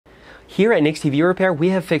Here at XBR Repair, we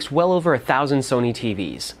have fixed well over 1,000 Sony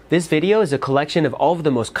TVs. This video is a collection of all of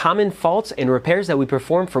the most common faults and repairs that we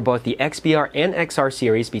performed for both the XBR and XR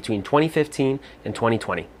series between 2015 and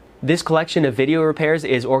 2020. This collection of video repairs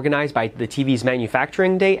is organized by the TV's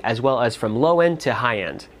manufacturing date as well as from low end to high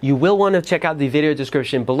end. You will want to check out the video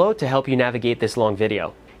description below to help you navigate this long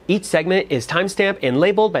video. Each segment is timestamped and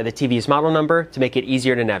labeled by the TV's model number to make it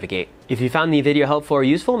easier to navigate. If you found the video helpful or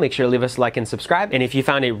useful, make sure to leave us a like and subscribe. And if you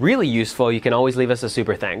found it really useful, you can always leave us a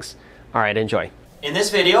super thanks. All right, enjoy. In this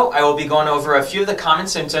video, I will be going over a few of the common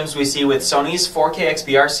symptoms we see with Sony's 4K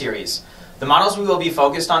XBR series. The models we will be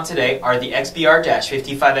focused on today are the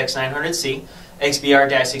XBR-55X900C,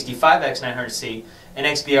 XBR-65X900C, and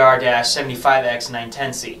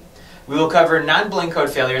XBR-75X910C. We will cover non-blink code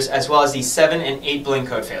failures as well as the 7 and 8 blink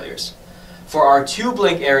code failures. For our 2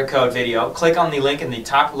 blink error code video, click on the link in the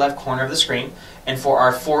top left corner of the screen, and for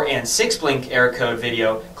our 4 and 6 blink error code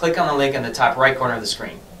video, click on the link in the top right corner of the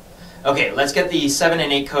screen. Okay, let's get the 7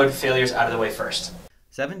 and 8 code failures out of the way first.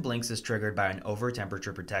 7 blinks is triggered by an over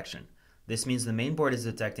temperature protection. This means the main board is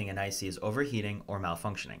detecting an IC is overheating or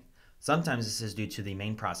malfunctioning. Sometimes this is due to the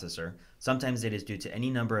main processor, sometimes it is due to any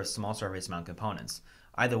number of small surface mount components.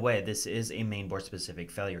 Either way, this is a mainboard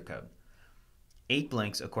specific failure code. 8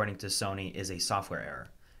 blinks, according to Sony, is a software error.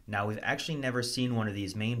 Now, we've actually never seen one of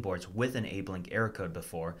these mainboards with an 8 blink error code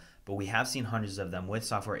before, but we have seen hundreds of them with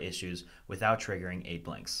software issues without triggering 8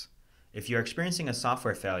 blinks. If you're experiencing a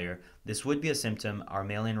software failure, this would be a symptom our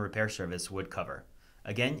mail-in repair service would cover.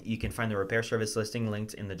 Again, you can find the repair service listing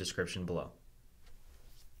linked in the description below.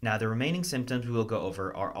 Now, the remaining symptoms we will go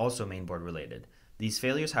over are also mainboard related. These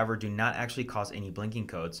failures, however, do not actually cause any blinking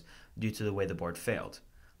codes due to the way the board failed.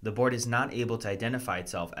 The board is not able to identify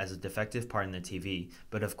itself as a defective part in the TV,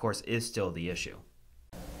 but of course is still the issue.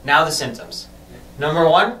 Now the symptoms. Number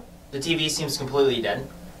 1, the TV seems completely dead.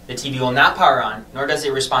 The TV will not power on, nor does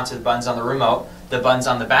it respond to the buttons on the remote, the buttons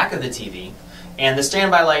on the back of the TV, and the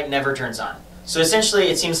standby light never turns on. So essentially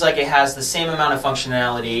it seems like it has the same amount of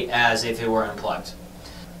functionality as if it were unplugged.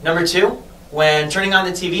 Number 2, when turning on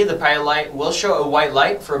the TV, the pilot light will show a white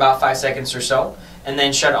light for about 5 seconds or so, and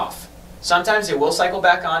then shut off. Sometimes it will cycle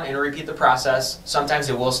back on and repeat the process, sometimes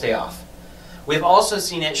it will stay off. We've also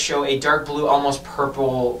seen it show a dark blue, almost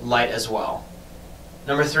purple light as well.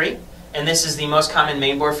 Number 3, and this is the most common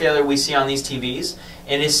mainboard failure we see on these TVs,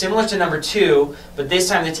 and is similar to number 2, but this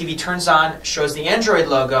time the TV turns on, shows the Android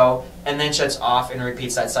logo, and then shuts off and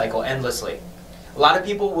repeats that cycle endlessly. A lot of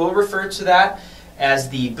people will refer to that as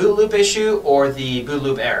the boot loop issue or the boot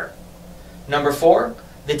loop error. Number 4,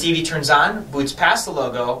 the TV turns on, boots past the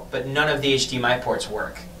logo, but none of the HDMI ports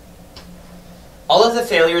work. All of the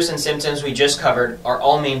failures and symptoms we just covered are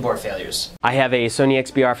all mainboard failures. I have a Sony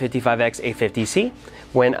XBR-55X850C.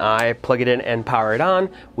 When I plug it in and power it on,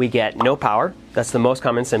 we get no power. That's the most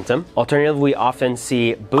common symptom. Alternatively, we often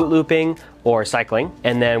see boot looping or cycling.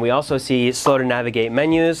 And then we also see slow to navigate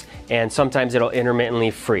menus, and sometimes it'll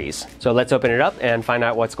intermittently freeze. So let's open it up and find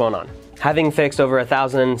out what's going on. Having fixed over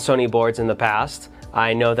 1,000 Sony boards in the past,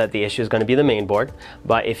 I know that the issue is going to be the main board,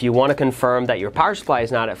 but if you want to confirm that your power supply is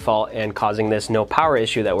not at fault and causing this no power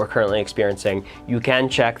issue that we're currently experiencing, you can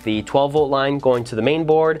check the 12-volt line going to the main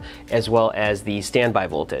board as well as the standby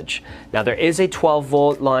voltage. Now, there is a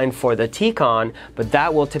 12-volt line for the T-Con, but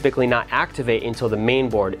that will typically not activate until the main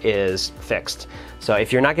board is fixed. So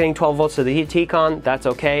if you're not getting 12 volts to the T-Con, that's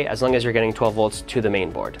okay, as long as you're getting 12 volts to the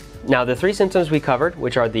main board. Now, the 3 symptoms we covered,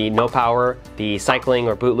 which are the no power, the cycling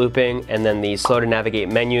or boot looping, and then the slow to navigate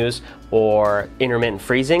menus or intermittent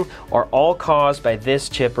freezing, are all caused by this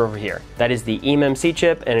chip over here. That is the eMMC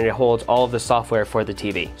chip, and it holds all of the software for the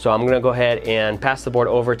TV. So I'm gonna go ahead and pass the board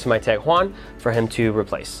over to my tech Juan for him to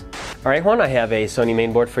replace. All right, Juan, I have a Sony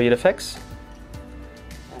main board for you to fix.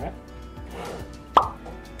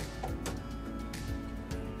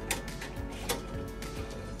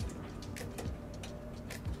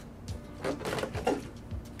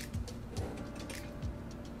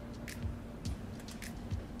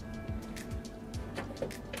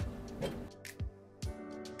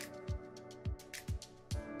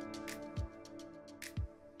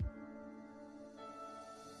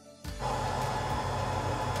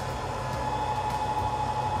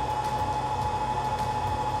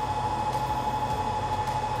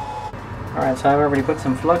 Alright, so I've already put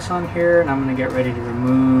some flux on here, and I'm going to get ready to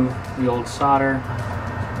remove the old solder.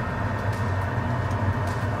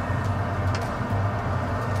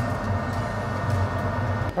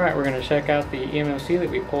 Alright, we're going to check out the eMMC that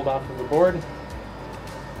we pulled off of the board.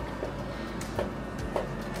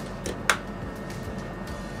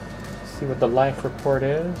 See what the life report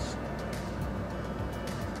is.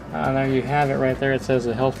 There you have it right there. It says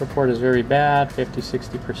the health report is very bad,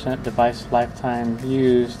 50-60% device lifetime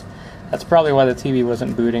used. That's probably why the TV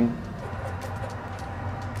wasn't booting.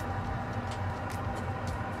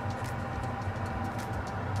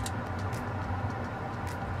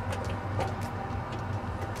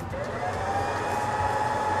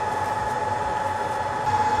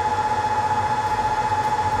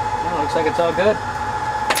 Looks like it's all good.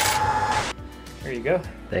 There you go.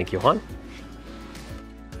 Thank you, Juan.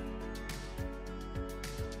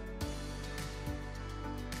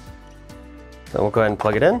 So we'll go ahead and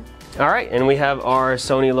plug it in. All right, and we have our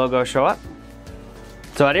Sony logo show up.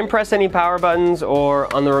 So I didn't press any power buttons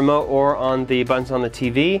or on the remote or on the buttons on the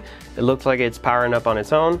TV. It looks like it's powering up on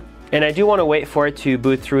its own. And I do want to wait for it to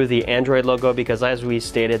boot through the Android logo because, as we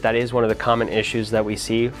stated, that is one of the common issues that we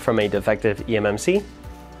see from a defective eMMC.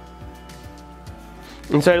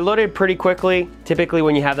 And so it loaded pretty quickly. Typically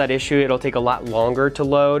when you have that issue, it'll take a lot longer to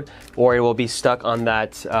load, or it will be stuck on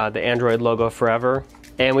that the Android logo forever.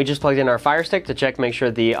 And we just plugged in our Fire Stick to check, make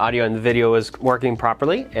sure the audio and the video is working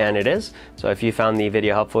properly, and it is. So if you found the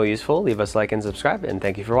video helpful or useful, leave us a like and subscribe, and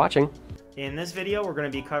thank you for watching. In this video, we're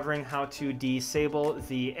going to be covering how to disable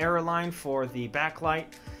the error line for the backlight.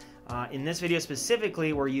 In this video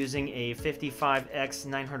specifically, we're using a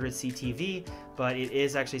 55X900C TV, but it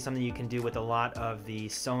is actually something you can do with a lot of the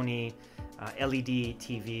Sony LED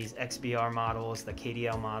TVs, XBR models, the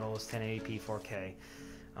KDL models, 1080p, 4K.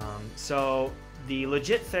 So the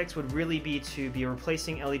legit fix would really be to be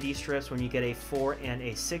replacing LED strips when you get a 4 and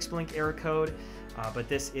a 6 blink error code, but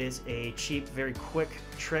this is a cheap, very quick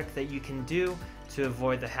trick that you can do to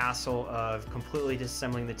avoid the hassle of completely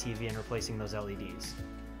disassembling the TV and replacing those LEDs.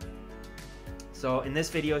 So in this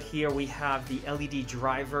video here, we have the LED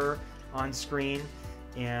driver on screen,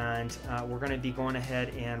 and we're going to be going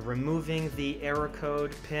ahead and removing the error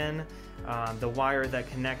code pin, the wire that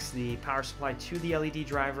connects the power supply to the LED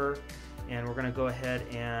driver, and we're going to go ahead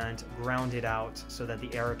and ground it out so that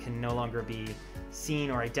the error can no longer be seen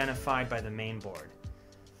or identified by the main board.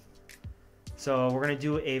 So we're going to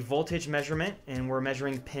do a voltage measurement, and we're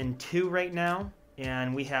measuring pin 2 right now,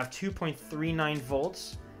 and we have 2.39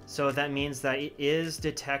 volts. So that means that it is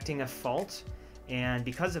detecting a fault, and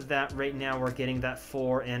because of that, right now we're getting that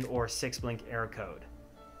 4 and or 6 blink error code.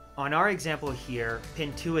 On our example here,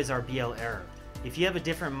 pin 2 is our BL error. If you have a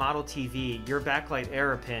different model TV, your backlight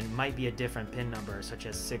error pin might be a different pin number, such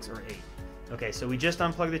as 6 or 8. Okay, so we just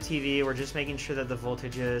unplugged the TV. We're just making sure that the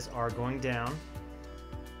voltages are going down.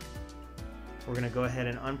 We're going to go ahead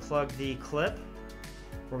and unplug the clip.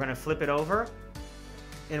 We're going to flip it over,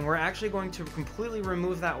 and we're actually going to completely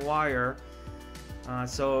remove that wire.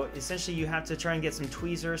 So essentially you have to try and get some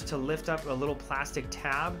tweezers to lift up a little plastic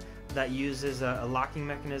tab that uses a locking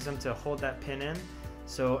mechanism to hold that pin in.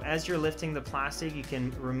 So as you're lifting the plastic, you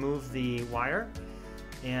can remove the wire,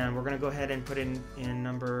 and we're going to go ahead and put in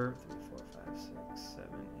number 3, 4, 5, 6, 7,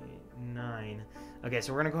 8, 9. Okay,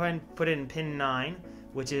 so we're going to go ahead and put it in pin 9,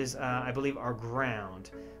 which is I believe our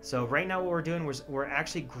ground. So right now what we're doing is we're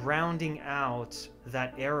actually grounding out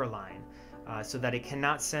that error line so that it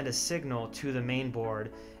cannot send a signal to the main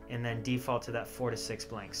board and then default to that 4 to 6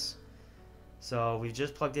 blinks. So we've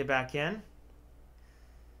just plugged it back in.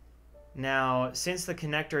 Now, since the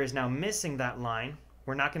connector is now missing that line,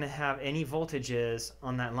 we're not going to have any voltages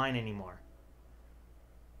on that line anymore.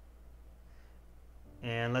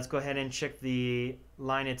 And let's go ahead and check the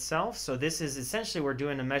line itself. So this is essentially, we're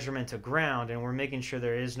doing a measurement to ground, and we're making sure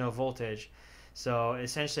there is no voltage. So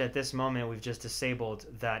essentially at this moment, we've just disabled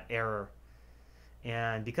that error.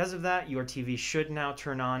 And because of that, your TV should now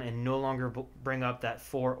turn on and no longer bring up that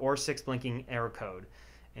 4 or 6 blinking error code.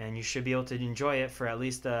 And you should be able to enjoy it for at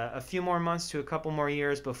least a few more months to a couple more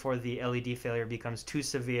years before the LED failure becomes too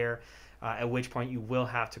severe, at which point you will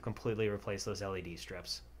have to completely replace those LED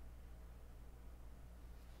strips.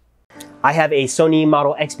 I have a Sony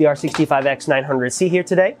model XBR-65X900C here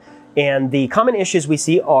today, and the common issues we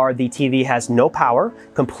see are the TV has no power,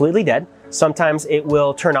 completely dead. Sometimes it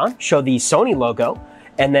will turn on, show the Sony logo,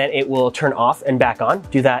 and then it will turn off and back on,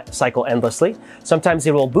 do that cycle endlessly. Sometimes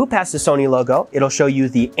it will boot past the Sony logo, it'll show you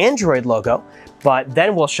the Android logo, but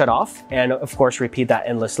then will shut off and of course repeat that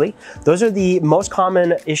endlessly. Those are the most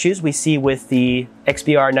common issues we see with the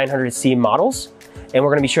XBR-900C models, and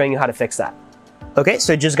we're gonna be showing you how to fix that. Okay,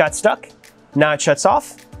 so it just got stuck. Now it shuts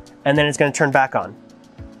off, and then it's gonna turn back on.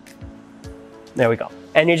 There we go.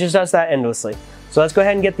 And it just does that endlessly. So let's go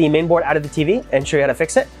ahead and get the main board out of the TV and show you how to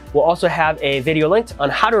fix it. We'll also have a video linked on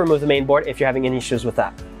how to remove the main board if you're having any issues with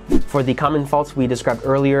that. For the common faults we described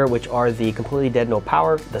earlier, which are the completely dead, no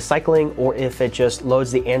power, the cycling, or if it just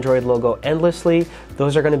loads the Android logo endlessly,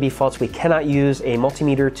 those are going to be faults we cannot use a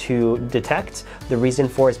multimeter to detect. The reason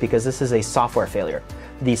for is because this is a software failure.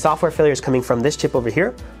 The software failure is coming from this chip over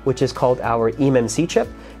here, which is called our eMMC chip.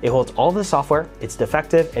 It holds all of the software, it's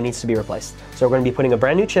defective, and needs to be replaced. So we're going to be putting a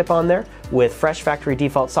brand new chip on there with fresh factory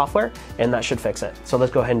default software, and that should fix it. So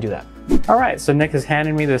let's go ahead and do that. All right, so Nick has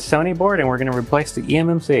handed me the Sony board and we're going to replace the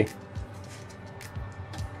eMMC.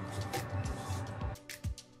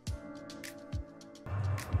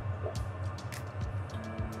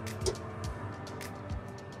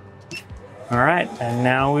 All right, and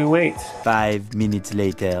now we wait. 5 minutes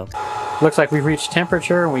later. Looks like we've reached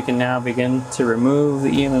temperature and we can now begin to remove the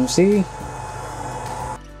eMMC.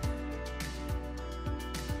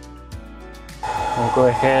 We'll go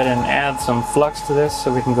ahead and add some flux to this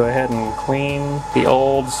so we can go ahead and clean the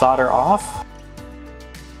old solder off.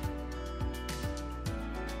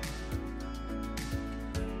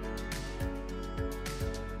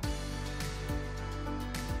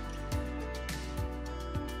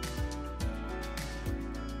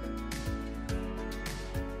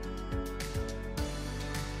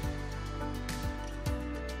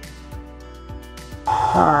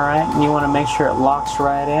 Alright, and you want to make sure it locks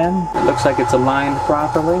right in. It looks like it's aligned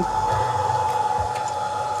properly.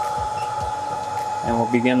 And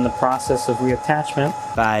we'll begin the process of reattachment.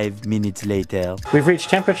 5 minutes later. We've reached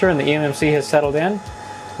temperature and the eMMC has settled in.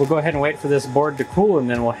 We'll go ahead and wait for this board to cool and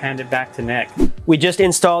then we'll hand it back to Nick. We just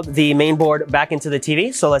installed the main board back into the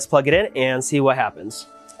TV, so let's plug it in and see what happens.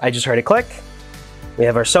 I just heard it click. We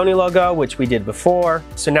have our Sony logo, which we did before.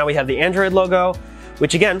 So now we have the Android logo,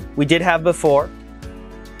 which again, we did have before.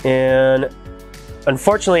 And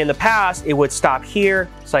unfortunately in the past, it would stop here,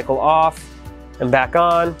 cycle off and back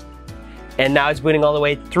on. And now it's booting all the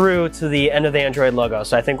way through to the end of the Android logo.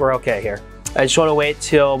 So I think we're okay here. I just want to wait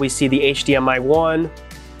till we see the HDMI 1.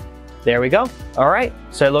 There we go. All right,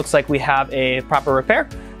 so it looks like we have a proper repair.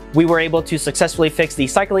 We were able to successfully fix the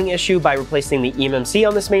cycling issue by replacing the eMMC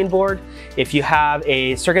on this main board. If you have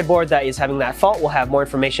a circuit board that is having that fault, we'll have more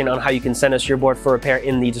information on how you can send us your board for repair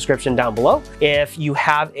in the description down below. If you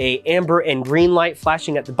have a amber and green light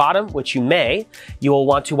flashing at the bottom, which you may, you will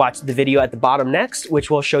want to watch the video at the bottom next,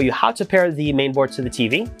 which will show you how to pair the main board to the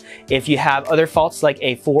TV. If you have other faults like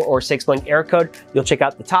a 4 or 6 blink error code, you'll check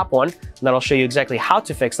out the top one, and that'll show you exactly how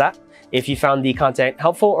to fix that. If you found the content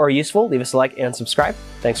helpful or useful, leave us a like and subscribe.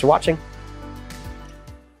 Thanks for watching.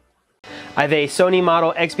 I have a Sony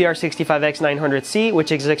model XBR-65X900C,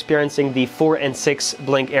 which is experiencing the 4 and 6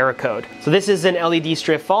 blink error code. So this is an LED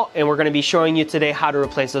strip fault, and we're going to be showing you today how to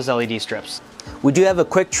replace those LED strips. We do have a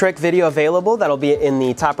quick trick video available that'll be in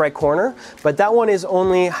the top right corner, but that one is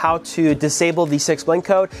only how to disable the 6 blink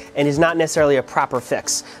code and is not necessarily a proper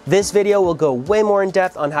fix. This video will go way more in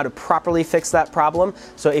depth on how to properly fix that problem.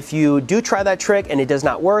 So if you do try that trick and it does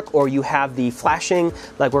not work, or you have the flashing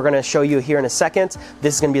like we're going to show you here in a second,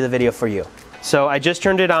 this is going to be the video for you. So I just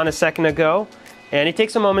turned it on a second ago and it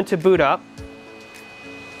takes a moment to boot up.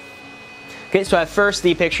 Okay, so at first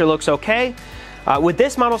the picture looks okay. With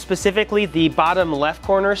this model specifically, the bottom left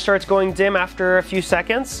corner starts going dim after a few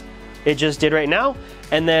seconds. It just did right now.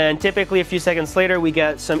 And then typically a few seconds later, we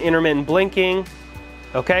get some intermittent blinking,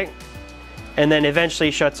 okay? And then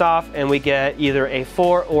eventually shuts off and we get either a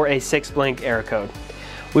 4 or a 6 blink error code.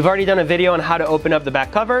 We've already done a video on how to open up the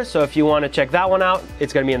back cover, so if you want to check that one out,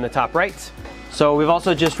 it's going to be in the top right. So we've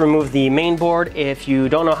also just removed the main board. If you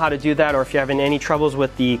don't know how to do that, or if you're having any troubles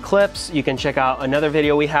with the clips, you can check out another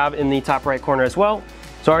video we have in the top right corner as well.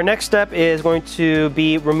 So our next step is going to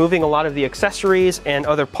be removing a lot of the accessories and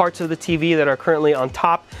other parts of the TV that are currently on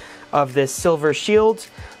top of this silver shield.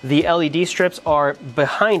 The LED strips are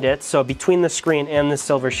behind it, so between the screen and the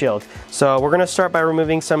silver shield. So we're going to start by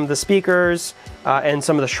removing some of the speakers and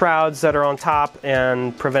some of the shrouds that are on top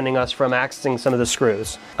and preventing us from accessing some of the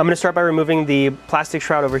screws. I'm going to start by removing the plastic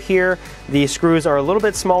shroud over here. The screws are a little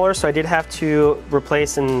bit smaller, so I did have to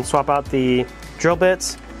replace and swap out the drill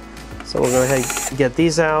bits. So we'll go ahead and get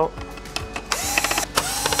these out.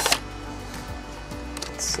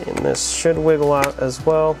 Let's see, and this should wiggle out as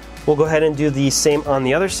well. We'll go ahead and do the same on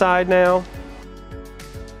the other side now.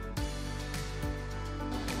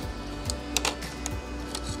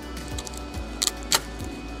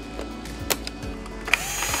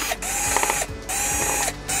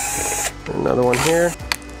 Another one here.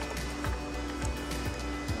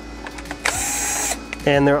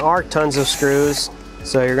 And there are tons of screws,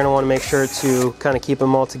 so you're going to want to make sure to kind of keep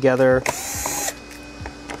them all together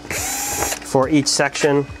for each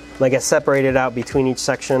section. Like I separated out between each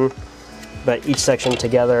section, but each section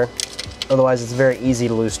together. Otherwise, it's very easy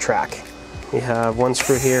to lose track. We have one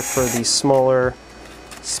screw here for the smaller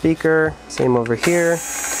speaker, same over here.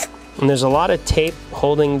 And there's a lot of tape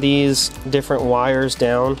holding these different wires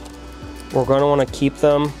down. We're going to want to keep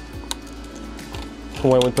them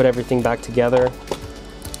when we put everything back together.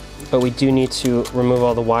 But we do need to remove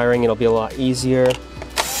all the wiring. It'll be a lot easier.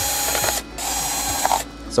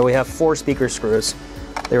 So we have 4 speaker screws.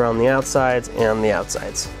 They're on the outsides and the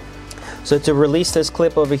outsides. So to release this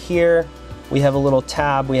clip over here, we have a little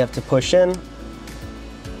tab we have to push in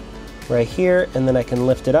right here, and then I can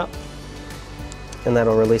lift it up and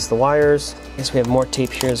that'll release the wires. I guess we have more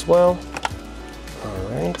tape here as well. All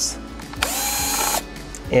right.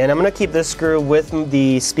 And I'm gonna keep this screw with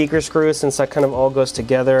the speaker screw since that kind of all goes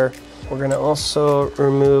together. We're gonna also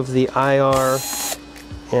remove the IR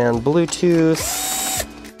and Bluetooth.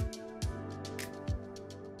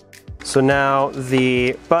 So now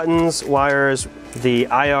the buttons, wires, the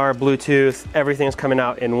IR, Bluetooth, everything is coming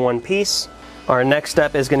out in one piece. Our next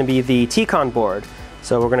step is going to be the T-Con board.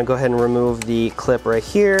 So we're going to go ahead and remove the clip right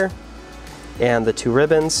here and the 2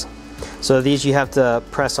 ribbons. So these you have to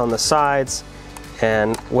press on the sides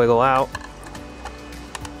and wiggle out.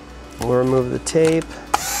 We'll remove the tape.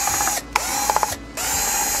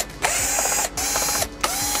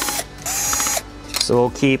 So we'll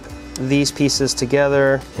keep these pieces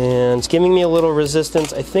together, and it's giving me a little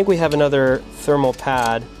resistance. I think we have another thermal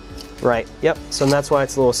pad. Right, yep, so that's why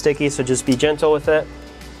it's a little sticky, so just be gentle with it.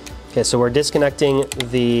 Okay, so we're disconnecting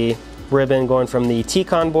the ribbon going from the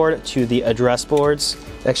T-Con board to the address boards.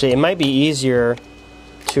 Actually, it might be easier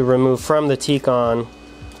to remove from the T-Con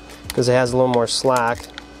because it has a little more slack,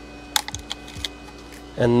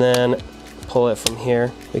 and then pull it from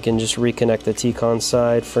here. We can just reconnect the T-Con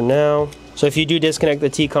side for now. So if you do disconnect the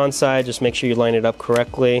T-Con side, just make sure you line it up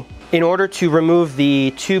correctly. In order to remove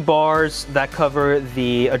the 2 bars that cover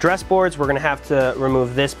the address boards, we're gonna have to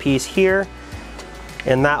remove this piece here,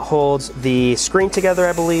 and that holds the screen together,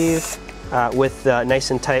 I believe, with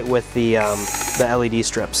nice and tight with the LED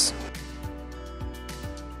strips.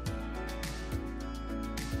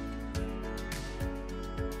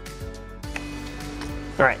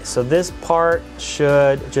 All right, so this part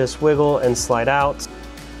should just wiggle and slide out.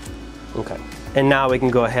 Okay, and now we can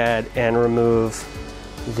go ahead and remove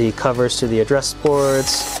the covers to the address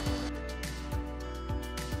boards.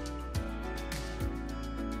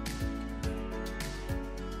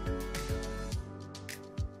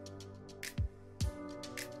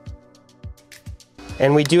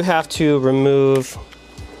 And we do have to remove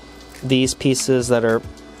these pieces that are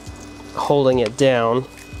holding it down.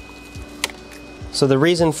 So the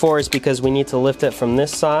reason for it is because we need to lift it from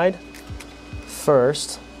this side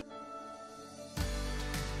first.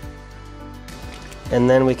 And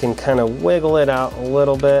then we can kind of wiggle it out a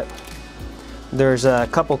little bit. There's a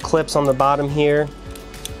couple clips on the bottom here.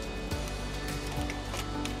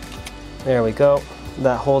 There we go.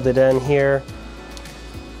 That hold it in here.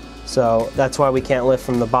 So that's why we can't lift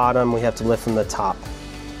from the bottom, we have to lift from the top.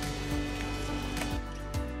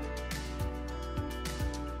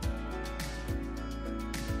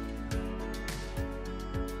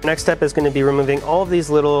 Next step is going to be removing all of these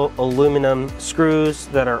little aluminum screws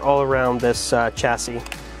that are all around this chassis.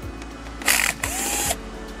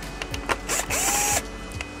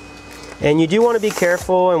 And you do want to be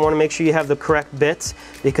careful and want to make sure you have the correct bits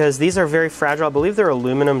because these are very fragile. I believe they're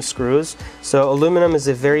aluminum screws. So aluminum is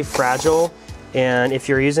very fragile, and if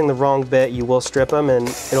you're using the wrong bit, you will strip them and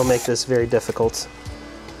it'll make this very difficult.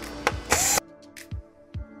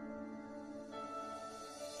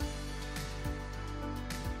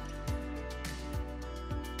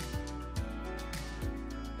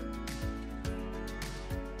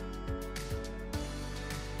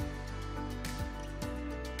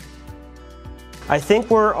 I think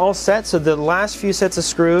we're all set. So the last few sets of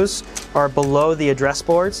screws are below the address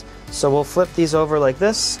boards. So we'll flip these over like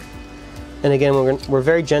this. And again, we're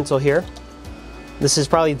very gentle here. This is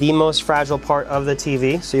probably the most fragile part of the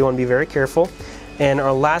TV, so you want to be very careful. And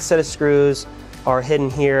our last set of screws are hidden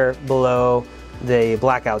here below the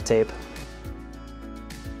blackout tape.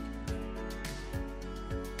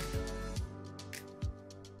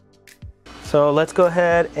 So let's go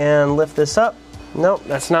ahead and lift this up. Nope,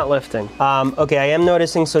 that's not lifting. Okay, I am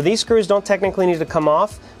noticing, so these screws don't technically need to come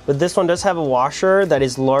off, but this one does have a washer that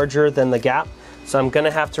is larger than the gap. So I'm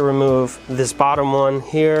gonna have to remove this bottom one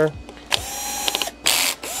here.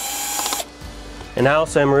 And I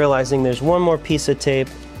also am realizing there's one more piece of tape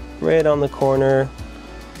right on the corner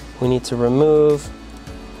we need to remove.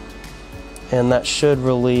 And that should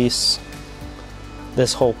release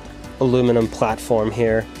this whole aluminum platform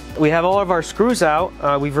here. We have all of our screws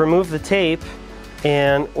out. We've removed the tape.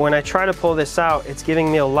 and when I try to pull this out, it's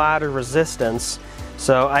giving me a lot of resistance.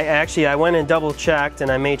 So I went and double checked,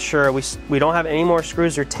 and I made sure we don't have any more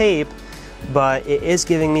screws or tape, but it is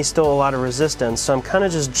giving me still a lot of resistance. So I'm kind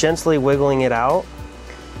of just gently wiggling it out,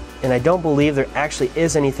 and I don't believe there actually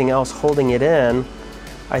is anything else holding it in.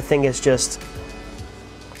 I think it's just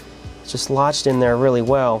lodged in there really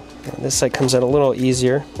well. This side comes out a little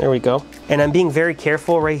easier. There we go. And I'm being very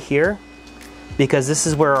careful right here because this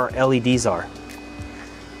is where our LEDs are.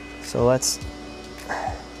 So let's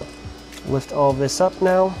lift all this up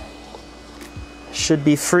now. Should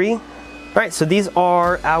be free. All right, so these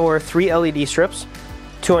are our 3 LED strips,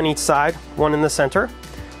 2 on each side, 1 in the center.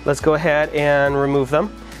 Let's go ahead and remove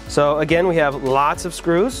them. So again, we have lots of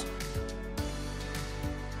screws.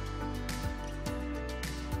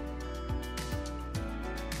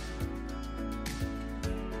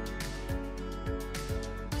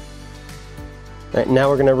 All right, now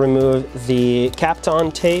we're going to remove the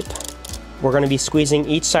Kapton tape. We're going to be squeezing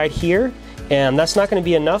each side here, and that's not going to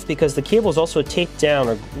be enough because the cable is also taped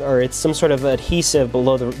down, or it's some sort of adhesive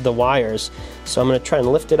below the wires. So I'm going to try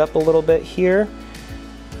and lift it up a little bit here,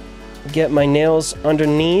 get my nails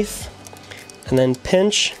underneath, and then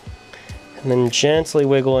pinch, and then gently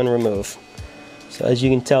wiggle and remove. So as you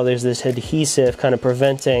can tell, there's this adhesive kind of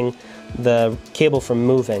preventing the cable from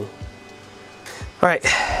moving. All right,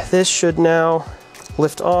 this should now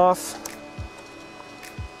lift off.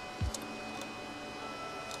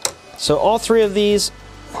 So all 3 of these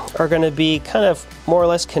are going to be kind of more or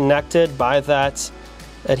less connected by that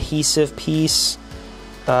adhesive piece,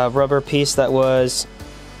 rubber piece that was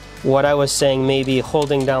what I was saying maybe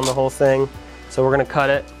holding down the whole thing. So we're going to cut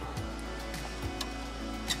it.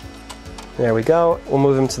 There we go. We'll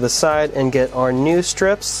move them to the side and get our new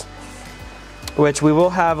strips, which we will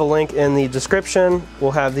have a link in the description.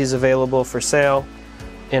 We'll have these available for sale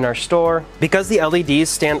in our store. Because the LEDs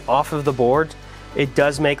stand off of the board, it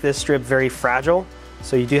does make this strip very fragile,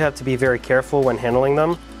 so you do have to be very careful when handling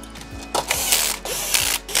them.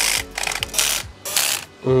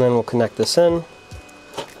 And then we'll connect this in.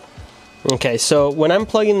 Okay, so when I'm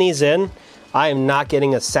plugging these in, I am not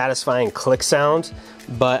getting a satisfying click sound,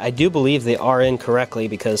 but I do believe they are in correctly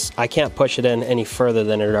because I can't push it in any further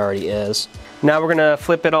than it already is. Now we're gonna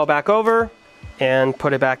flip it all back over and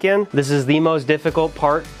put it back in. This is the most difficult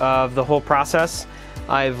part of the whole process.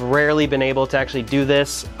 I've rarely been able to actually do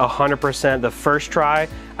this 100% the first try.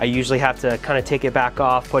 I usually have to kind of take it back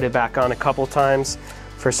off, put it back on a couple times.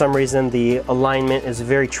 For some reason, the alignment is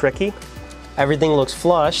very tricky. Everything looks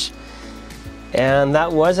flush, and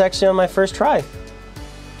that was actually on my first try.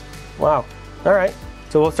 Wow. All right,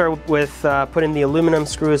 so we'll start with putting the aluminum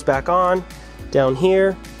screws back on down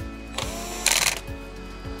here.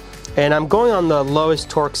 And I'm going on the lowest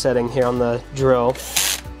torque setting here on the drill.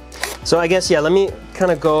 So I guess, yeah, let me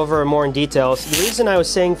kind of go over more in detail. So the reason I was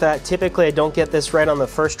saying that typically I don't get this right on the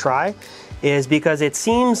first try is because it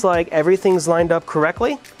seems like everything's lined up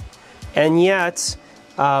correctly, and yet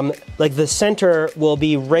like the center will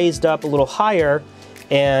be raised up a little higher,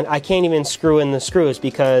 and I can't even screw in the screws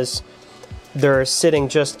because they're sitting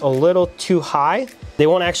just a little too high. They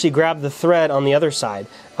won't actually grab the thread on the other side,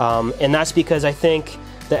 and that's because I think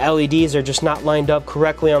the LEDs are just not lined up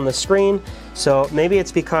correctly on the screen. So maybe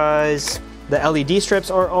it's because the LED strips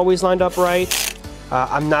aren't always lined up right.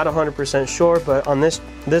 I'm not 100% sure, but on this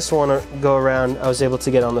one go around, I was able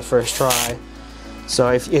to get on the first try. So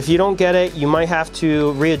if you don't get it, you might have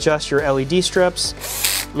to readjust your LED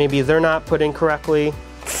strips. Maybe they're not put in correctly.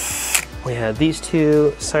 We have these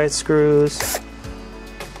 2 side screws.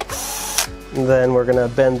 And then we're gonna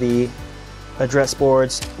bend the address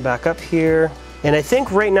boards back up here. And I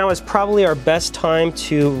think right now is probably our best time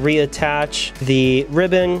to reattach the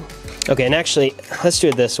ribbon. Okay, and actually, let's do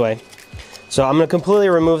it this way. So I'm gonna completely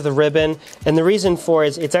remove the ribbon, and the reason for it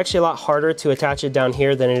is it's actually a lot harder to attach it down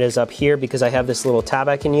here than it is up here because I have this little tab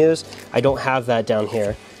I can use. I don't have that down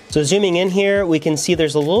here. So zooming in here, we can see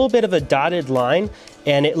there's a little bit of a dotted line,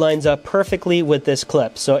 and it lines up perfectly with this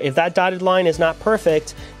clip. So if that dotted line is not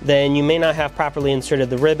perfect, then you may not have properly inserted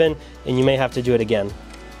the ribbon, and you may have to do it again.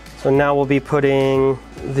 So now we'll be putting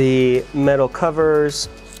the metal covers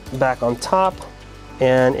back on top.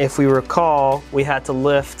 And if we recall, we had to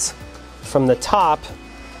lift from the top,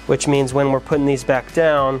 which means when we're putting these back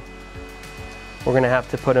down, we're gonna have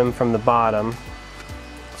to put them from the bottom.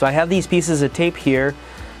 So I have these pieces of tape here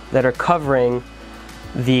that are covering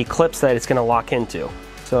the clips that it's gonna lock into.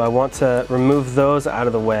 So I want to remove those out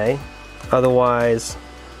of the way, otherwise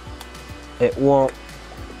it won't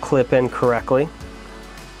clip in correctly.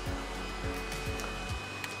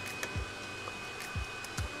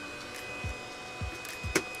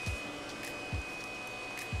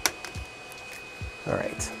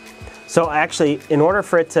 So actually, in order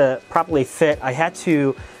for it to properly fit,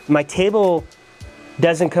 my table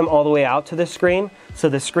doesn't come all the way out to the screen, so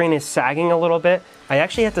the screen is sagging a little bit. I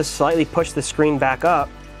actually have to slightly push the screen back up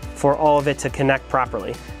for all of it to connect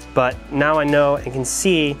properly. But now I know and can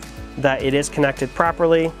see that it is connected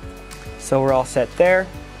properly, so we're all set there.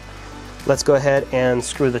 Let's go ahead and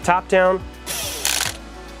screw the top down.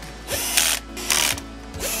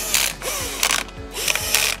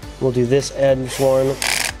 We'll do this edge one.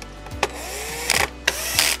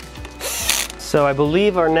 So I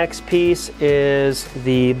believe our next piece is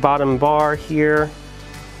the bottom bar here.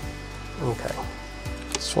 Okay,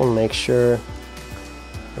 just want to make sure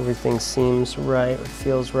everything seems right or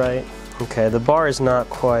feels right. Okay, the bar is not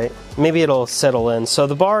quite, maybe it'll settle in. So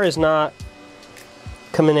the bar is not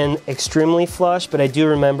coming in extremely flush, but I do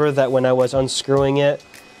remember that when I was unscrewing it,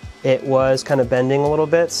 it was kind of bending a little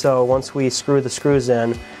bit. So once we screw the screws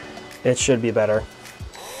in, it should be better.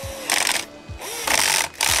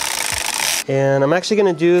 And I'm actually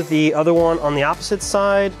going to do the other one on the opposite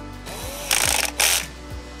side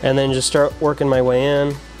and then just start working my way in.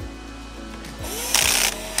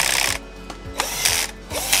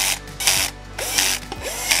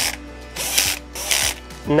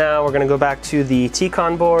 Now we're going to go back to the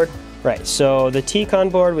T-con board. Right, so the T-con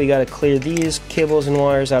board, we got to clear these cables and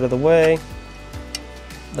wires out of the way.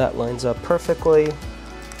 That lines up perfectly.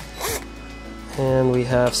 And we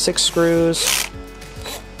have 6 screws,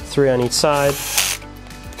 3 on each side.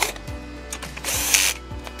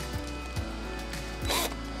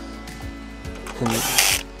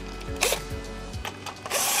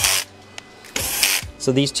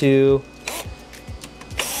 So these 2.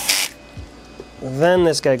 Then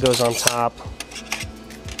this guy goes on top.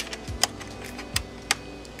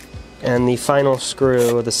 And the final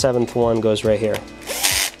screw, the 7th one, goes right here.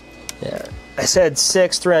 Yeah, I said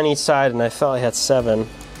 6, 3 on each side, and I felt I had 7. A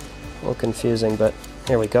little confusing, but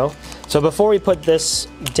here we go. So before we put this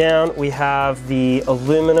down, we have the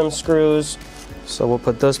aluminum screws. So we'll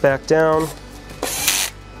put those back down.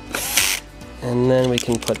 And then we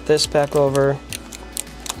can put this back over.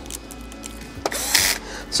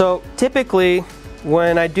 So typically,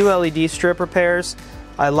 when I do LED strip repairs,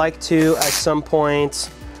 I like to, at some point,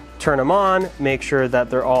 turn them on, make sure that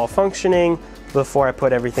they're all functioning before I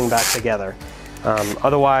put everything back together.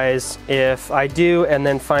 Otherwise, if I do and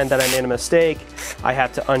then find that I made a mistake, I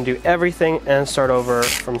have to undo everything and start over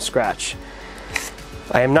from scratch.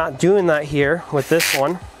 I am not doing that here with this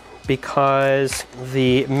one because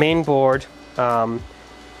the main board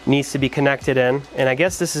needs to be connected in, and I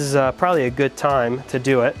guess this is probably a good time to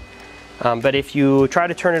do it. But if you try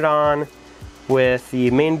to turn it on with the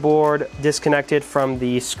main board disconnected from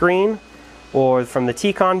the screen or from the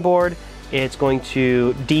T-con board, it's going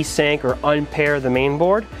to desync or unpair the main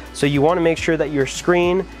board. So you want to make sure that your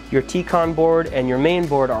screen, your T-con board, and your main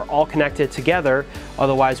board are all connected together.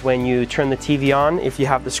 Otherwise, when you turn the TV on, if you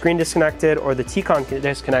have the screen disconnected or the T-con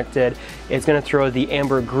disconnected, it's going to throw the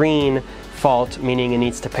amber green fault, meaning it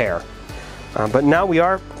needs to pair. But now we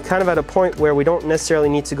are kind of at a point where we don't necessarily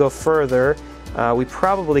need to go further. We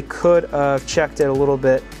probably could have checked it a little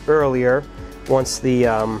bit earlier once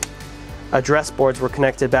the address boards were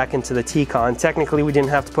connected back into the T-con. Technically, we didn't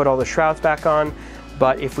have to put all the shrouds back on,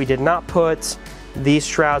 but if we did not put these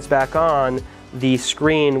shrouds back on, the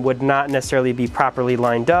screen would not necessarily be properly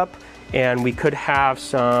lined up, and we could have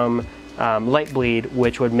some light bleed,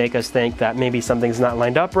 which would make us think that maybe something's not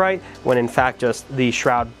lined up right, when in fact just the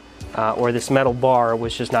shroud or this metal bar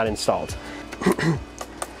was just not installed.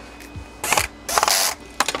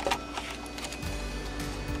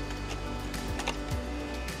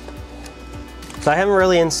 So I haven't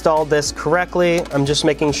really installed this correctly. I'm just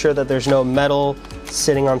making sure that there's no metal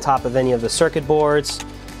sitting on top of any of the circuit boards.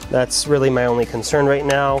 That's really my only concern right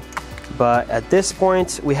now. But at this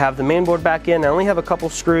point, we have the main board back in. I only have a couple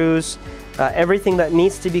screws. Everything that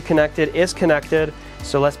needs to be connected is connected.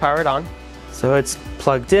 So let's power it on. So it's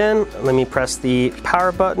plugged in. Let me press the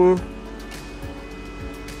power button.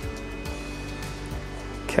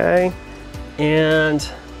 Okay. And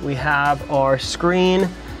we have our screen.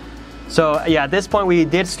 So yeah, at this point we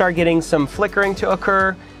did start getting some flickering to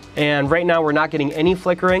occur, and right now we're not getting any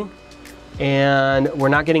flickering, and we're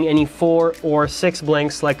not getting any 4 or 6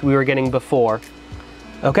 blinks like we were getting before.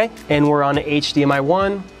 Okay, and we're on HDMI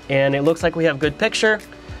 1, and it looks like we have good picture,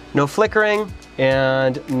 no flickering,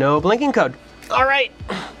 and no blinking code. All right,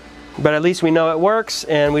 but at least we know it works,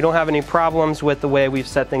 and we don't have any problems with the way we've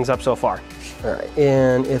set things up so far. All right,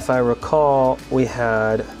 and if I recall, we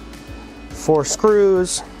had 4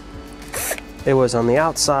 screws. It was on the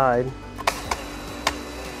outside.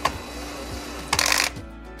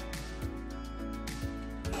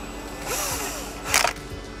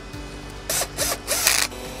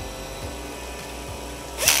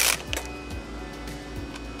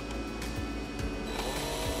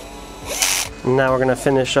 Now we're going to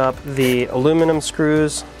finish up the aluminum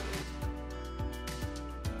screws.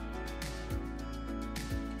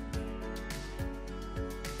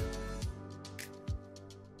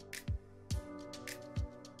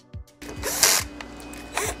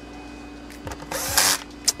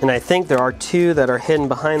 And I think there are two that are hidden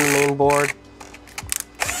behind the main board.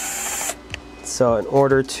 So in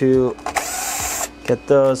order to get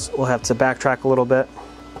those, we'll have to backtrack a little bit.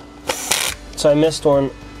 So I missed one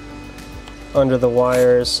under the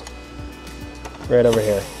wires right over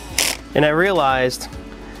here. And I realized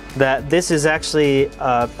that this is actually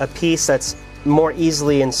a piece that's more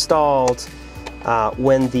easily installed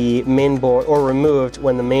when the main board, or removed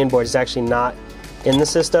when the main board is actually not in the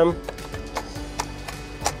system.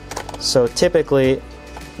 So typically,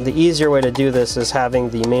 the easier way to do this is having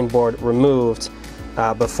the main board removed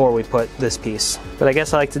before we put this piece. But I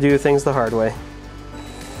guess I like to do things the hard way.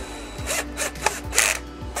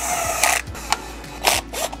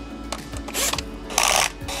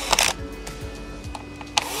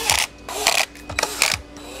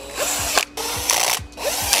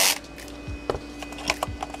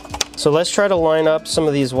 So let's try to line up some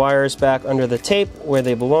of these wires back under the tape where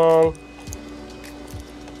they belong.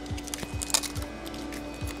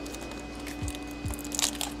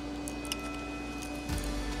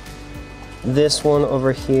 This one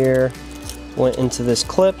over here went into this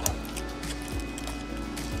clip.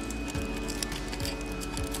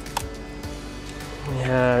 We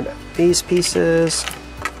had these pieces.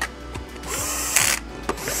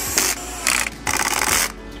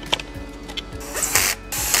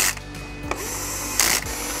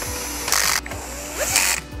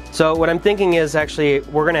 So what I'm thinking is actually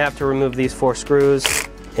we're going to have to remove these 4 screws,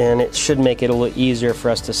 and it should make it a little easier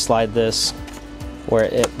for us to slide this where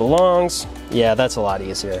it belongs. Yeah, that's a lot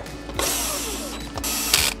easier.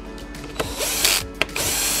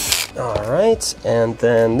 All right, and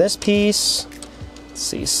then this piece, let's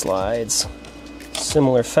see, slides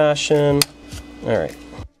similar fashion. All right,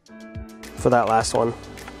 for that last one.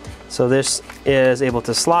 So this is able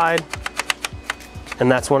to slide,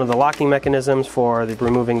 and that's one of the locking mechanisms for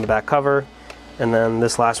removing the back cover. And then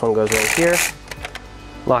this last one goes right here,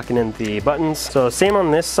 locking in the buttons. So same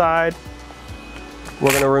on this side. We're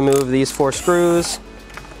going to remove these 4 screws.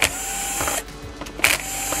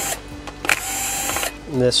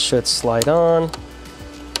 This should slide on.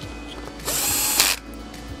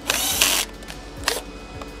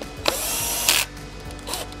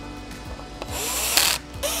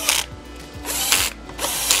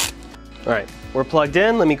 All right, we're plugged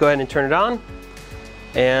in. Let me go ahead and turn it on.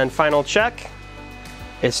 And final check.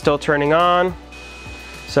 It's still turning on.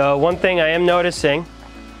 So one thing I am noticing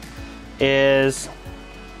is,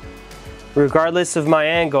 regardless of my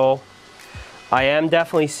angle, I am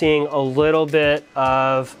definitely seeing a little bit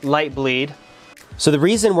of light bleed. So the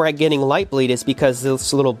reason we're getting light bleed is because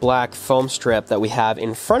this little black foam strip that we have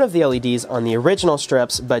in front of the LEDs on the original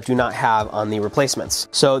strips but do not have on the replacements.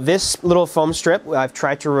 So this little foam strip I've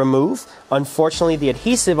tried to remove. Unfortunately, the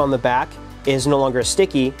adhesive on the back is no longer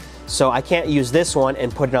sticky, so I can't use this one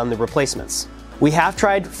and put it on the replacements. We have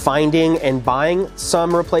tried finding and buying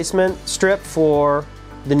some replacement strip for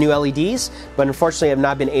the new LEDs, but unfortunately have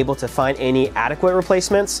not been able to find any adequate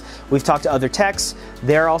replacements. We've talked to other techs.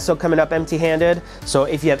 They're also coming up empty-handed. So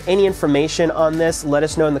if you have any information on this, let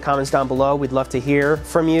us know in the comments down below. We'd love to hear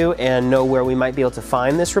from you and know where we might be able to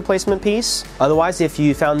find this replacement piece. Otherwise, if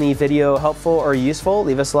you found the video helpful or useful,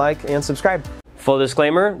 leave us a like and subscribe. Full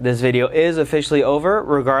disclaimer, this video is officially over,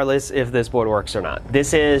 regardless if this board works or not.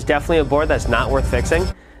 This is definitely a board that's not worth fixing.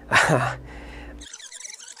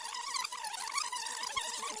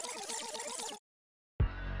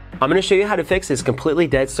 I'm going to show you how to fix this completely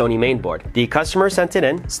dead Sony mainboard. The customer sent it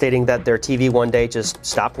in stating that their TV one day just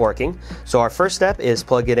stopped working. So our first step is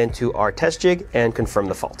plug it into our test jig and confirm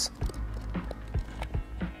the fault.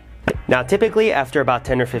 Now typically after about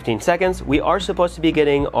 10 or 15 seconds, we are supposed to be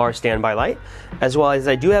getting our standby light, as well as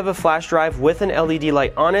I do have a flash drive with an LED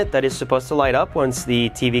light on it that is supposed to light up once the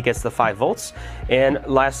TV gets the 5 volts. And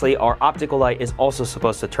lastly, our optical light is also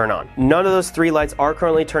supposed to turn on. None of those 3 lights are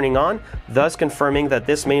currently turning on, thus confirming that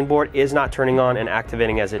this mainboard is not turning on and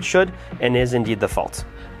activating as it should, and is indeed the fault.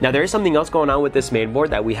 Now there is something else going on with this mainboard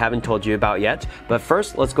that we haven't told you about yet, but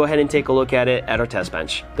first let's go ahead and take a look at it at our test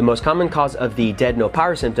bench. The most common cause of the dead no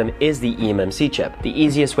power symptom is the eMMC chip. The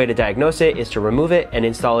easiest way to diagnose it is to remove it and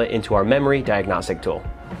install it into our memory diagnostic tool.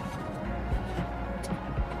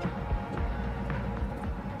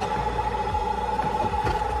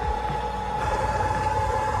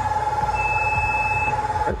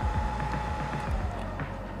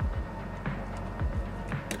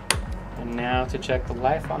 And now to check the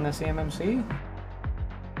life on this eMMC.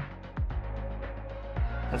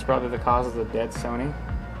 That's probably the cause of the dead Sony.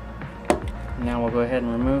 Now we'll go ahead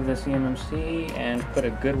and remove this eMMC and put a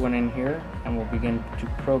good one in here, and we'll begin to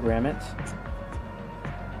program it.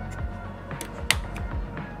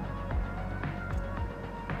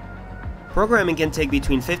 Programming can take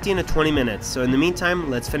between 15 to 20 minutes, so in the meantime,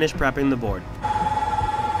 let's finish prepping the board.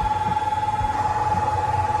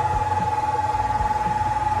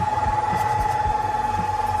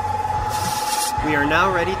 We are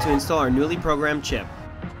now ready to install our newly programmed chip.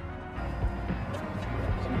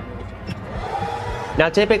 Now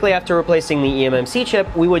typically after replacing the eMMC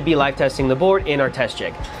chip, we would be live testing the board in our test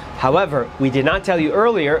jig. However, we did not tell you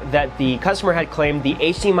earlier that the customer had claimed the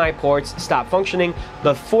HDMI ports stopped functioning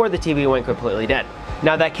before the TV went completely dead.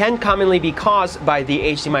 Now that can commonly be caused by the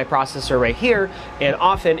HDMI processor right here, and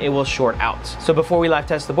often it will short out. So before we live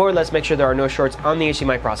test the board, let's make sure there are no shorts on the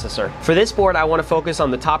HDMI processor. For this board, I want to focus on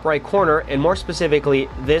the top right corner, and more specifically,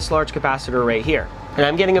 this large capacitor right here. And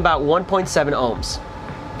I'm getting about 1.7 ohms.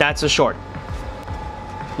 That's a short.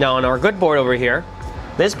 Now on our good board over here,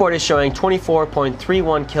 this board is showing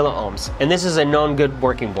 24.31 kilo ohms, and this is a known good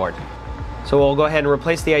working board. So we'll go ahead and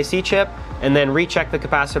replace the IC chip and then recheck the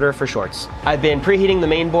capacitor for shorts. I've been preheating the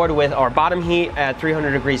main board with our bottom heat at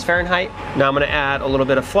 300 degrees Fahrenheit. Now I'm going to add a little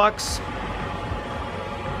bit of flux.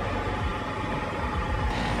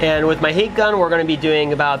 And with my heat gun, we're going to be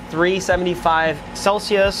doing about 375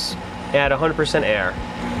 Celsius at 100% air.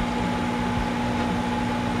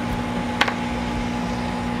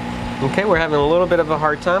 Okay, we're having a little bit of a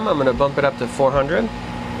hard time. I'm going to bump it up to 400.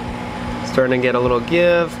 Starting to get a little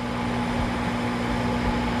give.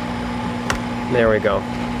 There we go.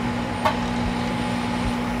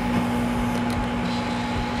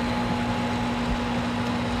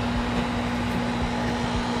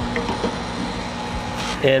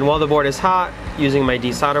 And while the board is hot, using my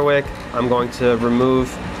desolder wick, I'm going to remove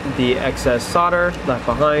the excess solder left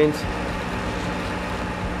behind.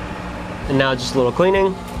 And now just a little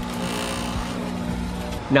cleaning.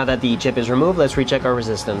 Now that the chip is removed, let's recheck our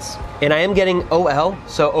resistance. And I am getting OL,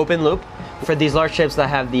 so open loop. For these large chips that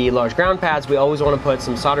have the large ground pads, we always want to put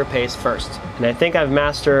some solder paste first. And I think I've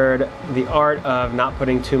mastered the art of not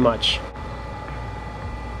putting too much.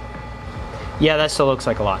 Yeah, that still looks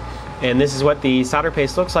like a lot. And this is what the solder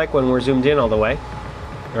paste looks like when we're zoomed in all the way.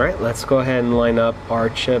 All right, let's go ahead and line up our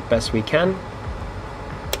chip best we can.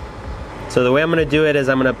 So the way I'm going to do it is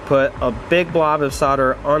I'm going to put a big blob of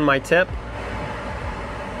solder on my tip,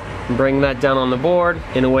 bring that down on the board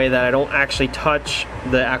in a way that I don't actually touch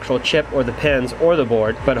the actual chip or the pins or the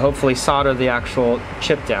board, but hopefully solder the actual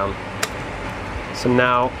chip down. So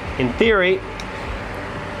now, in theory,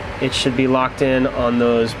 it should be locked in on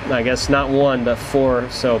those, I guess not one, but 4 or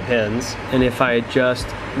so pins. And if I adjust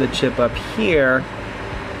the chip up here,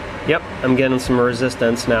 yep, I'm getting some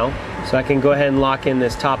resistance now. So I can go ahead and lock in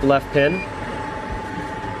this top left pin.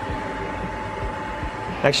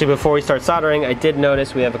 Actually, before we start soldering, I did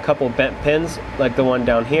notice we have a couple bent pins, like the one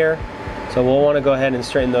down here. So we'll want to go ahead and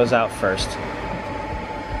straighten those out first.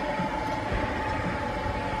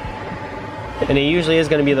 And it usually is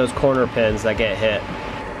going to be those corner pins that get hit.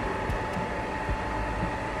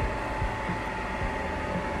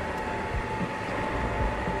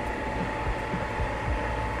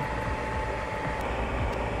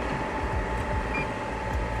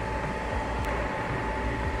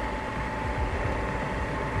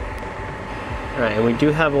 Alright, and we do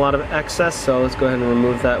have a lot of excess, so let's go ahead and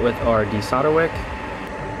remove that with our desolder wick.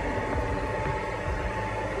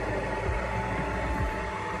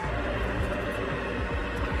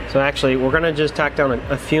 So actually, we're going to just tack down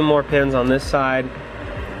a few more pins on this side,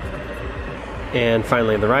 and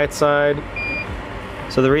finally the right side.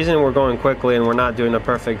 So the reason we're going quickly and we're not doing a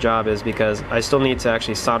perfect job is because I still need to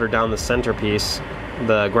actually solder down the centerpiece,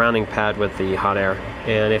 the grounding pad, with the hot air.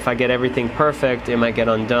 And if I get everything perfect, it might get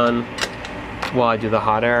undone while I do the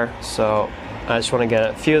hot air. So I just want to get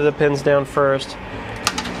a few of the pins down first.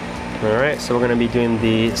 Alright, so we're going to be doing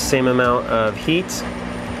the same amount of heat.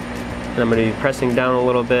 And I'm going to be pressing down a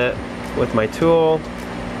little bit with my tool.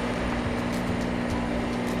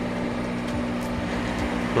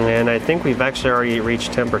 And I think we've actually already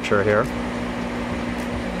reached temperature here.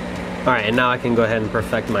 Alright, and now I can go ahead and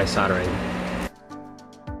perfect my soldering.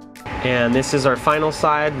 And this is our final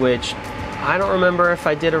side, which I don't remember if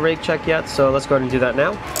I did a rake check yet, so let's go ahead and do that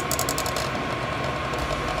now.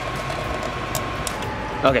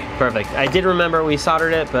 Okay, perfect. I did remember we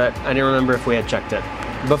soldered it, but I didn't remember if we had checked it.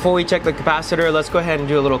 Before we check the capacitor, let's go ahead and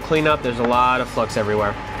do a little cleanup. There's a lot of flux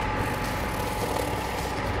everywhere.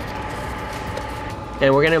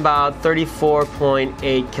 And we're getting about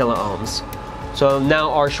 34.8 kilo ohms. So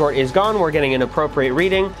now our short is gone, we're getting an appropriate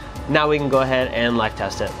reading. Now we can go ahead and live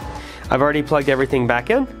test it. I've already plugged everything back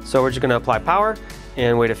in, so we're just gonna apply power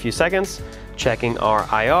and wait a few seconds, checking our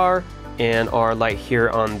IR and our light here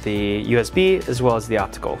on the USB as well as the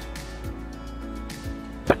optical.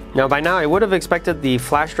 Now by now I would have expected the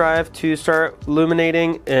flash drive to start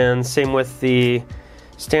illuminating, and same with the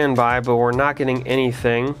standby, but we're not getting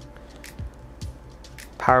anything.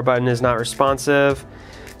 Power button is not responsive,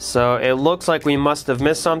 so it looks like we must have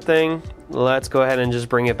missed something. Let's go ahead and just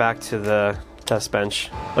bring it back to the test bench.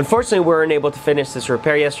 Unfortunately, we weren't able to finish this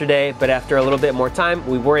repair yesterday, but after a little bit more time,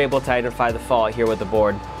 we were able to identify the fault here with the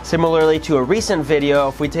board. Similarly to a recent video,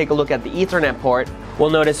 if we take a look at the Ethernet port, we'll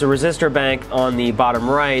notice the resistor bank on the bottom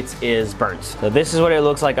right is burnt. So this is what it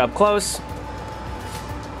looks like up close,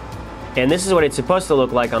 and this is what it's supposed to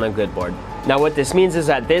look like on a good board. Now what this means is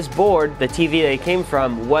that this board, the TV that it came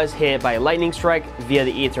from, was hit by a lightning strike via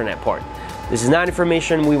the Ethernet port. This is not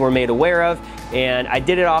information we were made aware of, and I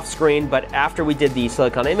did it off screen, but after we did the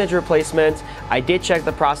silicon image replacement, I did check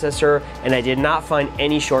the processor and I did not find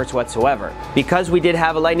any shorts whatsoever. Because we did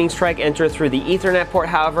have a lightning strike enter through the Ethernet port,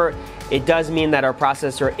 however, it does mean that our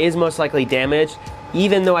processor is most likely damaged,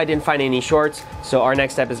 even though I didn't find any shorts, so our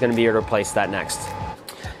next step is going to be to replace that next.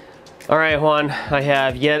 All right, Juan, I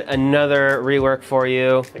have yet another rework for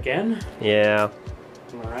you. Again? Yeah.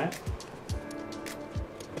 All right.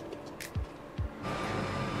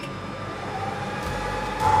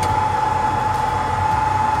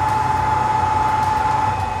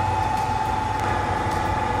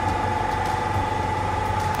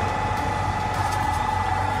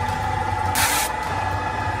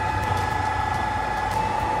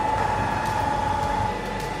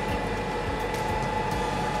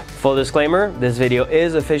 Full disclaimer, this video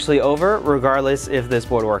is officially over regardless if this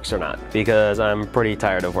board works or not, because I'm pretty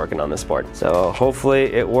tired of working on this board. So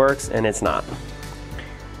hopefully it works, and it's not.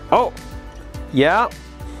 Oh, yeah.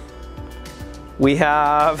 We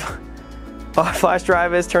have our flash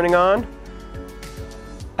drive is turning on.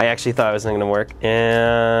 I actually thought it wasn't gonna work.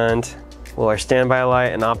 And will our standby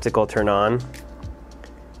light and optical turn on?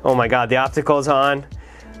 Oh my God, the optical's on.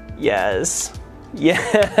 Yes.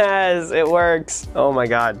 Yes, it works. Oh my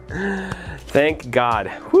God. Thank God.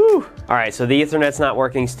 Whew. All right, so the Ethernet's not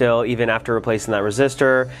working still, even after replacing that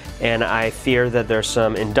resistor, and I fear that there's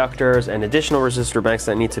some inductors and additional resistor banks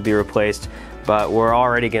that need to be replaced, but we're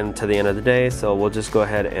already getting to the end of the day, so we'll just go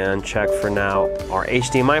ahead and check for now our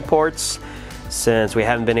HDMI ports, since we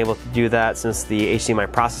haven't been able to do that since the HDMI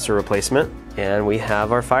processor replacement. And we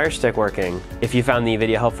have our Fire Stick working. If you found the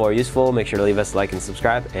video helpful or useful, make sure to leave us a like and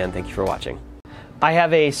subscribe, and thank you for watching. I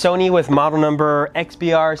have a Sony with model number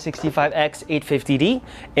XBR-65X850D,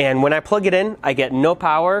 and when I plug it in, I get no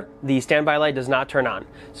power. The standby light does not turn on.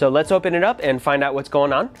 So let's open it up and find out what's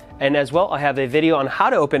going on. And as well, I have a video on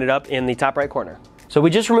how to open it up in the top right corner. So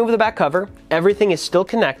we just removed the back cover. Everything is still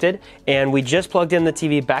connected, and we just plugged in the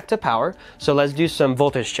TV back to power. So let's do some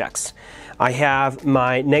voltage checks. I have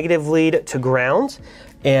my negative lead to ground,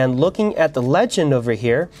 and looking at the legend over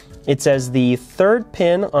here, it says the third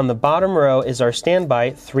pin on the bottom row is our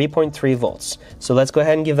standby 3.3 volts. So let's go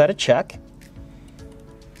ahead and give that a check.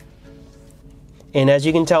 And as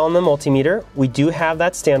you can tell on the multimeter, we do have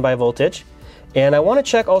that standby voltage. And I want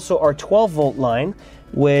to check also our 12 volt line,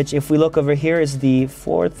 which if we look over here is the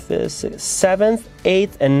 4th, 5th, 7th,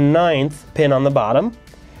 8th, and 9th pin on the bottom.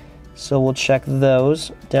 So we'll check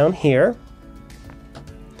those down here.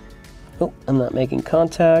 Oh, I'm not making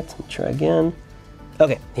contact. Let me try again.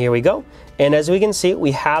 Okay, here we go. And as we can see,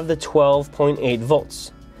 we have the 12.8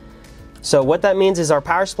 volts. So what that means is our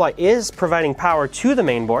power supply is providing power to the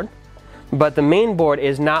main board, but the main board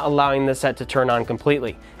is not allowing the set to turn on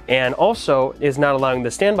completely, and also is not allowing the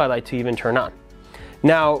standby light to even turn on.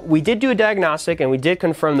 Now, we did do a diagnostic and we did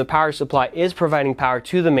confirm the power supply is providing power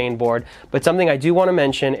to the main board, but something I do want to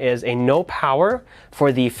mention is a no power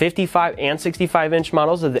for the 55 and 65 inch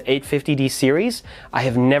models of the 850D series. I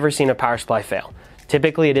have never seen a power supply fail.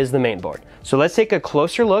 Typically it is the main board. So let's take a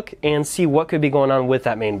closer look and see what could be going on with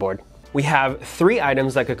that main board. We have 3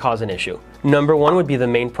 items that could cause an issue. Number 1 would be the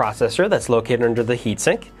main processor that's located under the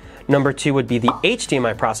heatsink. Number 2 would be the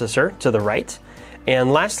HDMI processor to the right.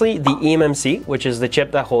 And lastly, the eMMC, which is the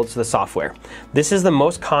chip that holds the software. This is the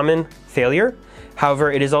most common failure.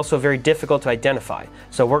 However, it is also very difficult to identify.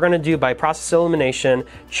 So we're going to do, by process elimination,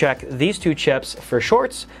 check these 2 chips for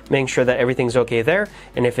shorts, making sure that everything's okay there.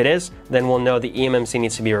 And if it is, then we'll know the eMMC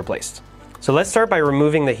needs to be replaced. So let's start by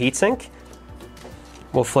removing the heatsink.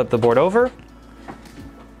 We'll flip the board over.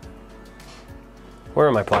 Where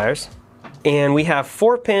are my pliers? And we have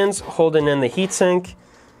 4 pins holding in the heatsink.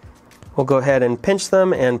 We'll go ahead and pinch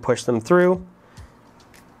them and push them through.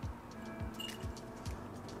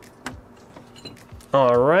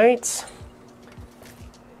 All right.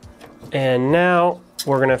 And now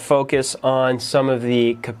we're going to focus on some of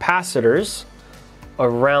the capacitors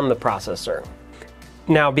around the processor.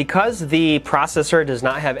 Now, because the processor does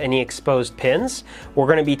not have any exposed pins, we're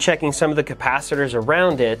going to be checking some of the capacitors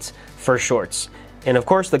around it for shorts. And of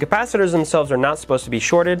course, the capacitors themselves are not supposed to be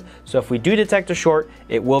shorted, so if we do detect a short,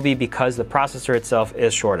 it will be because the processor itself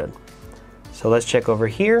is shorted. So let's check over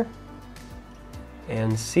here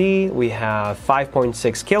and see we have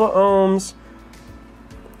 5.6 kilo ohms.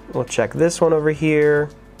 We'll check this one over here.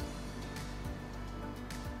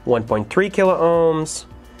 1.3 kilo ohms.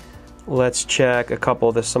 Let's check a couple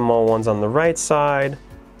of the small ones on the right side.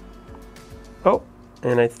 Oh,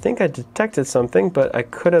 and I think I detected something, but I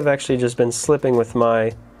could have actually just been slipping with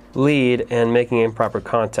my lead and making improper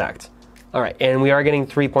contact. All right, and we are getting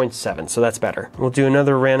 3.7, so that's better. We'll do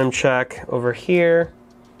another random check over here.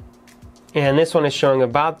 And this one is showing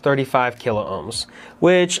about 35 kilo ohms,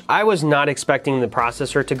 which I was not expecting the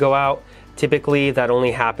processor to go out. Typically, that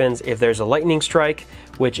only happens if there's a lightning strike,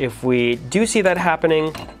 which if we do see that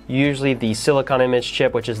happening, usually the silicon image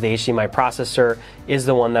chip, which is the HDMI processor, is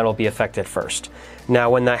the one that'll be affected first. Now,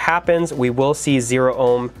 when that happens, we will see 0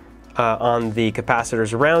 ohm on the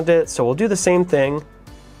capacitors around it. So we'll do the same thing,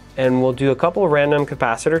 and we'll do a couple random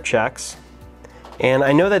capacitor checks. And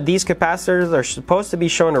I know that these capacitors are supposed to be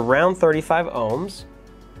shown around 35 ohms,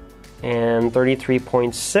 and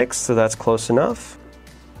 33.6, so that's close enough.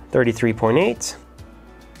 33.8,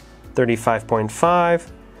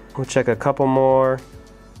 35.5, we'll check a couple more,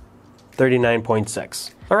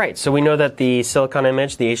 39.6. All right, so we know that the silicon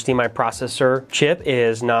image, the HDMI processor chip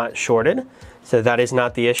is not shorted, so that is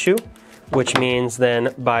not the issue, which means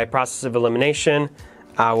then by process of elimination,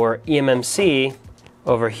 our eMMC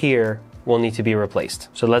over here will need to be replaced.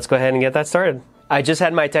 So let's go ahead and get that started. I just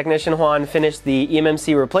had my technician Juan finish the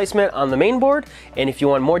eMMC replacement on the main board, and if you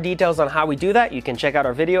want more details on how we do that, you can check out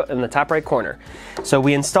our video in the top right corner. So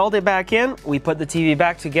we installed it back in, we put the TV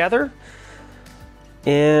back together,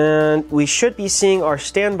 and we should be seeing our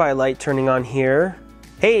standby light turning on here.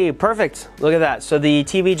 Hey, perfect, look at that. So the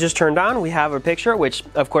TV just turned on, we have a picture, which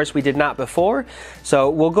of course we did not before.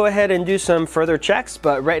 So we'll go ahead and do some further checks,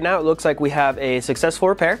 but right now it looks like we have a successful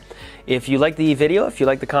repair. If you like the video, if you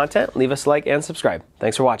like the content, leave us a like and subscribe.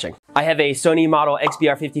 Thanks for watching. I have a Sony model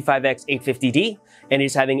XBR-55X850D, and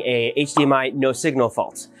it's having a HDMI no signal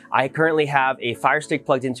fault. I currently have a Fire Stick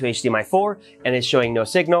plugged into HDMI 4, and it's showing no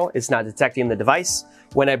signal. It's not detecting the device.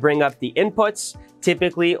 When I bring up the inputs,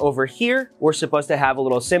 typically over here, we're supposed to have a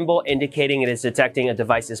little symbol indicating it is detecting a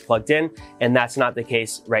device is plugged in, and that's not the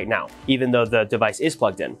case right now, even though the device is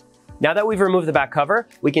plugged in. Now that we've removed the back cover,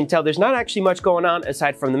 we can tell there's not actually much going on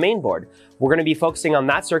aside from the main board. We're going to be focusing on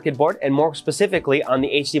that circuit board and more specifically on the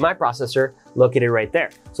HDMI processor located right there.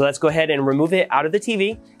 So let's go ahead and remove it out of the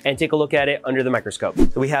TV and take a look at it under the microscope.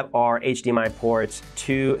 So we have our HDMI ports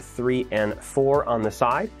 2, 3, and 4 on the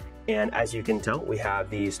side. And as you can tell, we have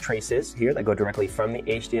these traces here that go directly from the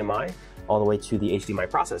HDMI all the way to the HDMI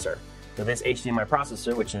processor. So this HDMI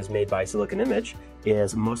processor, which is made by Silicon Image,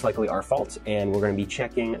 is most likely our fault, and we're going to be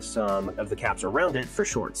checking some of the caps around it for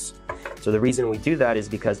shorts. So the reason we do that is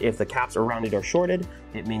because if the caps around it are shorted,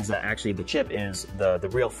 it means that actually the chip is the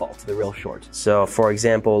real fault, the real short. So for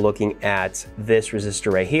example, looking at this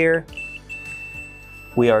resistor right here,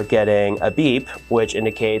 we are getting a beep, which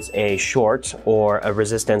indicates a short or a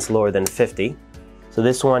resistance lower than 50. So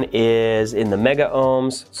this one is in the mega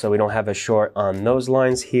ohms, so we don't have a short on those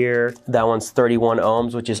lines here. That one's 31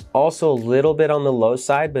 ohms, which is also a little bit on the low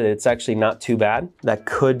side, but it's actually not too bad. That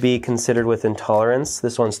could be considered with intolerance.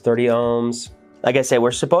 This one's 30 ohms. Like I said,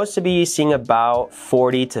 we're supposed to be seeing about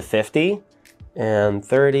 40 to 50, and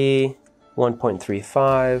 30,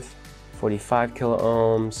 1.35, 45 kilo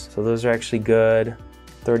ohms. So those are actually good.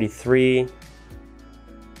 33.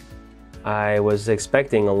 I was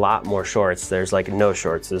expecting a lot more shorts. There's like no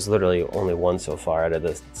shorts. There's literally only one so far out of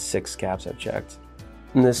the 6 caps I've checked.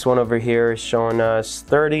 And this one over here is showing us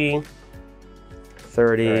 30,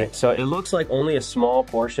 30. Right. So it looks like only a small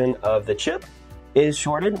portion of the chip is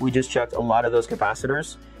shorted. We just checked a lot of those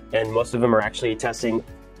capacitors, and most of them are actually testing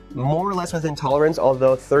more or less within tolerance,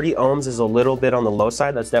 although 30 ohms is a little bit on the low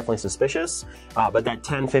side. That's definitely suspicious. But that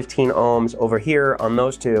 10, 15 ohms over here on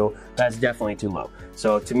those two, that's definitely too low.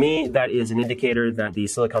 So to me, that is an indicator that the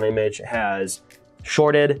Silicon Image has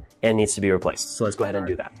shorted and needs to be replaced. So let's go ahead and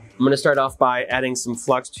do that. I'm gonna start off by adding some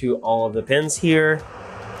flux to all of the pins here.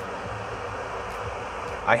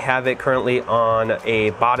 I have it currently on a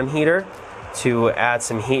bottom heater to add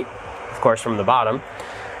some heat, of course, from the bottom.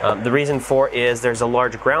 The reason for is there's a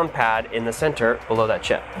large ground pad in the center below that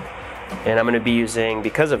chip. And I'm going to be using,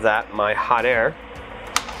 because of that, my hot air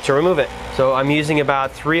to remove it. So I'm using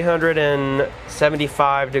about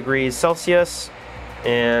 375 degrees Celsius,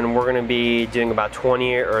 and we're gonna be doing about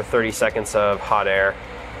 20 or 30 seconds of hot air.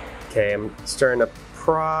 Okay, I'm starting to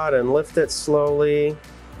prod and lift it slowly.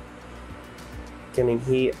 Getting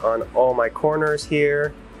heat on all my corners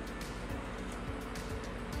here.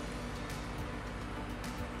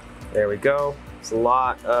 There we go. It's a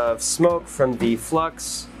lot of smoke from the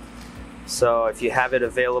flux. So if you have it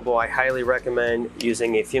available, I highly recommend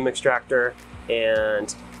using a fume extractor.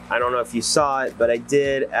 And I don't know if you saw it, but I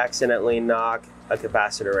did accidentally knock a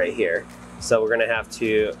capacitor right here. So we're gonna have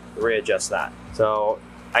to readjust that. So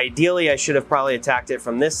ideally, I should have probably attacked it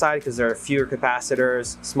from this side because there are fewer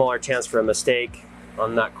capacitors, smaller chance for a mistake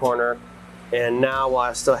on that corner. And now, while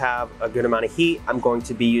I still have a good amount of heat, I'm going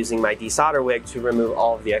to be using my desolder wig to remove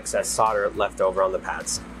all of the excess solder left over on the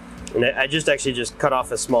pads. And I actually just cut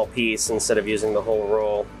off a small piece instead of using the whole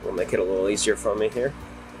roll. It'll make it a little easier for me here.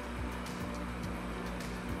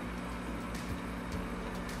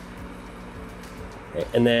 Okay,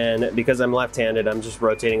 and then, because I'm left-handed, I'm just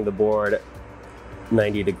rotating the board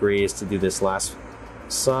 90 degrees to do this last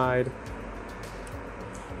side.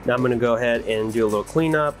 Now I'm going to go ahead and do a little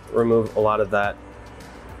cleanup, remove a lot of that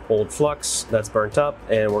old flux that's burnt up,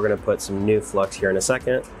 and we're going to put some new flux here in a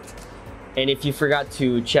second. And if you forgot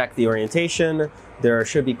to check the orientation, there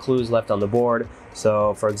should be clues left on the board.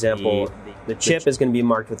 So for example, the chip is going to be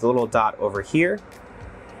marked with a little dot over here,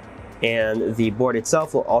 and the board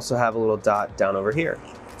itself will also have a little dot down over here.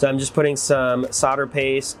 So I'm just putting some solder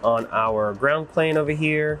paste on our ground plane over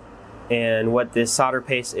here. And what this solder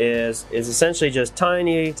paste is essentially just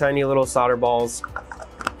tiny little solder balls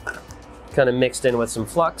kind of mixed in with some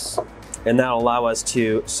flux. And that'll allow us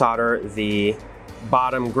to solder the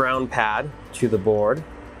bottom ground pad to the board.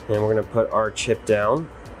 And we're gonna put our chip down.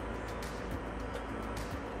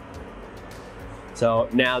 So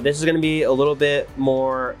now this is gonna be a little bit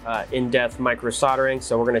more in-depth micro soldering,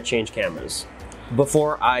 so we're gonna change cameras.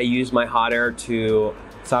 Before I use my hot air to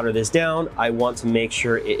solder this down, I want to make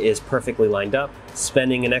sure it is perfectly lined up.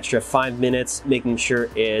 Spending an extra 5 minutes making sure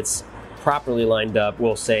it's properly lined up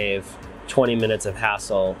will save 20 minutes of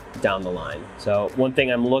hassle down the line. So one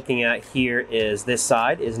thing I'm looking at here is this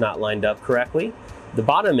side is not lined up correctly. The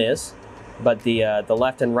bottom is, but the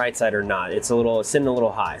left and right side are not. It's sitting a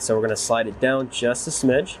little high. So we're gonna slide it down just a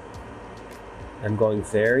smidge. I'm going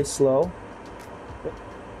very slow.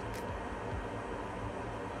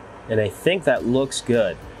 And I think that looks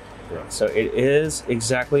good. So it is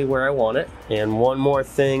exactly where I want it. And one more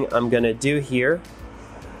thing I'm gonna do here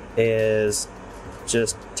is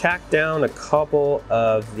just tack down a couple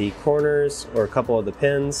of the corners or a couple of the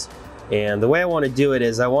pins. And the way I want to do it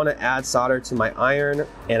is I want to add solder to my iron,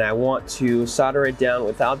 and I want to solder it down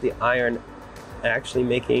without the iron actually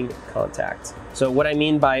making contact. So what I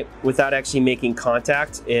mean by without actually making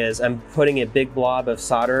contact is I'm putting a big blob of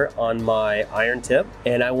solder on my iron tip,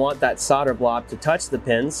 and I want that solder blob to touch the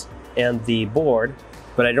pins and the board,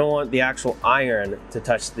 but I don't want the actual iron to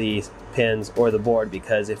touch the pins or the board,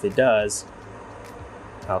 because if it does,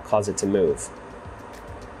 I'll cause it to move.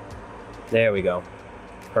 There we go.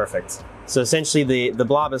 Perfect. So essentially the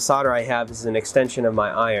blob of solder I have is an extension of my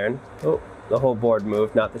iron. Oh, the whole board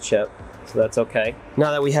moved, not the chip. So that's okay.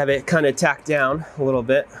 Now that we have it kind of tacked down a little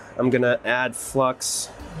bit, I'm gonna add flux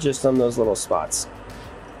just on those little spots.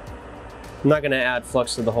 I'm not gonna add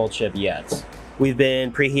flux to the whole chip yet. We've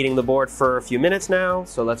been preheating the board for a few minutes now,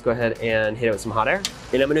 so let's go ahead and hit it with some hot air.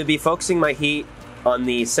 And I'm gonna be focusing my heat on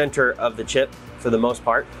the center of the chip for the most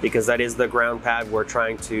part, because that is the ground pad we're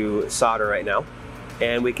trying to solder right now.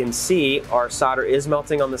 And we can see our solder is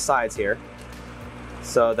melting on the sides here.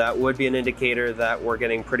 So that would be an indicator that we're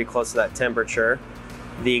getting pretty close to that temperature.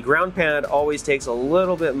 The ground pad always takes a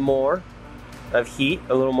little bit more of heat,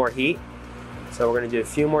 a little more heat. So we're gonna do a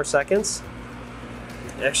few more seconds.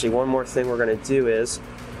 Actually, one more thing we're gonna do is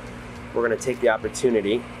we're gonna take the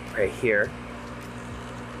opportunity right here.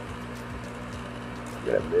 I'm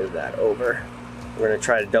gonna move that over. We're gonna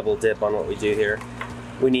try to double dip on what we do here.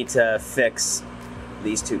 We need to fix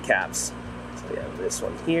these two caps. So we have this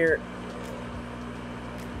one here,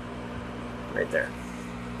 right there.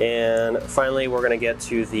 And finally, we're gonna get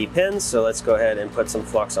to the pins. So let's go ahead and put some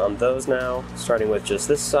flux on those now, starting with just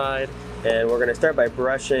this side. And we're gonna start by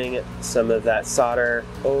brushing some of that solder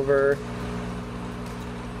over.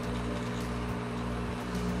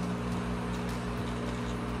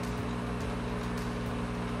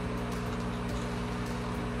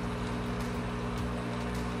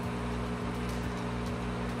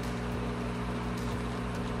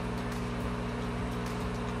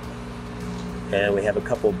 And we have a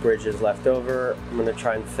couple bridges left over. I'm gonna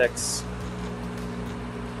try and fix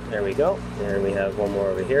There we go. And we have one more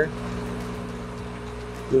over here.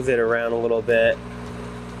 Move it around a little bit.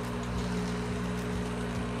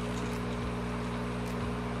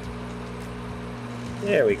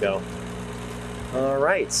 There we go. All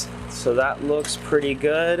right, so that looks pretty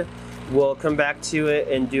good. We'll come back to it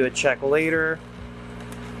and do a check later.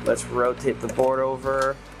 Let's rotate the board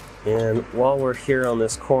over. And while we're here on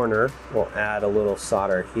this corner, we'll add a little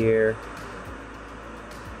solder here.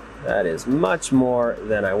 That is much more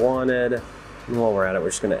than I wanted. And while we're at it, we're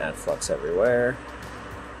just gonna add flux everywhere.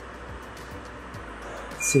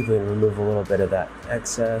 Let's see if we can remove a little bit of that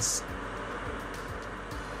excess.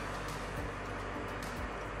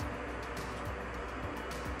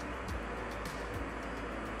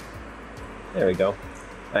 There we go. All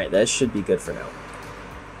right, that should be good for now.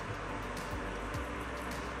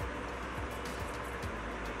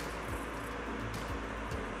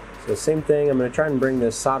 So same thing, I'm going to try and bring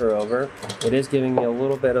this solder over. It is giving me a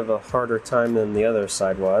little bit of a harder time than the other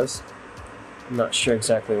side was. I'm not sure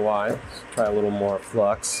exactly why. Let's try a little more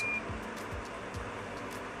flux.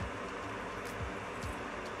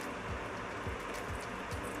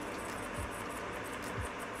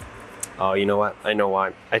 Oh, you know what? I know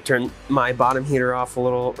why. I turned my bottom heater off a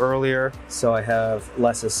little earlier, so I have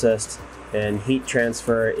less assist, and heat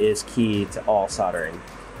transfer is key to all soldering.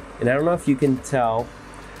 And I don't know if you can tell,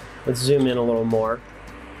 let's zoom in a little more,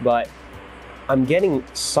 but I'm getting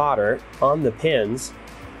solder on the pins,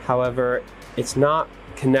 however, it's not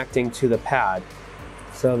connecting to the pad.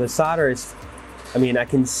 So the solder is, I mean, I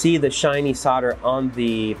can see the shiny solder on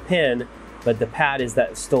the pin, but the pad is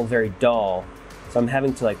still very dull. So I'm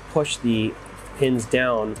having to like push the pins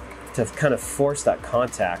down to kind of force that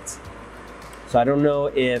contact. So I don't know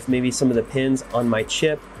if maybe some of the pins on my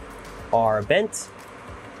chip are bent,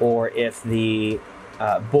 or if the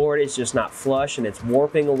board is just not flush and it's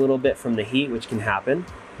warping a little bit from the heat, which can happen.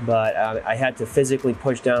 But I had to physically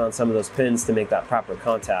push down on some of those pins to make that proper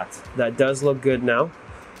contact. That does look good now.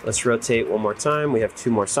 Let's rotate one more time. We have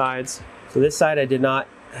two more sides. So this side I did not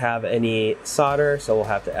have any solder, so we'll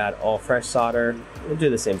have to add all fresh solder. We'll do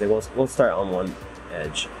the same thing. We'll start on one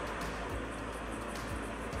edge.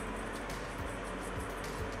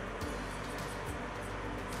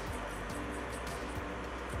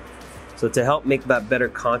 So to help make that better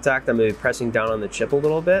contact, I'm going to be pressing down on the chip a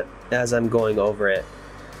little bit as I'm going over it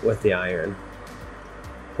with the iron.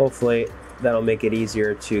 Hopefully that'll make it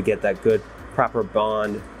easier to get that good proper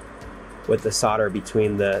bond with the solder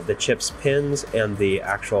between the chip's pins and the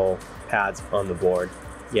actual pads on the board.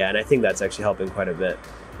 Yeah, and I think that's actually helping quite a bit.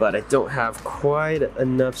 But I don't have quite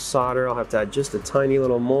enough solder. I'll have to add just a tiny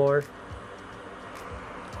little more.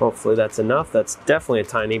 Hopefully that's enough. That's definitely a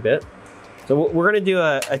tiny bit. So we're gonna do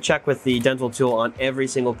a check with the dental tool on every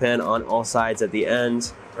single pin on all sides at the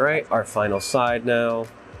end. All right, our final side now.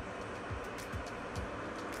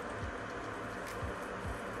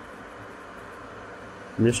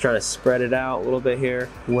 I'm just trying to spread it out a little bit here.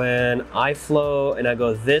 When I flow and I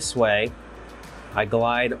go this way, I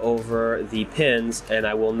glide over the pins and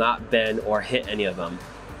I will not bend or hit any of them.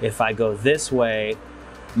 If I go this way,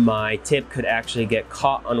 my tip could actually get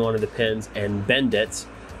caught on one of the pins and bend it.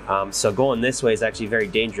 So going this way is actually very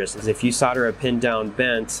dangerous, because if you solder a pin down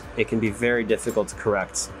bent, it can be very difficult to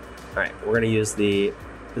correct. All right, we're gonna use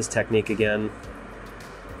this technique again.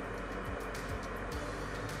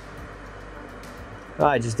 Oh,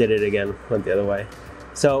 I just did it again, went the other way.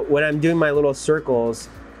 So when I'm doing my little circles,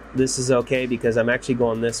 this is okay because I'm actually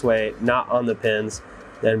going this way, not on the pins,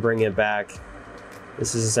 then bring it back.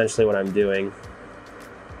 This is essentially what I'm doing.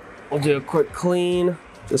 We'll do a quick clean,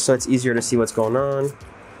 just so it's easier to see what's going on.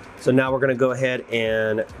 So now we're gonna go ahead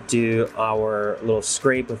and do our little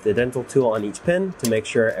scrape with the dental tool on each pin to make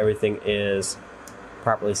sure everything is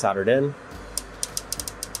properly soldered in.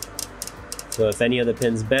 So if any of the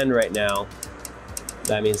pins bend right now,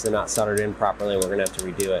 that means they're not soldered in properly and we're gonna have to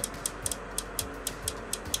redo it.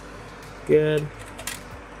 Good.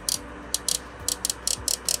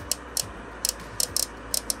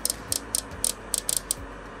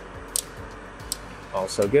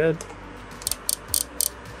 Also good.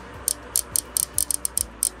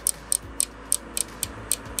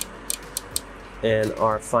 And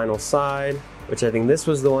our final side, which I think this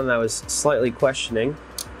was the one that I was slightly questioning.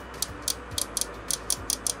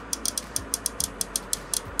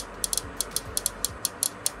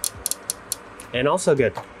 And also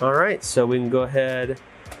good. All right, so we can go ahead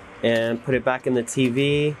and put it back in the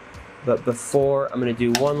TV. But before, I'm gonna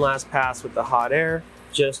do one last pass with the hot air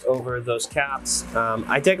just over those caps.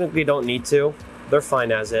 I technically don't need to. They're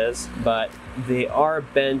fine as is, but they are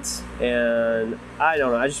bent, and I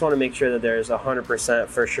don't know, I just want to make sure that there's 100%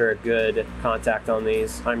 for sure good contact on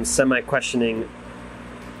these. I'm semi-questioning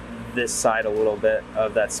this side a little bit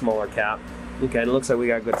of that smaller cap. Okay, and it looks like we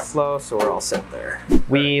got good flow, so we're all set there.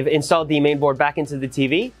 We've installed the main board back into the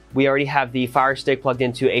TV. We already have the Fire Stick plugged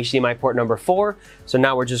into HDMI port number 4, so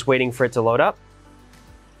now we're just waiting for it to load up.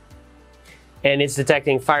 And it's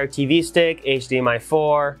detecting Fire TV Stick, HDMI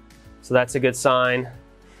 4, so that's a good sign.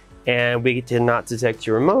 And we did not detect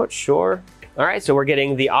your remote, sure. All right, so we're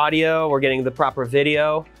getting the audio, we're getting the proper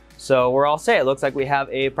video. So we're all set. It looks like we have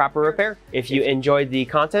a proper repair. If you enjoyed the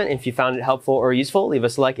content, if you found it helpful or useful, leave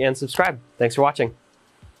us a like and subscribe. Thanks for watching.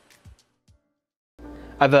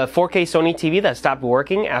 I have a 4K Sony TV that stopped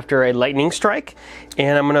working after a lightning strike,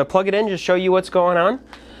 and I'm gonna plug it in, just show you what's going on.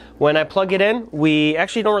 When I plug it in, we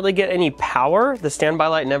actually don't really get any power. The standby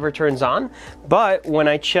light never turns on, but when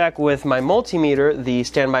I check with my multimeter, the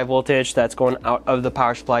standby voltage that's going out of the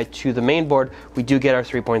power supply to the main board, we do get our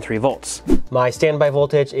 3.3 volts. My standby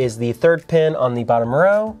voltage is the 3rd pin on the bottom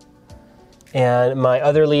row, and my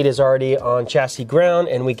other lead is already on chassis ground,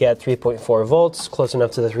 and we get 3.4 volts, close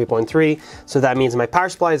enough to the 3.3, so that means my power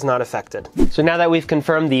supply is not affected. So now that we've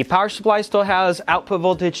confirmed the power supply still has output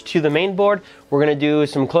voltage to the main board, we're gonna do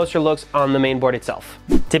some closer looks on the main board itself.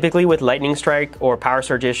 Typically with lightning strike or power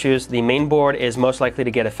surge issues, the main board is most likely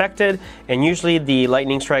to get affected, and usually the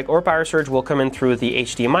lightning strike or power surge will come in through the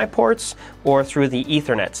HDMI ports or through the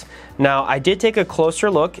Ethernet. Now, I did take a closer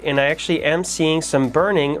look, and I actually am seeing some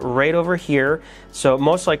burning right over here, so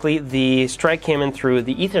most likely the strike came in through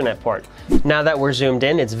the Ethernet port. Now that we're zoomed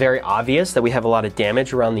in, it's very obvious that we have a lot of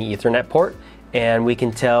damage around the Ethernet port, and we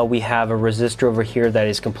can tell we have a resistor over here that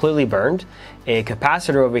is completely burned. A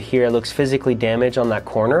capacitor over here looks physically damaged on that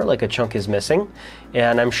corner, like a chunk is missing.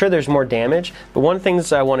 And I'm sure there's more damage, but one thing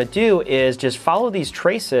that I want to do is just follow these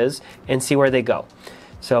traces and see where they go.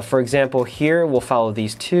 So for example, here we'll follow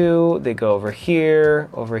these two. They go over here,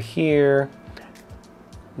 and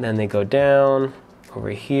then they go down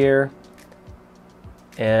over here.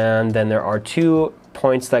 And then there are 2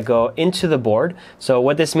 points that go into the board. So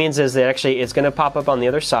what this means is that actually it's going to pop up on the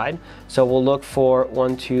other side. So we'll look for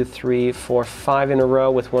 1, 2, 3, 4, 5 in a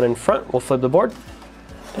row with one in front. We'll flip the board.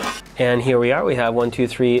 And here we are. We have 1, 2,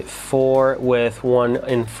 3, 4 with one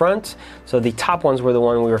in front. So the top ones were the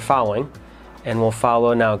one we were following. And we'll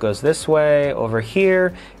follow, now it goes this way, over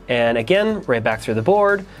here, and again, right back through the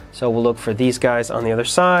board. So we'll look for these guys on the other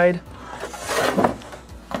side.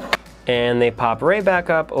 And they pop right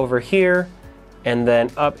back up over here, and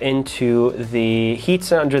then up into the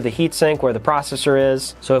heatsink, under the heatsink where the processor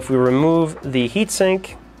is. So if we remove the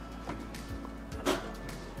heatsink,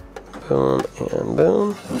 boom and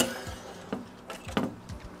boom.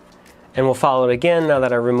 And we'll follow it again now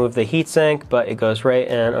that I removed the heatsink, but it goes right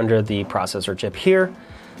in under the processor chip here.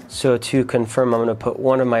 So to confirm, I'm gonna put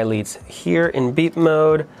one of my leads here in beep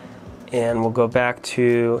mode, and we'll go back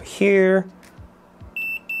to here.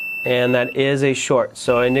 And that is a short.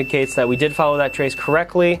 So it indicates that we did follow that trace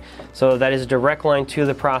correctly. So that is a direct line to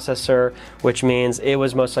the processor, which means it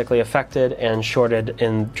was most likely affected and shorted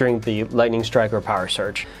during the lightning strike or power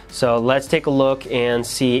surge. So let's take a look and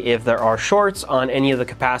see if there are shorts on any of the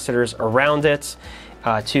capacitors around it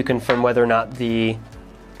to confirm whether or not the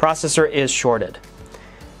processor is shorted.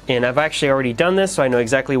 And I've actually already done this, so I know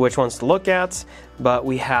exactly which ones to look at, but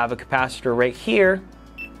we have a capacitor right here.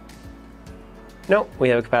 Nope, we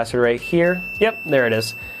have a capacitor right here. Yep, there it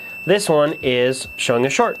is. This one is showing a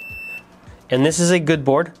short. And this is a good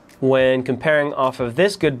board. When comparing off of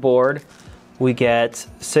this good board, we get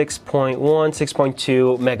 6.1,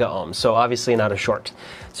 6.2 mega ohms. So obviously not a short.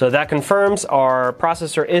 So that confirms our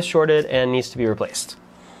processor is shorted and needs to be replaced.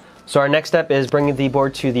 So our next step is bringing the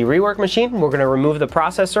board to the rework machine. We're gonna remove the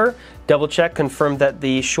processor, double check, confirm that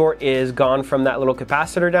the short is gone from that little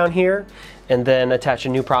capacitor down here, and then attach a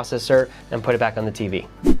new processor and put it back on the TV.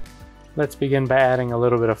 Let's begin by adding a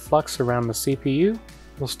little bit of flux around the CPU.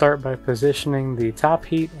 We'll start by positioning the top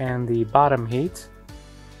heat and the bottom heat.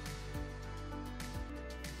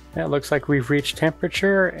 That looks like we've reached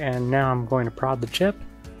temperature, and now I'm going to prod the chip.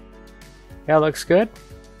 That looks good.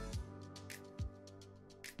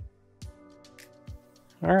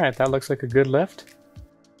 Alright, that looks like a good lift.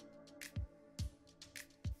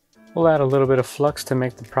 We'll add a little bit of flux to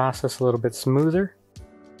make the process a little bit smoother.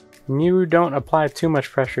 And you don't apply too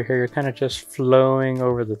much pressure here, you're kind of just flowing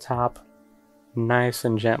over the top nice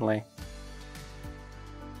and gently.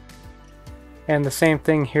 And the same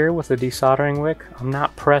thing here with the desoldering wick. I'm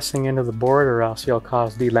not pressing into the board or else you'll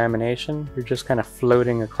cause delamination. You're just kind of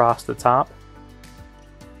floating across the top.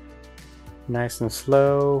 Nice and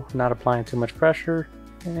slow, not applying too much pressure.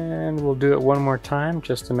 And we'll do it one more time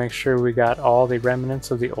just to make sure we got all the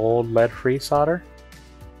remnants of the old lead-free solder.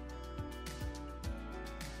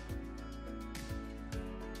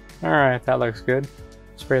 Alright, that looks good.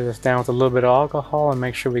 Spray this down with a little bit of alcohol and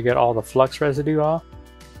make sure we get all the flux residue off.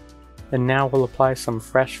 And now we'll apply some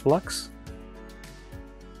fresh flux.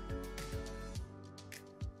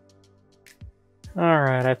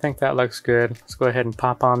 Alright, I think that looks good. Let's go ahead and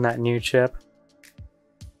pop on that new chip.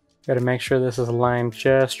 Got to make sure this is aligned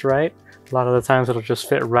just right. A lot of the times it'll just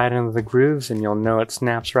fit right into the grooves and you'll know it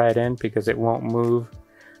snaps right in because it won't move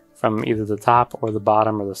from either the top or the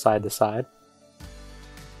bottom or the side to side.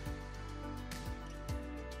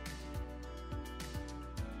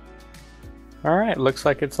 Alright, looks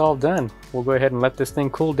like it's all done. We'll go ahead and let this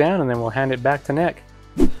thing cool down and then we'll hand it back to Nick.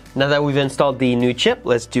 Now that we've installed the new chip,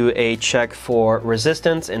 let's do a check for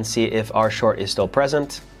resistance and see if our short is still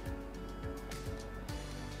present.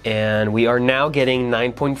 And we are now getting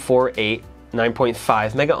 9.48,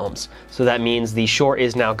 9.5 mega ohms. So that means the short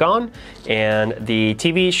is now gone and the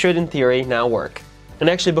TV should in theory now work. And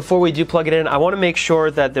actually, before we do plug it in, I want to make sure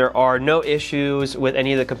that there are no issues with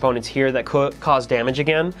any of the components here that could cause damage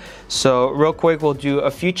again. So real quick, we'll do a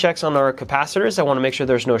few checks on our capacitors. I want to make sure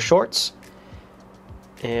there's no shorts.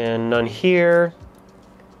 And none here,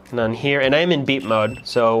 none here. And I am in beep mode,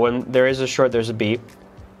 so when there is a short, there's a beep.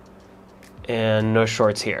 And no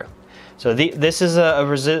shorts here. So this is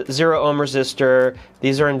a 0 ohm resistor.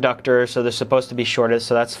 These are inductors, so they're supposed to be shorted,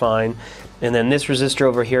 so that's fine. And then this resistor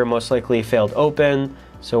over here most likely failed open,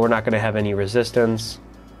 so we're not going to have any resistance.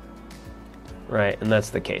 Right, and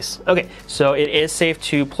that's the case. Okay, so it is safe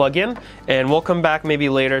to plug in, and we'll come back maybe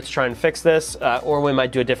later to try and fix this, or we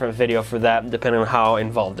might do a different video for that, depending on how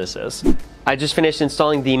involved this is. I just finished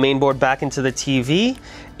installing the mainboard back into the TV,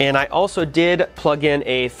 and I also did plug in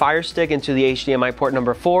a Fire Stick into the HDMI port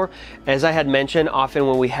number 4. As I had mentioned, often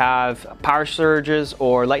when we have power surges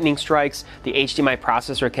or lightning strikes, the HDMI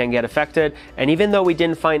processor can get affected, and even though we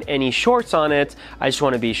didn't find any shorts on it, I just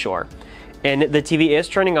want to be sure. And the TV is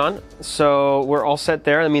turning on, so we're all set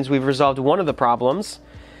there. That means we've resolved one of the problems.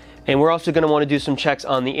 And we're also going to want to do some checks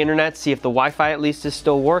on the internet, see if the Wi-Fi at least is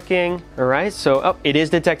still working. All right, so it is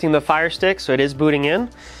detecting the Fire Stick, so it is booting in.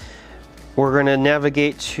 We're going to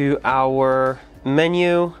navigate to our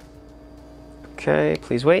menu. Okay,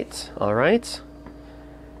 please wait. All right.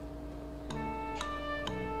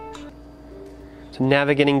 So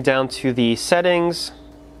navigating down to the settings.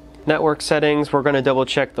 Network settings, we're going to double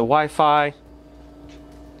check the Wi-Fi,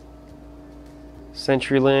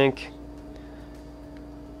 CenturyLink.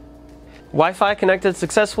 Wi-Fi connected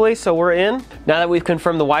successfully, so we're in. Now that we've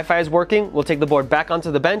confirmed the Wi-Fi is working, we'll take the board back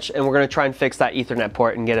onto the bench and we're going to try and fix that Ethernet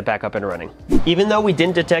port and get it back up and running. Even though we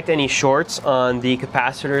didn't detect any shorts on the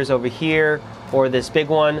capacitors over here or this big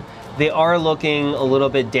one, they are looking a little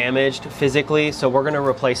bit damaged physically, so we're going to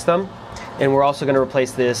replace them. And we're also going to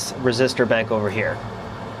replace this resistor bank over here.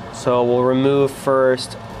 So we'll remove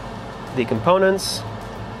first the components.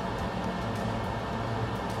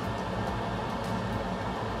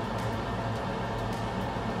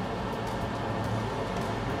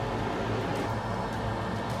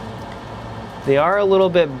 They are a little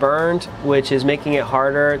bit burned, which is making it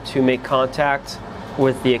harder to make contact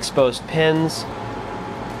with the exposed pins.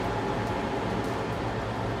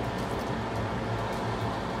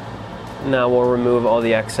 Now we'll remove all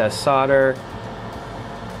the excess solder.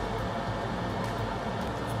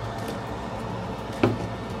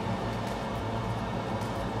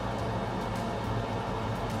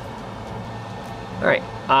 All right,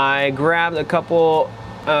 I grabbed a couple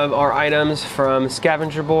of our items from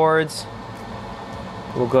scavenger boards.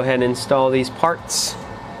 We'll go ahead and install these parts.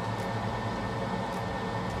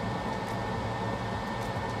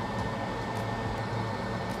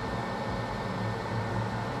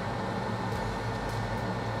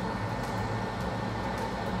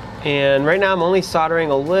 And right now I'm only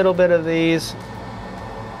soldering a little bit of these,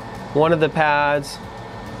 one of the pads,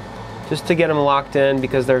 just to get them locked in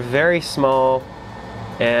because they're very small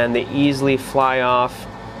and they easily fly off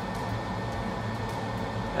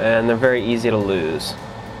and they're very easy to lose.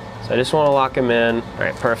 So I just want to lock them in. All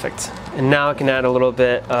right, perfect. And now I can add a little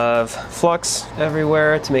bit of flux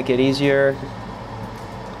everywhere to make it easier.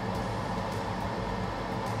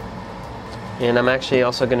 And I'm actually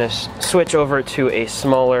also going to switch over to a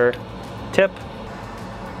smaller tip.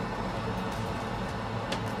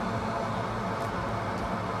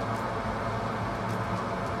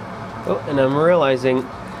 Oh, and I'm realizing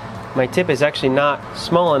my tip is actually not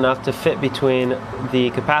small enough to fit between the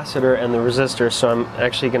capacitor and the resistor, so I'm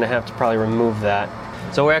actually going to have to probably remove that.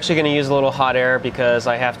 So we're actually going to use a little hot air because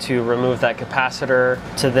I have to remove that capacitor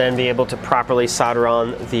to then be able to properly solder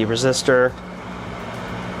on the resistor.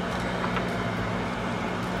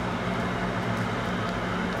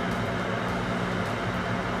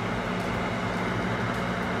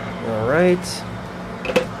 All right.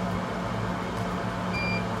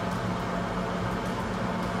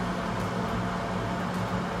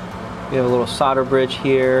 We have a little solder bridge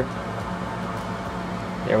here.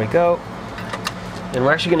 There we go. And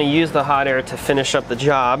we're actually going to use the hot air to finish up the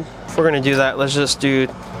job. If we're going to do that, let's just do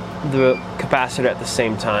the capacitor at the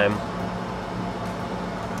same time.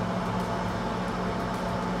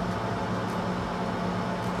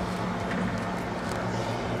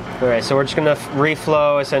 Alright, so we're just going to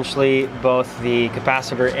reflow essentially both the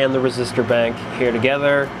capacitor and the resistor bank here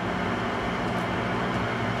together.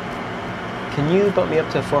 Can you bump me up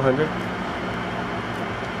to 400?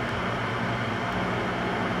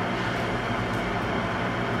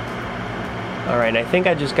 Alright, I think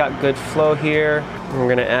I just got good flow here. We're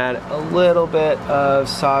going to add a little bit of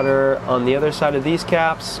solder on the other side of these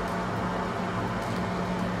caps.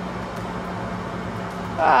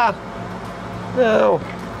 Ah! No!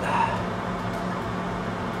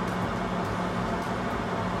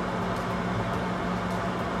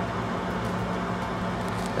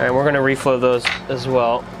 Alright, we're going to reflow those as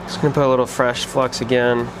well. Just going to put a little fresh flux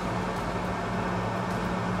again.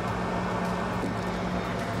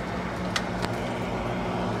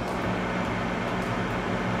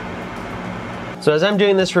 So as I'm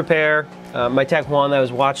doing this repair, my tech Juan that I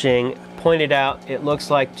was watching pointed out it looks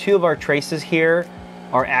like two of our traces here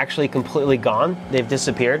are actually completely gone. They've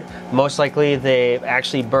disappeared. Most likely they've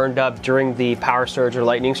actually burned up during the power surge or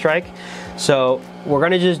lightning strike. So we're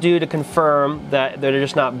gonna just do to confirm that they're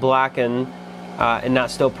just not blackened and not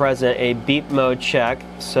still present, a beep mode check.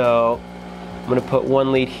 So I'm gonna put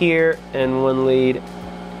one lead here and one lead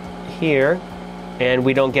here, and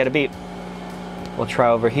we don't get a beep. We'll try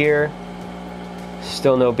over here.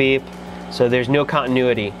 Still no beep, so there's no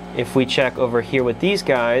continuity. If we check over here with these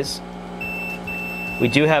guys, we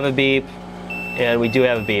do have a beep and we do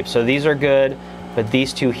have a beep. So these are good, but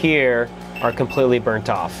these two here are completely burnt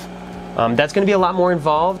off. That's going to be a lot more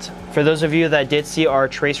involved. For those of you that did see our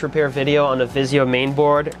trace repair video on the Vizio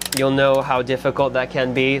mainboard, you'll know how difficult that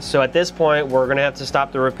can be. So at this point, we're going to have to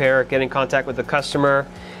stop the repair, get in contact with the customer,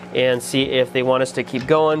 and see if they want us to keep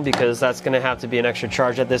going, because that's going to have to be an extra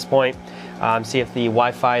charge at this point. See if the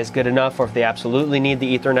Wi-Fi is good enough or if they absolutely need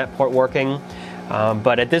the Ethernet port working.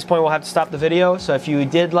 But at this point, we'll have to stop the video. So if you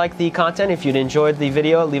did like the content, if you'd enjoyed the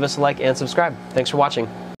video, leave us a like and subscribe. Thanks for watching.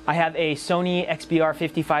 I have a Sony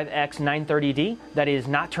XBR-55X930D that is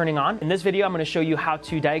not turning on. In this video, I'm going to show you how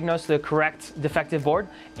to diagnose the correct defective board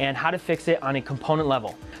and how to fix it on a component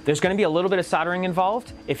level. There's going to be a little bit of soldering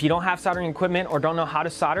involved. If you don't have soldering equipment or don't know how to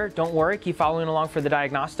solder, don't worry, keep following along for the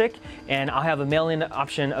diagnostic, and I'll have a mail-in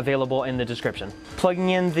option available in the description. Plugging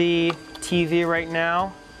in the TV right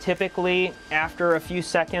now, typically after a few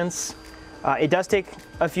seconds, it does take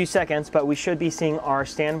a few seconds, but we should be seeing our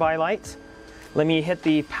standby light. Let me hit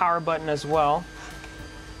the power button as well.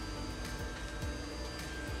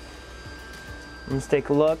 Let's take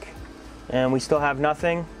a look, and we still have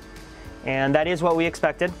nothing, and that is what we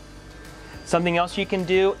expected. Something else you can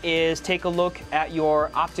do is take a look at your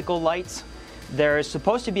optical lights. There is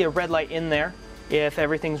supposed to be a red light in there if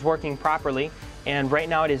everything's working properly, and right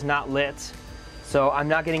now it is not lit, so I'm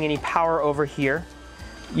not getting any power over here.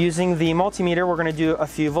 Using the multimeter, we're going to do a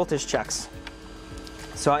few voltage checks.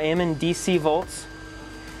 So I am in DC volts.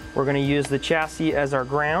 We're going to use the chassis as our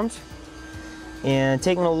ground. And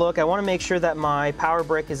taking a look, I want to make sure that my power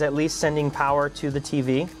brick is at least sending power to the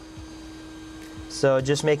TV. So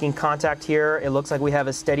just making contact here, it looks like we have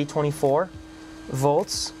a steady 24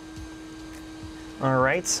 volts. All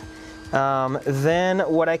right. Then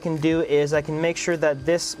what I can do is I can make sure that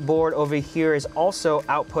this board over here is also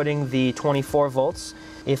outputting the 24 volts.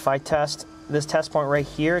 If I test this test point right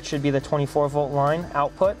here, it should be the 24 volt line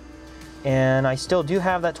output, and I still do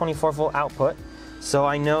have that 24 volt output, so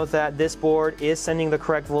I know that this board is sending the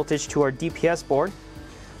correct voltage to our DPS board.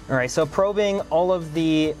 All right, so probing all of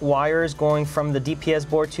the wires going from the DPS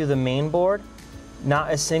board to the main board,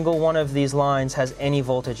 not a single one of these lines has any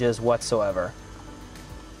voltages whatsoever.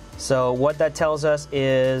 So what that tells us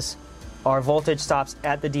is our voltage stops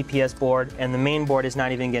at the DPS board and the main board is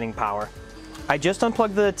not even getting power. I just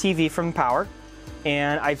unplugged the TV from power,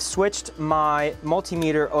 and I've switched my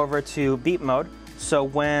multimeter over to beep mode, so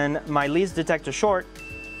when my leads detect a short,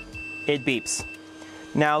 it beeps.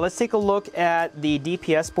 Now let's take a look at the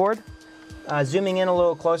DPS board. Zooming in a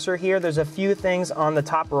little closer here, there's a few things on the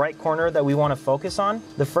top right corner that we want to focus on.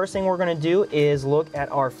 The first thing we're going to do is look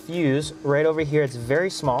at our fuse right over here. It's very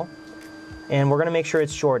small, and we're going to make sure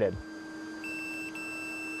it's shorted.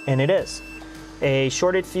 And it is. A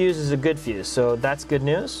shorted fuse is a good fuse, so that's good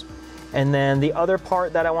news. And then the other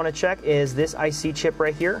part that I want to check is this IC chip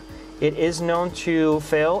right here. It is known to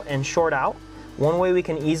fail and short out. One way we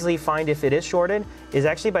can easily find if it is shorted is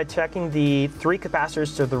actually by checking the 3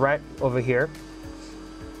 capacitors to the right over here.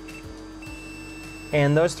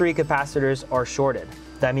 And those 3 capacitors are shorted.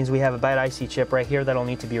 That means we have a bad IC chip right here that'll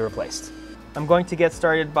need to be replaced. I'm going to get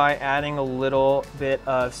started by adding a little bit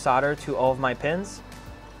of solder to all of my pins,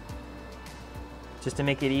 just to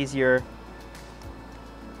make it easier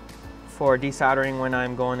for desoldering when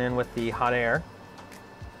I'm going in with the hot air.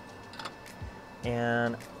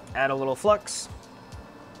 And add a little flux.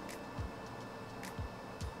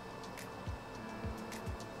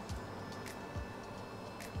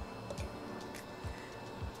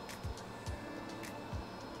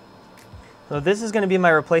 So this is going to be my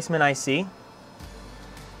replacement IC.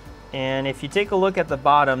 And if you take a look at the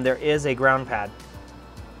bottom, there is a ground pad.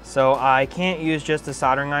 So I can't use just a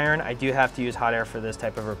soldering iron. I do have to use hot air for this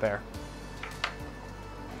type of repair.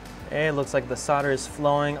 Okay, it looks like the solder is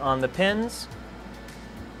flowing on the pins.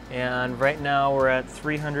 And right now we're at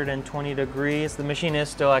 320 degrees. The machine is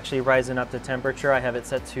still actually rising up to temperature. I have it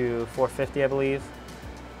set to 450, I believe.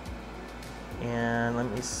 And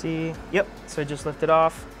let me see. Yep, so I just lifted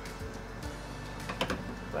off.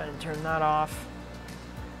 Go ahead and turn that off.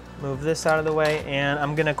 Move this out of the way, and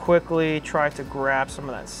I'm gonna quickly try to grab some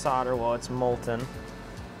of that solder while it's molten.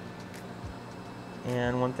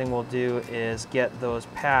 And one thing we'll do is get those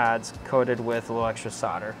pads coated with a little extra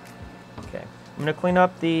solder. Okay. I'm going to clean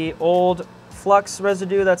up the old flux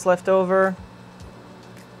residue that's left over.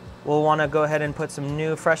 We'll want to go ahead and put some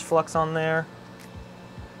new fresh flux on there.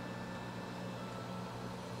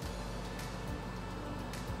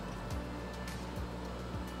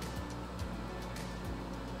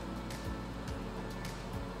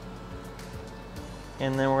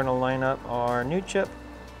 And then we're going to line up our new chip.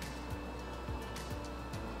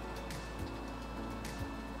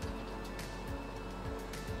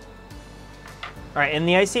 All right, and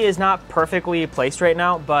the IC is not perfectly placed right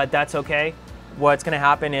now, but that's okay. What's gonna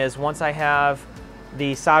happen is once I have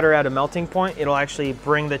the solder at a melting point, it'll actually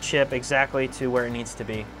bring the chip exactly to where it needs to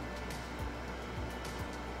be.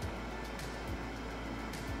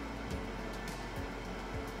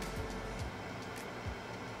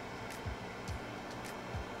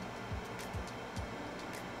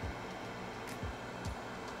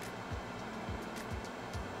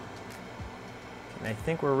 And I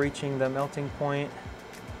think we're reaching the melting point.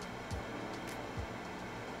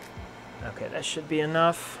 Okay, that should be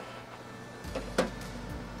enough.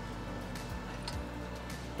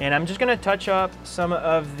 And I'm just gonna touch up some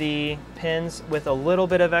of the pins with a little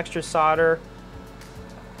bit of extra solder.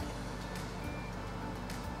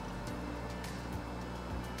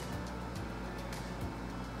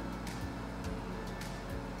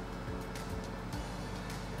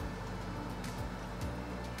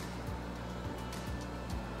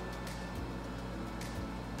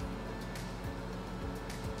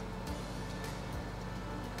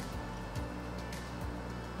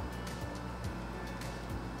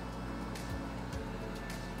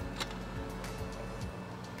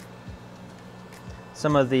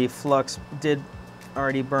 Some of the flux did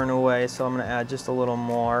already burn away, so I'm going to add just a little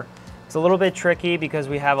more. It's a little bit tricky because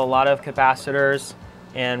we have a lot of capacitors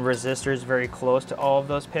and resistors very close to all of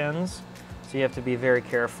those pins, so you have to be very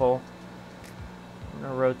careful. I'm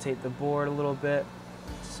going to rotate the board a little bit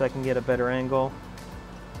so I can get a better angle.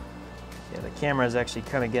 Yeah, the camera is actually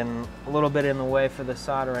kind of getting a little bit in the way for the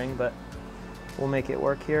soldering, but we'll make it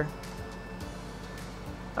work here.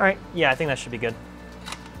 All right, yeah, I think that should be good.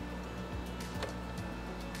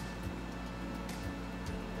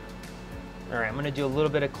 All right, I'm gonna do a little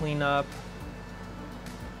bit of cleanup.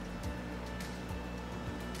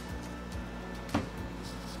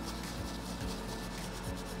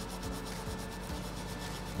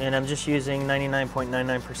 And I'm just using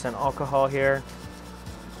 99.99% alcohol here.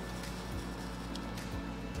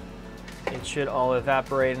 It should all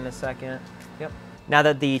evaporate in a second. Yep. Now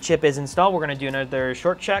that the chip is installed, we're gonna do another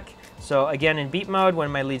short check. So again, in beep mode,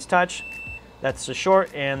 when my leads touch, that's a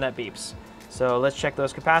short and that beeps. So let's check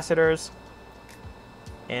those capacitors.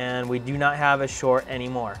 And we do not have a short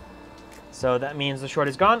anymore. So that means the short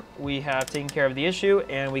is gone. We have taken care of the issue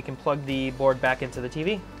and we can plug the board back into the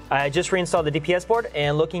TV. I just reinstalled the DPS board,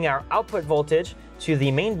 and looking at our output voltage to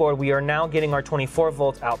the main board, we are now getting our 24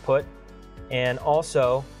 volt output. And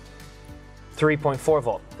also 3.4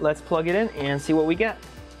 volt. Let's plug it in and see what we get.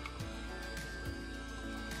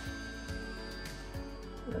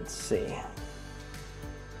 Let's see.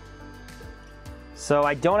 So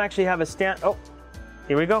I don't actually have a stand. Oh,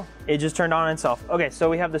 here we go. It just turned on itself. Okay, so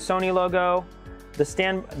we have the Sony logo. The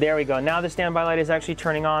stand, there we go. Now the standby light is actually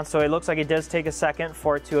turning on, so it looks like it does take a second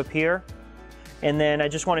for it to appear. And then I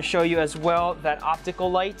just want to show you as well that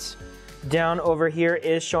optical light down over here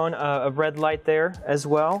is showing a red light there as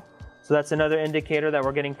well. So that's another indicator that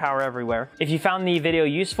we're getting power everywhere. If you found the video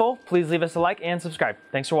useful, please leave us a like and subscribe.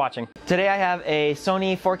 Thanks for watching. Today I have a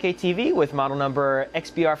Sony 4K TV with model number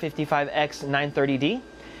XBR-55X930D,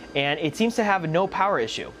 and it seems to have no power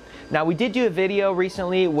issue. Now, we did do a video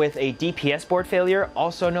recently with a DPS board failure,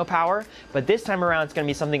 also no power, but this time around it's going to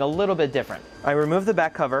be something a little bit different. I removed the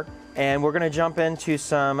back cover and we're going to jump into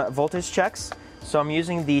some voltage checks. So I'm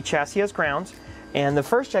using the chassis as ground, and the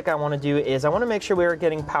first check I want to do is I want to make sure we're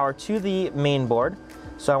getting power to the main board.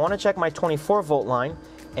 So I want to check my 24 volt line,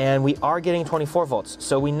 and we are getting 24 volts.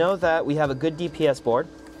 So we know that we have a good DPS board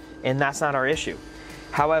and that's not our issue.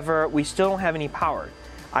 However, we still don't have any power.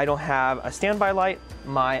 I don't have a standby light,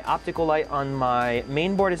 my optical light on my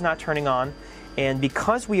main board is not turning on, and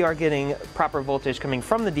because we are getting proper voltage coming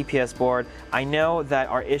from the DPS board, I know that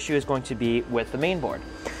our issue is going to be with the main board.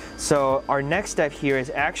 So our next step here is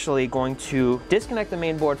actually going to disconnect the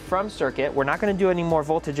main board from circuit. We're not going to do any more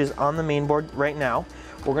voltages on the main board right now.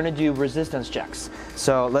 We're going to do resistance checks.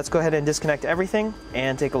 So let's go ahead and disconnect everything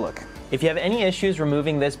and take a look. If you have any issues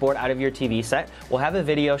removing this board out of your TV set, we'll have a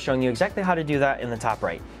video showing you exactly how to do that in the top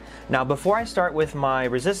right. Now, before I start with my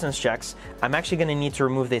resistance checks, I'm actually going to need to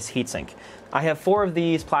remove this heatsink. I have 4 of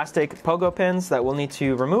these plastic pogo pins that we'll need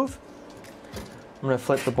to remove. I'm going to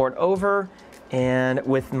flip the board over, and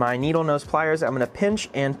with my needle nose pliers, I'm going to pinch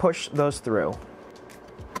and push those through.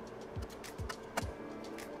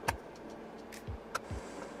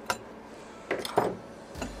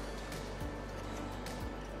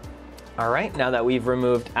 All right, now that we've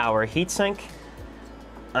removed our heatsink,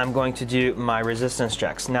 I'm going to do my resistance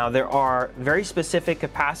checks. Now, there are very specific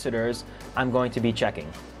capacitors I'm going to be checking.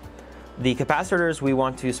 The capacitors we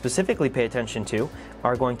want to specifically pay attention to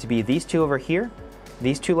are going to be these 2 over here,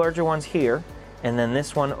 these 2 larger ones here, and then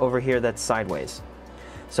this one over here that's sideways.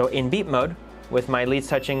 So in beep mode, with my leads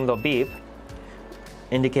touching the beep,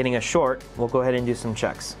 indicating a short, we'll go ahead and do some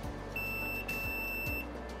checks.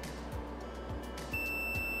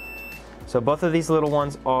 So both of these little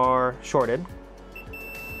ones are shorted,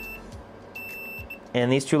 and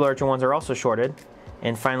these 2 larger ones are also shorted,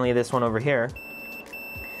 and finally this one over here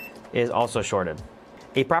is also shorted.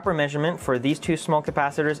 A proper measurement for these 2 small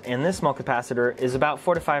capacitors and this small capacitor is about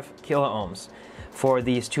 4 to 5 kilo ohms. For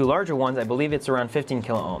these 2 larger ones, I believe it's around 15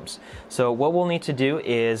 kilo ohms. So what we'll need to do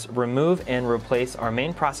is remove and replace our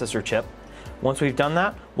main processor chip. Once we've done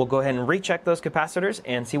that, we'll go ahead and recheck those capacitors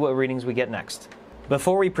and see what readings we get next.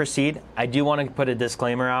 Before we proceed, I do want to put a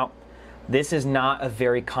disclaimer out. This is not a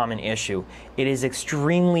very common issue. It is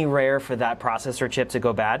extremely rare for that processor chip to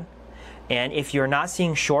go bad. And if you're not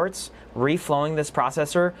seeing shorts, reflowing this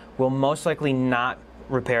processor will most likely not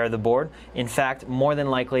repair the board. In fact, more than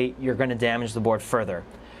likely, you're going to damage the board further.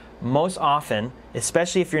 Most often,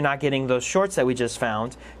 especially if you're not getting those shorts that we just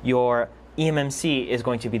found, your eMMC is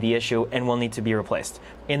going to be the issue and will need to be replaced.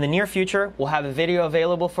 In the near future, we'll have a video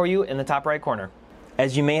available for you in the top right corner.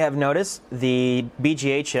 As you may have noticed, the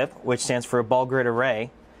BGA chip, which stands for ball grid array,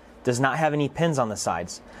 does not have any pins on the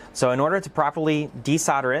sides. So in order to properly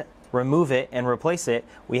desolder it, remove it, and replace it,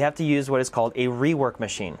 we have to use what is called a rework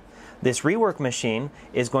machine. This rework machine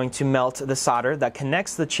is going to melt the solder that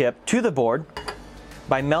connects the chip to the board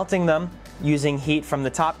by melting them using heat from the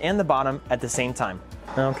top and the bottom at the same time.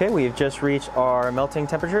 Okay, we've just reached our melting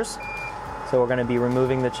temperatures, so we're going to be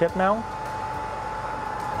removing the chip now.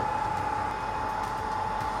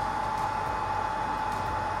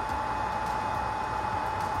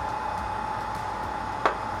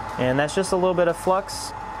 And that's just a little bit of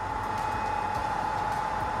flux.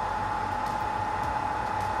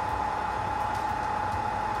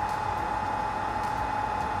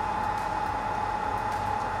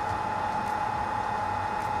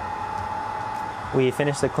 We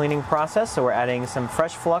finished the cleaning process, so we're adding some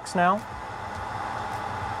fresh flux now.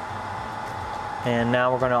 And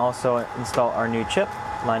now we're going to also install our new chip,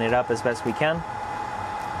 line it up as best we can.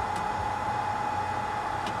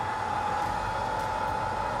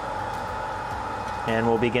 And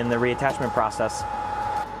we'll begin the reattachment process.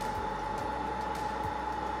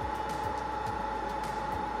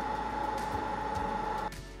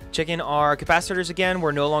 Checking our capacitors again,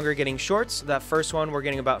 we're no longer getting shorts. That first one, we're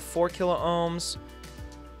getting about 4 kilo ohms.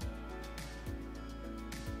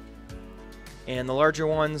 and the larger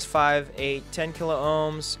one's 5, 8, 10 kilo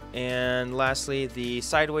ohms, and lastly the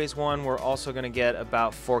sideways one we're also going to get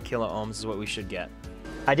about 4 kilo ohms is what we should get.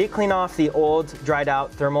 I did clean off the old dried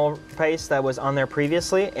out thermal paste that was on there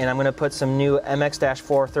previously, and I'm going to put some new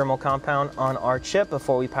MX-4 thermal compound on our chip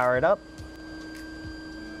before we power it up.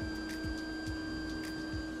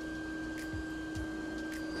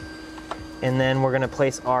 And then we're going to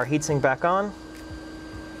place our heatsink back on.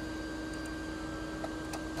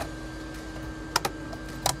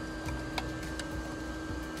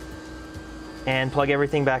 And plug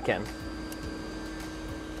everything back in.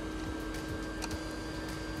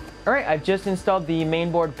 All right, I've just installed the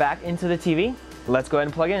main board back into the TV. Let's go ahead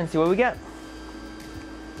and plug in and see what we get.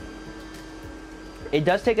 It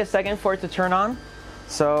does take a second for it to turn on,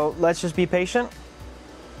 so let's just be patient.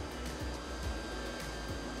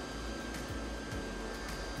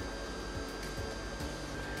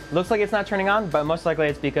 Looks like it's not turning on, but most likely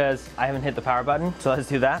it's because I haven't hit the power button, so let's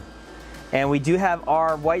do that. And we do have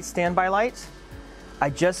our white standby light. I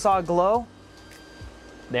just saw a glow.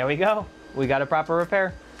 There we go. We got a proper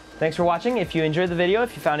repair. Thanks for watching. If you enjoyed the video,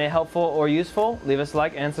 if you found it helpful or useful, leave us a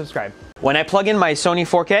like and subscribe. When I plug in my Sony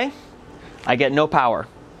 4K, I get no power.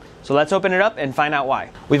 So let's open it up and find out why.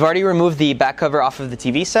 We've already removed the back cover off of the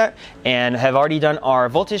TV set and have already done our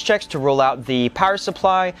voltage checks to rule out the power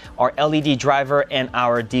supply, our LED driver, and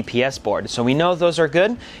our DPS board. So we know those are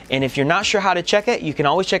good. And if you're not sure how to check it, you can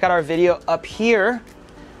always check out our video up here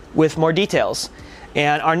with more details.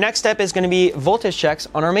 And our next step is going to be voltage checks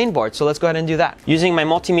on our main board. So let's go ahead and do that. Using my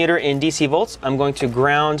multimeter in DC volts, I'm going to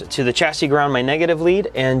ground to the chassis ground my negative lead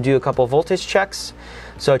and do a couple voltage checks.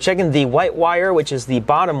 So checking the white wire, which is the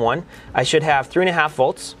bottom one, I should have 3.5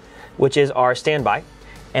 volts, which is our standby.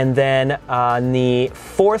 And then on the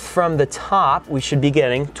fourth from the top, we should be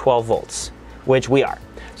getting 12 volts, which we are.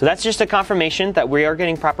 So that's just a confirmation that we are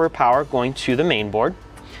getting proper power going to the main board.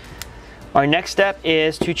 Our next step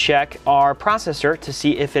is to check our processor to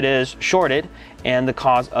see if it is shorted and the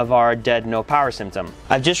cause of our dead no power symptom.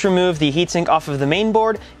 I've just removed the heatsink off of the main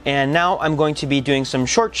board, and now I'm going to be doing some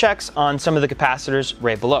short checks on some of the capacitors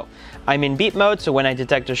right below. I'm in beep mode, so when I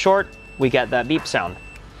detect a short, we get that beep sound.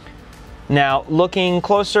 Now, looking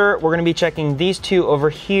closer, we're going to be checking these two over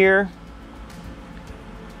here,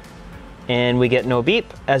 and we get no beep,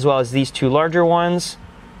 as well as these two larger ones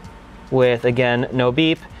with, again, no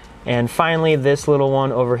beep. And finally, this little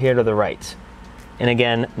one over here to the right. And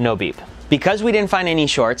again, no beep. Because we didn't find any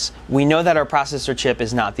shorts, we know that our processor chip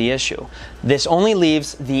is not the issue. This only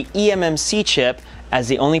leaves the eMMC chip as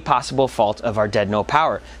the only possible fault of our dead no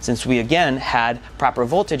power, since we again had proper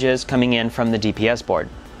voltages coming in from the DPS board.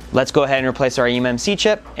 Let's go ahead and replace our eMMC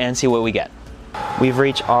chip and see what we get. We've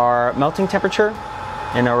reached our melting temperature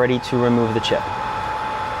and are ready to remove the chip.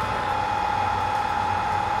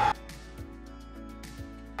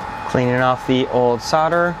 Cleaning off the old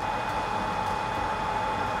solder.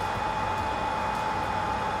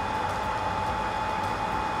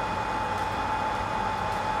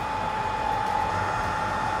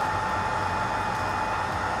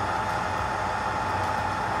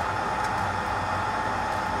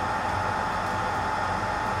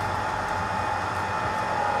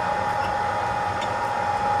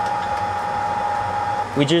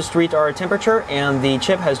 We just reached our temperature and the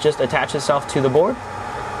chip has just attached itself to the board.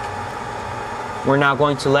 We're now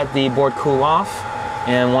going to let the board cool off,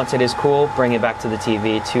 and once it is cool, bring it back to the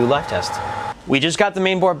TV to live test. We just got the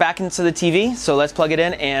main board back into the TV, so let's plug it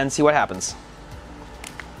in and see what happens.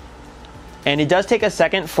 And it does take a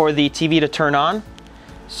second for the TV to turn on,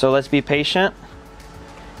 so let's be patient.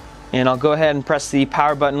 And I'll go ahead and press the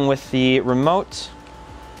power button with the remote.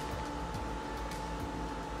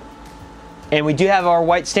 And we do have our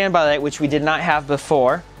white standby light, which we did not have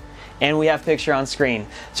before. And we have picture on screen.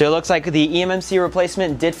 So it looks like the eMMC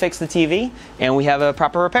replacement did fix the TV, and we have a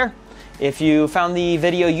proper repair. If you found the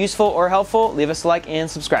video useful or helpful, leave us a like and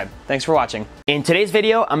subscribe. Thanks for watching. In today's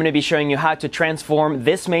video, I'm going to be showing you how to transform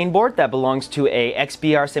this main board that belongs to a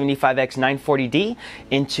XBR-75X940D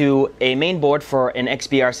into a main board for an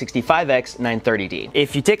XBR-65X930D.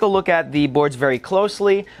 If you take a look at the boards very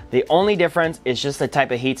closely, the only difference is just the type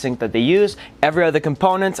of heatsink that they use. Every other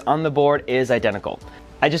component on the board is identical.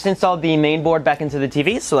 I just installed the main board back into the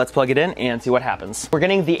TV, so let's plug it in and see what happens. We're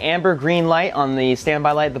getting the amber green light on the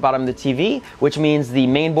standby light at the bottom of the TV, which means the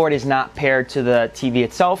main board is not paired to the TV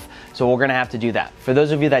itself, so we're gonna have to do that. For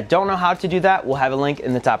those of you that don't know how to do that, we'll have a link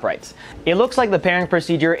in the top right. It looks like the pairing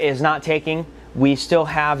procedure is not taking. We still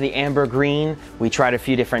have the amber green. We tried a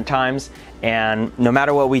few different times, and no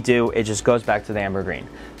matter what we do, it just goes back to the amber green.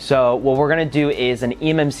 So what we're gonna do is an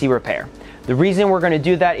eMMC repair. The reason we're going to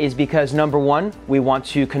do that is because number one, we want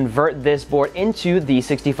to convert this board into the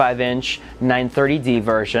 65-inch 930D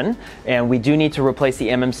version, and we do need to replace the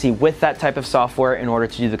eMMC with that type of software in order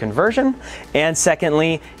to do the conversion. And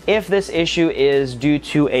secondly, if this issue is due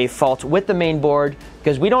to a fault with the main board,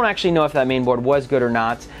 because we don't actually know if that main board was good or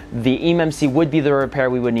not, the eMMC would be the repair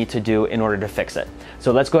we would need to do in order to fix it.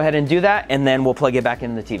 So let's go ahead and do that, and then we'll plug it back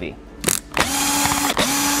into the TV.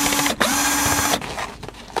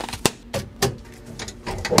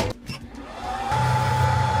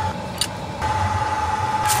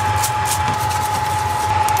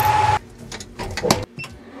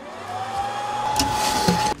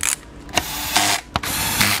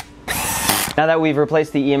 Now that we've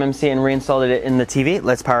replaced the eMMC and reinstalled it in the TV,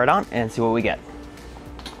 let's power it on and see what we get.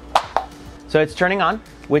 So it's turning on,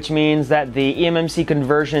 which means that the eMMC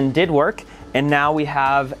conversion did work, and now we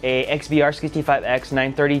have a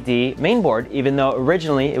XBR-65X930D mainboard, even though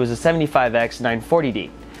originally it was a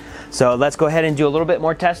 75X940D. So let's go ahead and do a little bit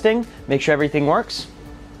more testing, make sure everything works.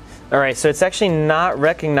 All right, so it's actually not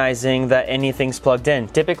recognizing that anything's plugged in.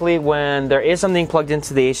 Typically when there is something plugged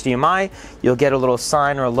into the HDMI, you'll get a little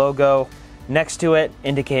sign or a logo next to it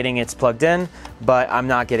indicating it's plugged in, but I'm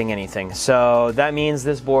not getting anything. So that means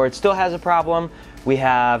this board still has a problem. We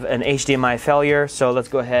have an HDMI failure, so let's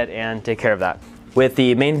go ahead and take care of that. With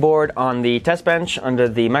the main board on the test bench under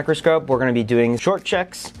the microscope, we're going to be doing short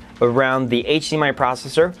checks around the HDMI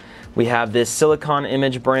processor. We have this Silicon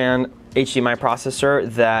Image brand HDMI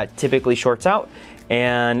processor that typically shorts out.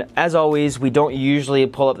 And as always, we don't usually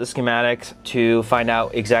pull up the schematics to find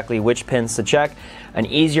out exactly which pins to check. An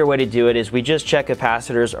easier way to do it is we just check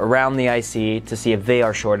capacitors around the IC to see if they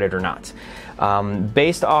are shorted or not.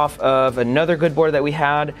 Based off of another good board that we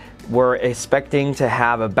had, we're expecting to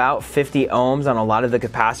have about 50 ohms on a lot of the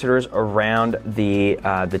capacitors around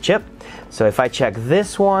the chip. So if I check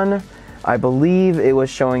this one, I believe it was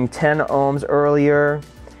showing 10 ohms earlier,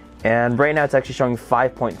 and right now it's actually showing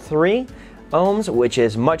 5.3 ohms, which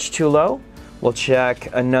is much too low. We'll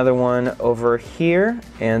check another one over here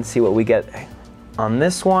and see what we get on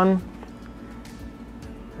this one.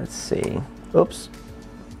 Let's see. Oops.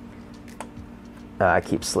 I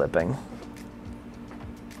keep slipping.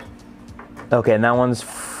 Okay, and that one's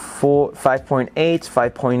 5.8,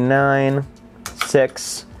 5.9,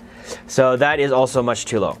 6. So that is also much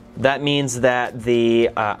too low. That means that the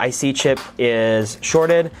IC chip is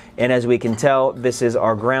shorted, and as we can tell, this is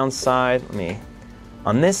our ground side.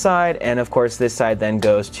 On this side, and of course this side then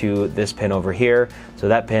goes to this pin over here, so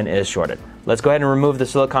that pin is shorted. Let's go ahead and remove the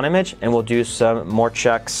silicon image, and we'll do some more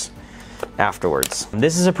checks afterwards.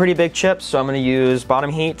 This is a pretty big chip, so I'm going to use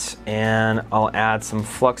bottom heat, and I'll add some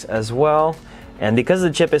flux as well. And because the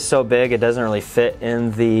chip is so big, it doesn't really fit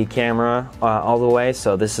in the camera all the way,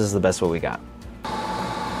 so this is the best what we got.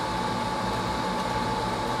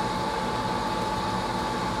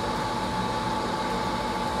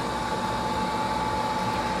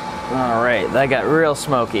 All right, that got real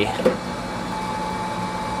smoky.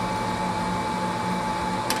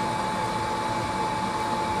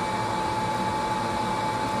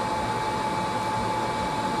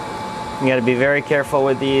 You got to be very careful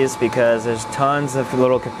with these because there's tons of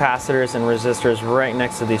little capacitors and resistors right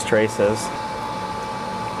next to these traces.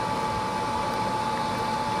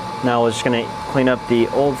 Now we're just going to clean up the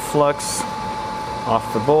old flux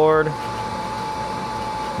off the board.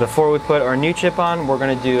 Before we put our new chip on, we're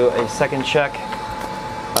going to do a second check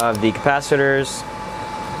of the capacitors.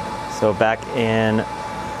 So back in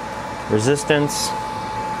resistance,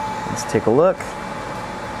 let's take a look.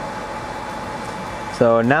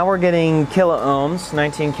 So now we're getting kilo ohms,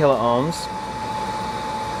 19 kilo ohms.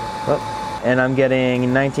 Oh, and I'm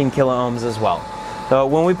getting 19 kilo ohms as well. So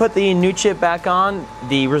when we put the new chip back on,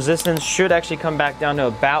 the resistance should actually come back down to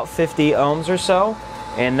about 50 ohms or so.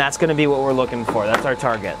 And that's going to be what we're looking for. That's our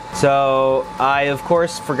target. So I, of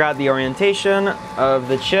course, forgot the orientation of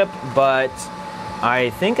the chip, but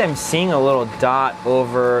I think I'm seeing a little dot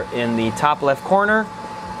over in the top left corner,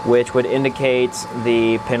 which would indicate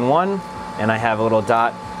the pin 1. And I have a little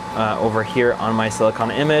dot over here on my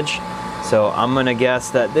silicon image. So I'm going to guess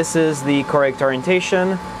that this is the correct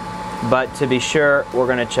orientation, but to be sure, we're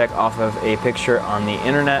going to check off of a picture on the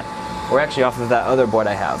internet, or actually off of that other board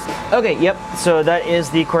I have. Okay, yep, so that is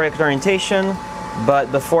the correct orientation,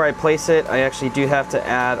 but before I place it, I actually do have to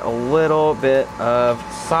add a little bit of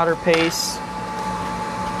solder paste.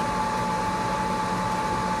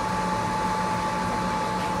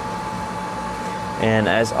 And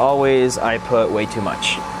as always, I put way too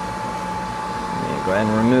much. Let me go ahead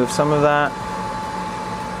and remove some of that.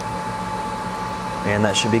 And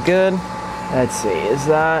that should be good. Let's see, is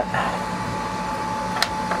that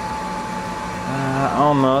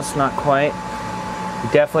almost, not quite.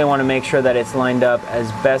 You definitely want to make sure that it's lined up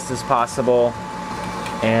as best as possible.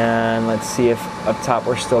 And let's see if up top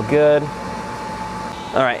we're still good.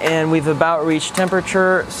 All right, and we've about reached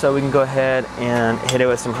temperature, so we can go ahead and hit it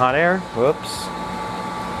with some hot air. Whoops.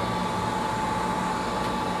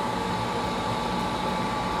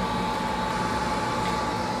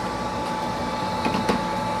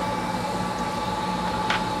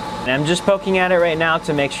 And I'm just poking at it right now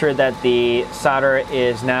to make sure that the solder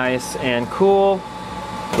is nice and cool,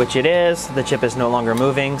 which it is. The chip is no longer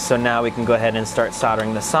moving, so now we can go ahead and start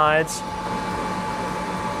soldering the sides.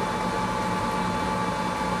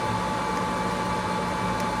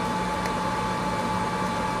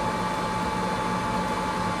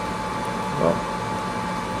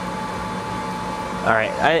 All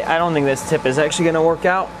right, I don't think this tip is actually going to work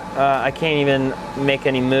out. I can't even make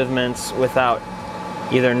any movements without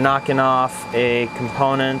either knocking off a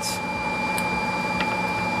component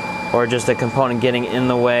or just a component getting in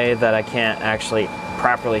the way that I can't actually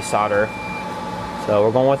properly solder. So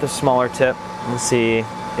we're going with a smaller tip and see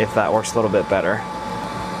if that works a little bit better.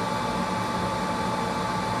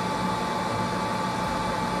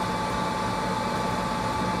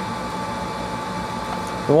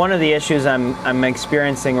 One of the issues I'm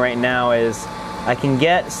experiencing right now is I can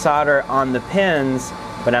get solder on the pins,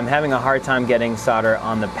 but I'm having a hard time getting solder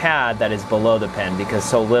on the pad that is below the pin because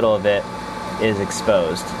so little of it is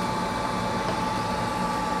exposed.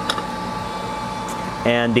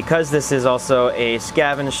 And because this is also a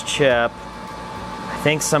scavenged chip, I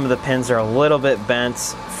think some of the pins are a little bit bent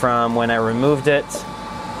from when I removed it.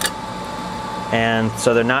 And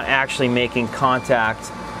so they're not actually making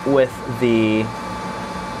contact with the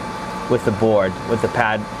board, with the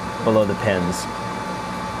pad below the pins.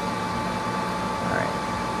 Alright.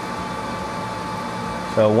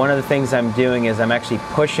 So one of the things I'm doing is I'm actually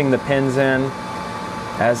pushing the pins in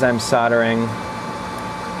as I'm soldering,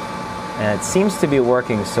 and it seems to be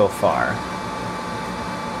working so far.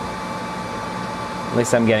 At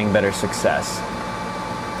least I'm getting better success.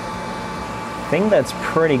 I think that's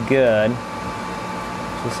pretty good.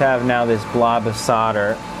 Just have now this blob of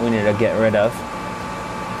solder we need to get rid of.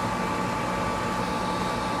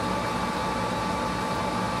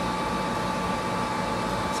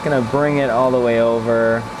 Gonna bring it all the way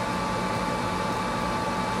over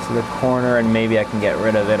to the corner and maybe I can get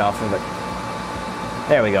rid of it off of it.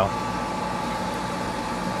 There we go.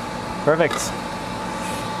 Perfect.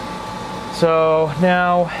 So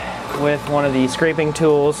now with one of the scraping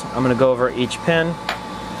tools, I'm gonna go over each pin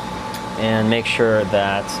and make sure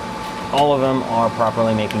that all of them are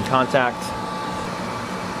properly making contact.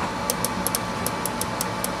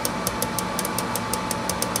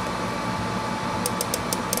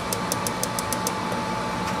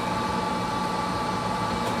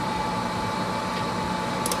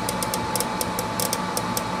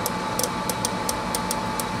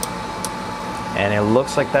 And it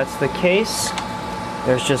looks like that's the case.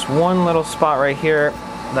 There's just one little spot right here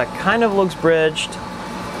that kind of looks bridged.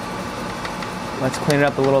 Let's clean it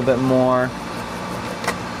up a little bit more.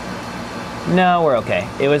 No, we're okay.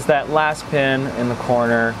 It was that last pin in the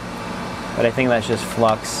corner, but I think that's just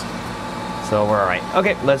flux. So we're all right.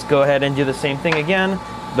 Okay, let's go ahead and do the same thing again,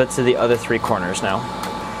 but to the other three corners now.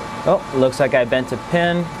 Oh, looks like I bent a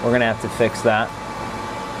pin. We're gonna have to fix that.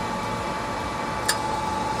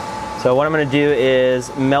 So what I'm going to do is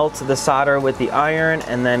melt the solder with the iron,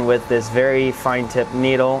 and then with this very fine tip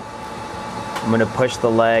needle, I'm going to push the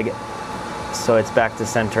leg so it's back to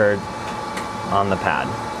centered on the pad.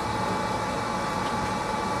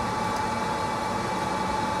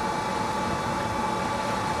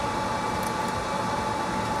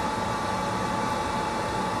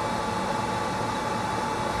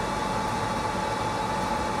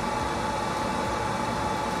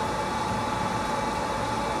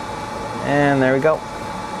 And there we go.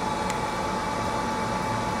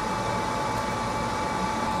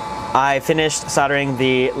 I finished soldering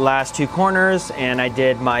the last two corners and I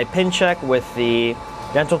did my pin check with the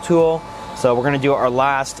dental tool. So we're going to do our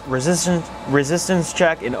last resistance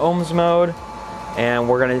check in ohms mode, and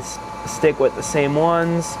we're going to stick with the same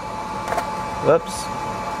ones. Whoops.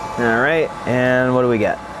 All right, and what do we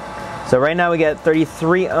get? So right now we get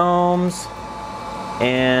 33 ohms,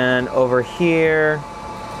 and over here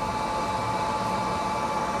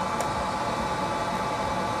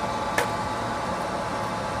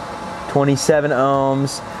 27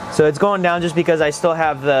 ohms. So it's going down just because I still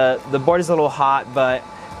have the board is a little hot, but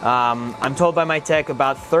I'm told by my tech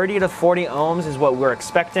about 30 to 40 ohms is what we're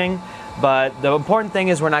expecting. but the important thing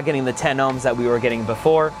is we're not getting the 10 ohms that we were getting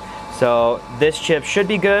before. So this chip should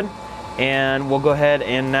be good, and we'll go ahead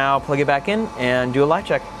and now plug it back in and do a live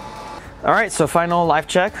check. All right, so final live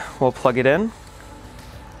check. We'll plug it in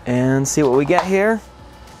and see what we get here.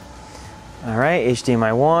 All right,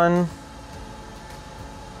 HDMI 1.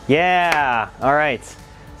 Yeah, all right.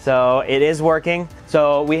 So it is working.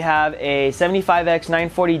 So we have a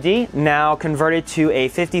 75X940D now converted to a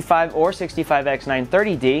 55 or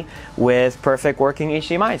 65X930D with perfect working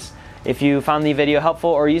HDMIs. If you found the video helpful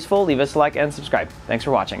or useful, leave us a like and subscribe. Thanks for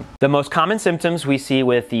watching. The most common symptoms we see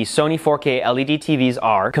with the Sony 4K LED TVs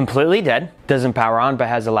are completely dead, doesn't power on but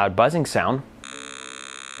has a loud buzzing sound,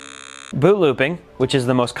 boot looping, which is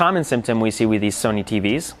the most common symptom we see with these Sony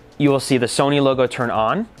TVs. You will see the Sony logo turn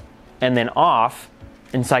on and then off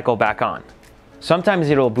and cycle back on. Sometimes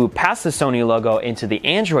it'll boot past the Sony logo into the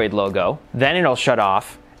Android logo, then it'll shut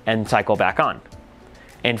off and cycle back on.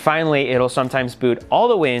 And finally, it'll sometimes boot all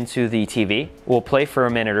the way into the TV, will play for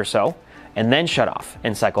a minute or so, and then shut off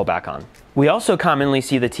and cycle back on. We also commonly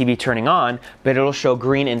see the TV turning on, but it'll show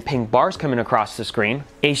green and pink bars coming across the screen.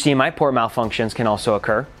 HDMI port malfunctions can also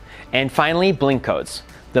occur. And finally, blink codes.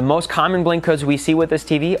 The most common blink codes we see with this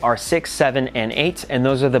TV are 6, 7, and 8, and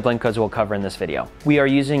those are the blink codes we'll cover in this video. We are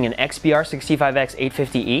using an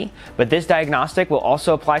XBR-65X850E, but this diagnostic will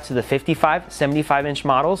also apply to the 55, 75-inch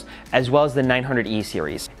models, as well as the 900E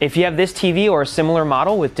series. If you have this TV or a similar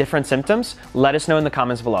model with different symptoms, let us know in the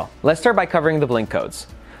comments below. Let's start by covering the blink codes.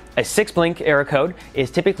 A 6-blink error code is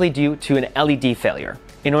typically due to an LED failure.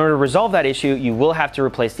 In order to resolve that issue, you will have to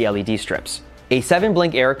replace the LED strips. A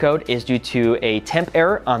 7-blink error code is due to a temp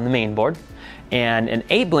error on the mainboard, and an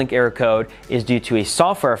 8-blink error code is due to a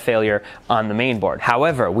software failure on the mainboard.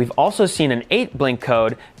 However, we've also seen an 8-blink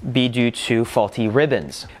code be due to faulty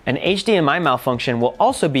ribbons. An HDMI malfunction will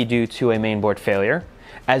also be due to a mainboard failure,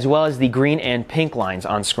 as well as the green and pink lines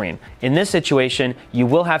on screen. In this situation, you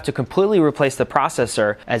will have to completely replace the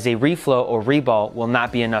processor, as a reflow or reball will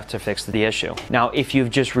not be enough to fix the issue. Now, if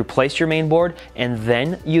you've just replaced your mainboard and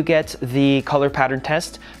then you get the color pattern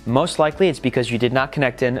test, most likely it's because you did not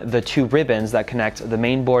connect in the 2 ribbons that connect the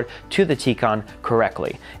mainboard to the T-Con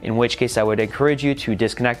correctly, in which case I would encourage you to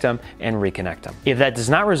disconnect them and reconnect them. If that does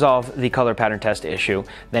not resolve the color pattern test issue,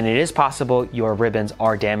 then it is possible your ribbons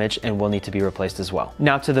are damaged and will need to be replaced as well.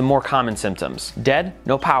 Now to the more common symptoms. Dead,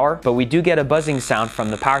 no power, but we do get a buzzing sound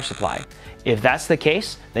from the power supply. If that's the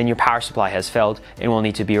case, then your power supply has failed and will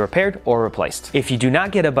need to be repaired or replaced. If you do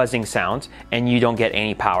not get a buzzing sound and you don't get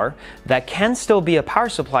any power, that can still be a power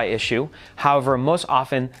supply issue. However, most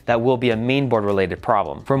often that will be a mainboard related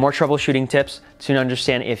problem. For more troubleshooting tips to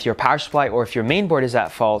understand if your power supply or if your mainboard is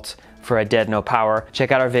at fault for a dead, no power,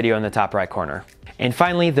 check out our video in the top right corner. And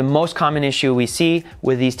finally, the most common issue we see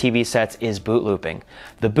with these TV sets is boot looping.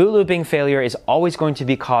 The boot looping failure is always going to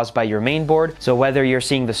be caused by your mainboard. So whether you're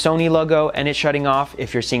seeing the Sony logo and it's shutting off,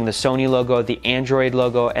 if you're seeing the Sony logo, the Android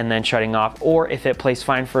logo, and then shutting off, or if it plays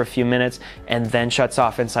fine for a few minutes and then shuts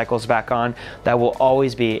off and cycles back on, that will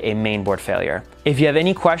always be a mainboard failure. If you have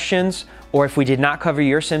any questions, or if we did not cover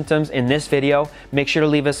your symptoms in this video, make sure to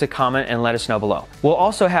leave us a comment and let us know below. We'll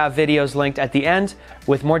also have videos linked at the end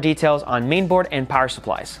with more details on mainboard and power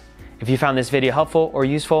supplies. If you found this video helpful or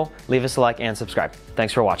useful, leave us a like and subscribe.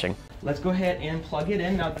 Thanks for watching. Let's go ahead and plug it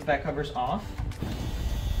in now that the back cover's off.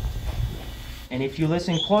 And if you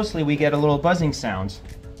listen closely, we get a little buzzing sound.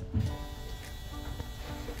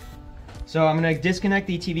 So I'm going to disconnect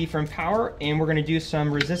the TV from power, and we're going to do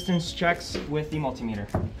some resistance checks with the multimeter.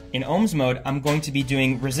 In ohms mode, I'm going to be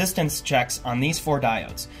doing resistance checks on these 4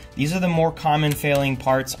 diodes. These are the more common failing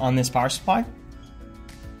parts on this power supply.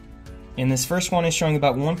 And this first one is showing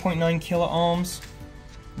about 1.9 kilo ohms.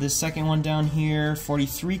 This second one down here,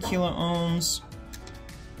 43 kilo ohms.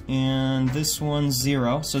 And this one's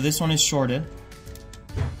 0, so this one is shorted.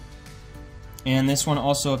 And this one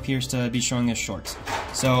also appears to be showing as shorts.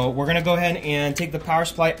 So we're going to go ahead and take the power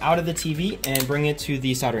supply out of the TV and bring it to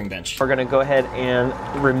the soldering bench. We're going to go ahead and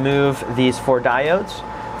remove these 4 diodes.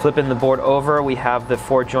 Flipping the board over, we have the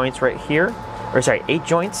 4 joints right here, or sorry, 8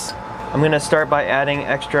 joints. I'm going to start by adding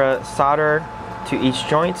extra solder to each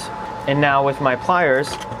joint. And now with my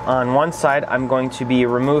pliers, on one side I'm going to be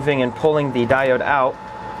removing and pulling the diode out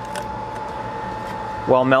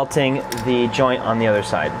while melting the joint on the other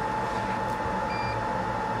side.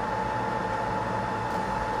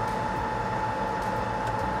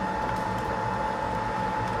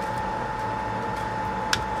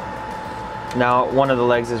 Now one of the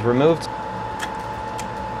legs is removed.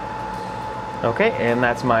 Okay, and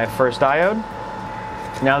that's my first diode.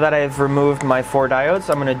 Now that I've removed my 4 diodes,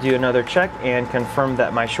 I'm going to do another check and confirm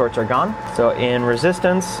that my shorts are gone. So in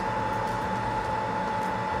resistance,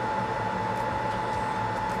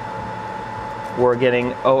 we're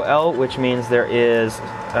getting OL, which means there is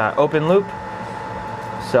open loop.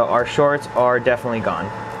 So our shorts are definitely gone.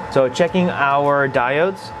 So checking our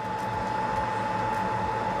diodes,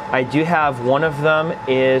 I do have one of them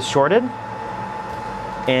is shorted.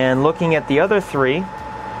 And looking at the other three,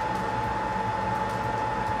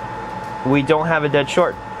 we don't have a dead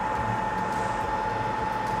short.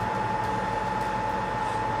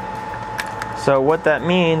 So what that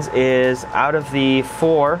means is out of the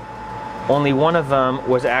 4, only one of them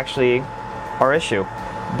was actually our issue.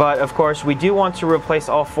 But of course we do want to replace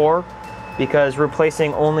all 4, because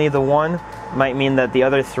replacing only the one might mean that the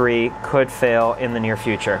other 3 could fail in the near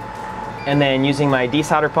future. And then using my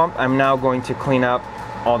desolder pump, I'm now going to clean up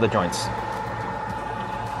all the joints.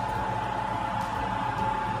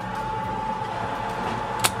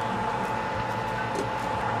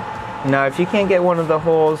 Now if you can't get one of the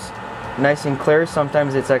holes nice and clear,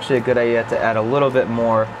 sometimes it's actually a good idea to add a little bit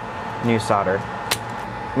more new solder.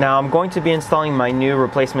 Now I'm going to be installing my new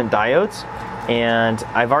replacement diodes, and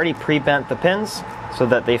I've already pre-bent the pins so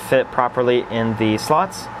that they fit properly in the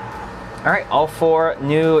slots. Alright, all 4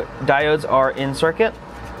 new diodes are in circuit,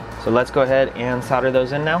 so let's go ahead and solder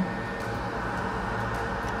those in now.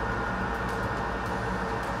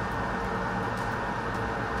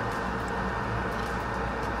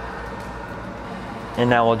 And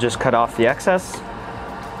now we'll just cut off the excess.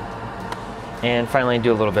 And finally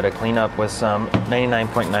do a little bit of cleanup with some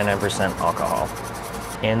 99.99% alcohol.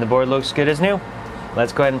 And the board looks good as new.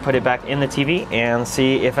 Let's go ahead and put it back in the TV and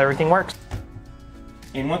see if everything works.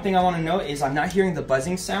 And one thing I want to note is I'm not hearing the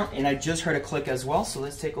buzzing sound, and I just heard a click as well. So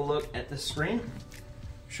let's take a look at the screen.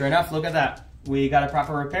 Sure enough, look at that. We got a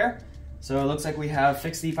proper repair. So it looks like we have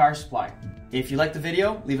fixed the power supply. If you liked the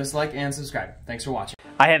video, leave us a like and subscribe. Thanks for watching.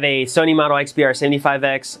 I have a Sony model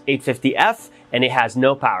XBR-75X850F, and it has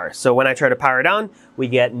no power. So when I try to power it on, we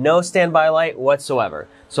get no standby light whatsoever.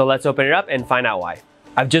 So let's open it up and find out why.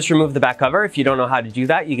 I've just removed the back cover. If you don't know how to do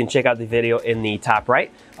that, you can check out the video in the top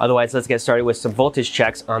right. Otherwise, let's get started with some voltage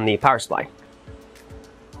checks on the power supply.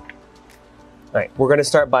 All right, we're gonna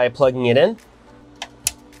start by plugging it in.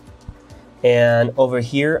 And over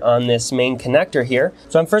here on this main connector here.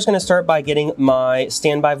 So I'm first gonna start by getting my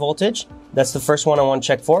standby voltage. That's the first one I wanna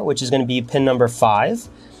check for, which is gonna be pin number 5.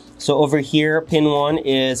 So over here, pin 1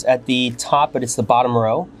 is at the top, but it's the bottom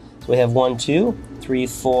row. So we have 1, 2, 3,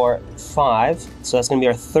 4, 5. So that's gonna be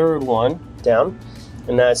our third one down,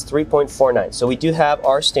 and that's 3.49. So we do have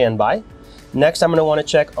our standby. Next, I'm gonna wanna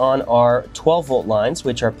check on our 12 volt lines,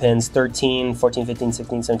 which are pins 13, 14, 15,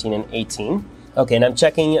 16, 17, and 18. Okay, and I'm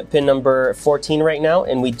checking pin number 14 right now,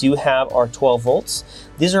 and we do have our 12 volts.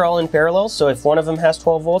 These are all in parallel, so if one of them has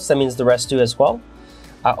 12 volts, that means the rest do as well.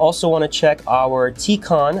 I also want to check our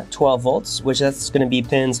T-Con 12 volts, which that's going to be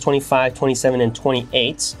pins 25, 27, and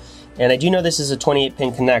 28. And I do know this is a 28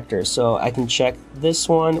 pin connector, so I can check this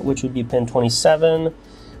one, which would be pin 27,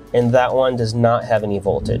 and that one does not have any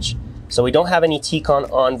voltage. So we don't have any T-Con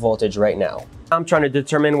on voltage right now. I'm trying to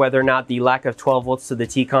determine whether or not the lack of 12 volts to the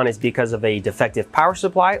T-Con is because of a defective power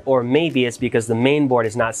supply, or maybe it's because the main board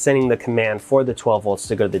is not sending the command for the 12 volts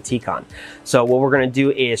to go to the T-Con. So what we're gonna do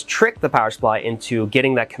is trick the power supply into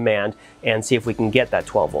getting that command and see if we can get that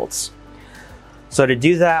 12 volts. So to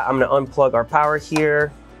do that, I'm gonna unplug our power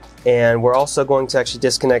here, and we're also going to actually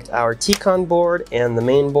disconnect our T-Con board and the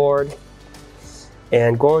main board.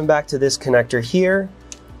 And going back to this connector here,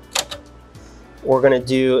 we're going to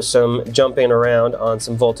do some jumping around on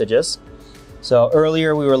some voltages. So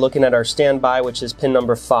earlier we were looking at our standby, which is pin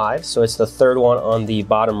number 5, so it's the third one on the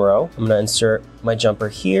bottom row. I'm going to insert my jumper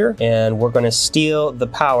here, and we're going to steal the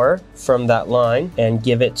power from that line and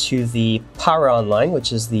give it to the power on line,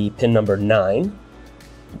 which is the pin number 9,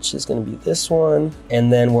 which is going to be this one.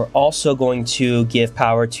 And then we're also going to give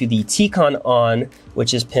power to the T-Con on,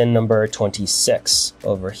 which is pin number 26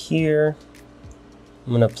 over here.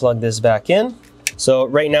 I'm going to plug this back in. So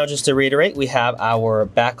right now, just to reiterate, we have our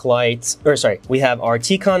backlight, we have our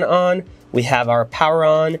T-Con on, we have our power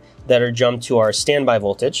on that are jumped to our standby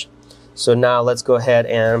voltage. So now let's go ahead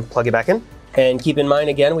and plug it back in. And keep in mind,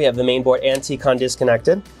 again, we have the main board and T-Con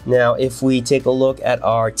disconnected. Now, if we take a look at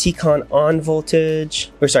our T-Con on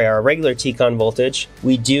voltage, our regular T-Con voltage,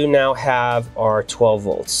 we do now have our 12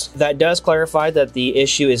 volts. That does clarify that the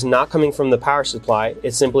issue is not coming from the power supply.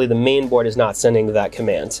 It's simply the main board is not sending that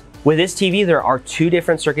command. With this TV, there are 2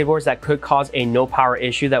 different circuit boards that could cause a no power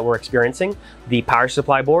issue that we're experiencing, the power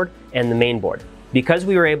supply board and the main board. Because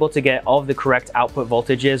we were able to get all of the correct output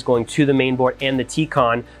voltages going to the main board and the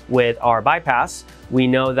T-Con with our bypass, we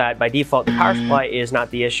know that by default the power supply is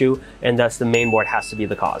not the issue, and thus the main board has to be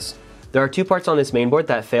the cause. There are two parts on this mainboard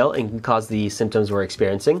that fail and can cause the symptoms we're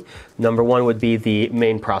experiencing. Number one would be the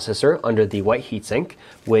main processor under the white heatsink,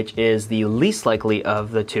 which is the least likely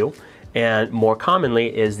of the two, and more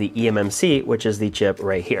commonly is the eMMC, which is the chip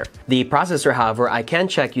right here. The processor, however, I can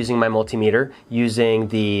check using my multimeter, using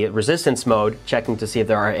the resistance mode, checking to see if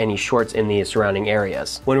there are any shorts in the surrounding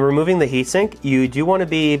areas. When removing the heatsink, you do want to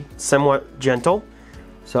be somewhat gentle.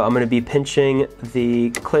 So I'm going to be pinching the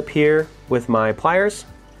clip here with my pliers,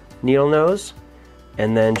 needle nose,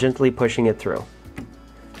 and then gently pushing it through.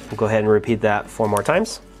 I'll go ahead and repeat that 4 more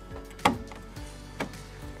times.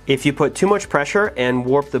 If you put too much pressure and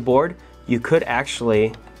warp the board, you could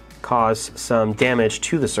actually cause some damage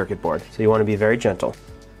to the circuit board. So you want to be very gentle.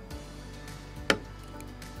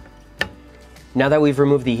 Now that we've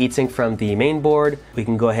removed the heatsink from the main board, we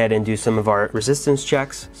can go ahead and do some of our resistance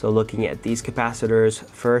checks. So looking at these capacitors,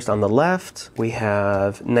 first on the left, we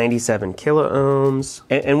have 97 kilo ohms,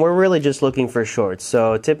 and we're really just looking for shorts.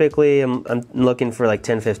 So typically I'm looking for like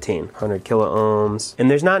 1015, 100 kilo ohms. And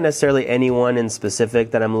there's not necessarily any one in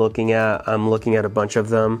specific that I'm looking at. I'm looking at a bunch of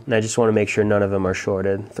them, and I just want to make sure none of them are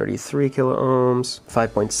shorted. 33 kilo ohms,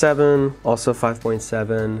 5.7, also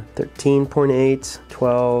 5.7, 13.8,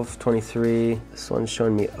 12, 23. This one's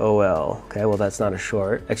showing me OL. Okay, well that's not a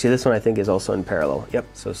short. Actually, this one I think is also in parallel. Yep,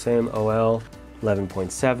 so same OL,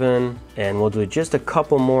 11.7. And we'll do just a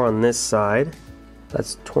couple more on this side.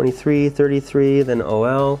 That's 23, 33, then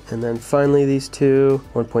OL. And then finally these two,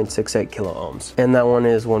 1.68 kilo ohms. And that one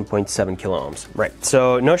is 1.7 kilo ohms. Right,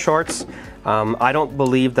 so no shorts. I don't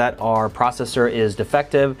believe that our processor is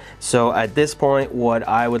defective. So at this point, what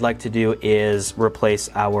I would like to do is replace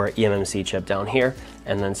our eMMC chip down here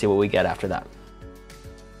and then see what we get after that.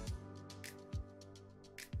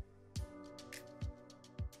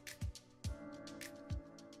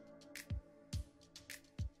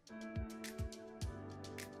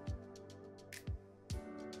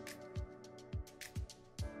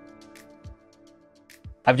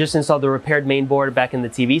 I've just installed the repaired main board back in the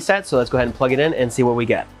TV set, so let's go ahead and plug it in and see what we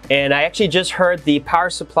get. And I actually just heard the power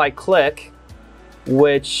supply click,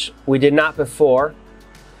 which we did not before.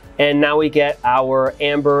 And now we get our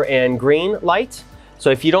amber and green light.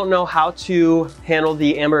 So if you don't know how to handle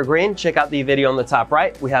the amber green, check out the video on the top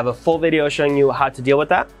right. We have a full video showing you how to deal with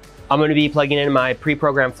that. I'm going to be plugging in my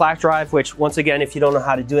pre-programmed flash drive, which once again, if you don't know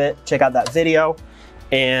how to do it, check out that video.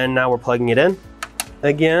 And now we're plugging it in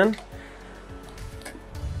again.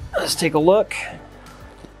 Let's take a look.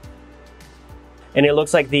 And it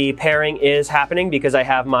looks like the pairing is happening because I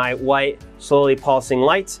have my white slowly pulsing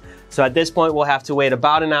lights. So at this point, we'll have to wait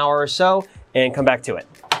about an hour or so and come back to it.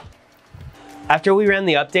 After we ran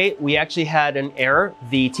the update, we actually had an error.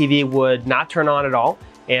 The TV would not turn on at all.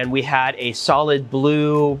 And we had a solid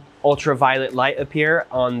blue ultraviolet light appear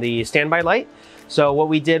on the standby light. So what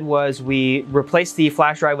we did was we replaced the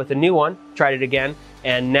flash drive with a new one, tried it again,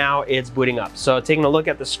 and now it's booting up. So taking a look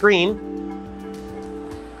at the screen,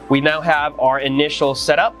 we now have our initial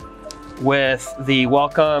setup with the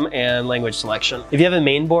welcome and language selection. If you have a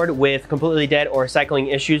main board with completely dead or cycling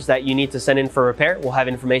issues that you need to send in for repair, we'll have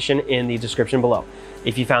information in the description below.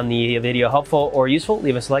 If you found the video helpful or useful,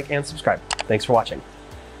 leave us a like and subscribe. Thanks for watching.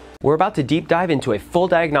 We're about to deep dive into a full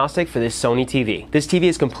diagnostic for this Sony TV. This TV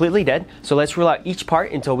is completely dead, so let's rule out each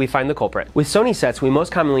part until we find the culprit. With Sony sets, we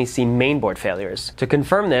most commonly see mainboard failures. To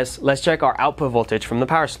confirm this, let's check our output voltage from the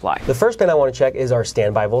power supply. The first pin I want to check is our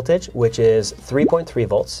standby voltage, which is 3.3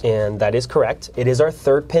 volts, and that is correct. It is our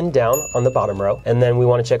third pin down on the bottom row, and then we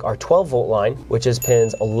want to check our 12 volt line, which is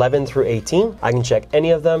pins 11 through 18. I can check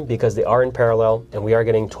any of them because they are in parallel, and we are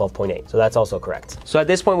getting 12.8, so that's also correct. So at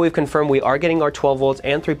this point, we've confirmed we are getting our 12 volts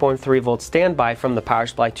and 3.3 volt standby from the power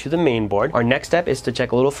supply to the main board. Our next step is to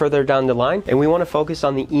check a little further down the line, and we want to focus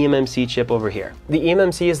on the eMMC chip over here. The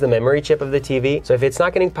eMMC is the memory chip of the TV, so if it's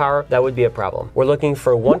not getting power, that would be a problem. We're looking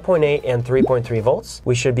for 1.8 and 3.3 volts.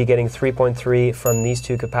 We should be getting 3.3 from these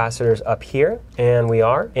two capacitors up here, and we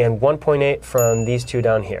are, and 1.8 from these two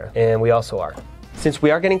down here, and we also are. Since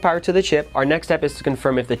we are getting power to the chip, our next step is to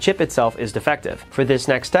confirm if the chip itself is defective. For this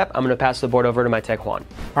next step, I'm going to pass the board over to my tech Juan.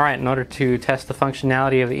 All right, in order to test the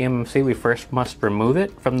functionality of the eMMC, we first must remove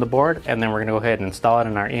it from the board, and then we're going to go ahead and install it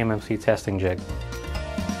in our eMMC testing jig.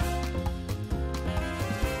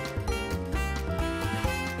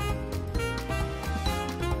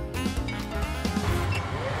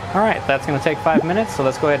 All right, that's going to take 5 minutes, so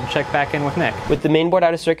let's go ahead and check back in with Nick. With the main board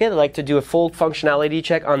out of circuit, I'd like to do a full functionality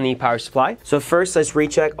check on the power supply. So first, let's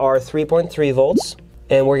recheck our 3.3 volts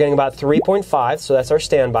and we're getting about 3.5, so that's our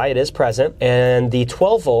standby. It is present, and the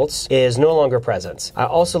 12 volts is no longer present. I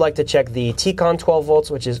also like to check the T-Con 12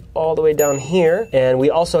 volts, which is all the way down here, and we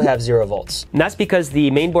also have 0 volts. And that's because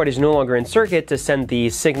the mainboard is no longer in circuit to send the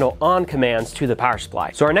signal on commands to the power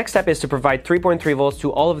supply. So our next step is to provide 3.3 volts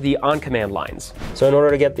to all of the on command lines. So in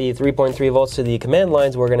order to get the 3.3 volts to the command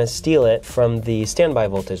lines, we're going to steal it from the standby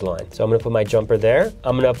voltage line. So I'm going to put my jumper there.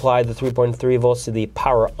 I'm going to apply the 3.3 volts to the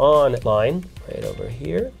power on line right over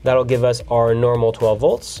here. That'll give us our normal 12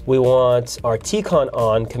 volts. We want our T-Con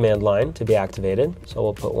on command line to be activated. So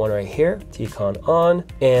we'll put one right here, T-Con on.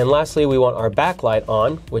 And lastly, we want our backlight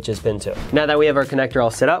on, which is pin 2. Now that we have our connector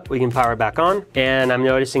all set up, we can power it back on. And I'm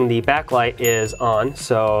noticing the backlight is on,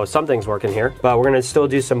 so something's working here. But we're gonna still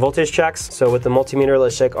do some voltage checks. So with the multimeter,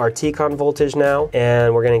 let's check our T-Con voltage now.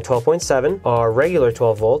 And we're getting 12.7. Our regular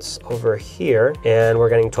 12 volts over here, and we're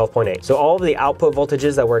getting 12.8. So all of the output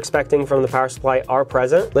voltages that we're expecting from the power supply are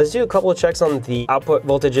present. Let's do a couple of checks on the output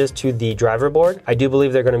voltages to the driver board. I do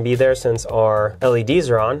believe they're going to be there since our LEDs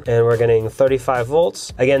are on, and we're getting 35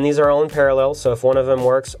 volts. Again, these are all in parallel, so if one of them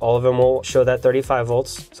works, all of them will show that 35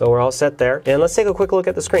 volts. So we're all set there. And let's take a quick look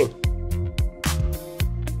at the screen.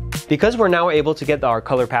 Because we're now able to get our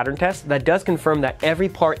color pattern test, that does confirm that every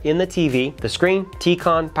part in the TV, the screen,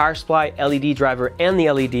 T-Con, power supply, LED driver, and the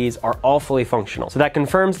LEDs are all fully functional. So that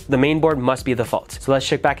confirms the mainboard must be the fault. So let's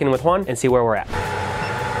check back in with one and see where we're at.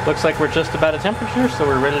 Looks like we're just about at temperature, so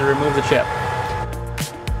we're ready to remove the chip.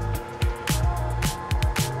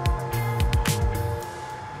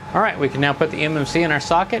 All right, we can now put the eMMC in our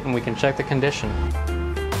socket and we can check the condition.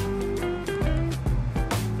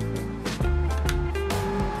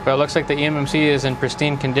 But it looks like the eMMC is in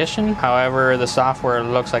pristine condition. However, the software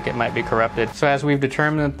looks like it might be corrupted. So as we've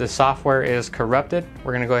determined that the software is corrupted,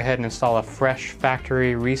 we're gonna go ahead and install a fresh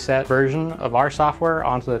factory reset version of our software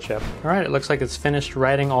onto the chip. All right, it looks like it's finished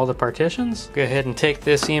writing all the partitions. Go ahead and take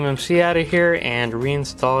this eMMC out of here and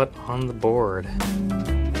reinstall it on the board.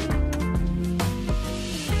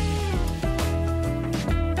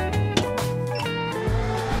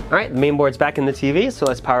 All right, the mainboard's back in the TV, so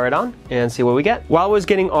let's power it on and see what we get. While I was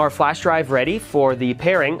getting our flash drive ready for the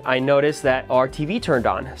pairing, I noticed that our TV turned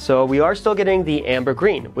on. So we are still getting the amber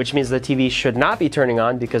green, which means the TV should not be turning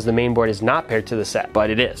on because the mainboard is not paired to the set, but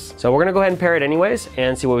it is. So we're gonna go ahead and pair it anyways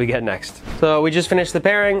and see what we get next. So we just finished the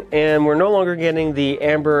pairing and we're no longer getting the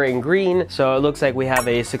amber and green, so it looks like we have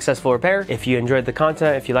a successful repair. If you enjoyed the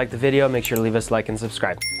content, if you liked the video, make sure to leave us a like and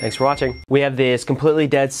subscribe. Thanks for watching. We have this completely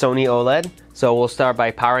dead Sony OLED. So we'll start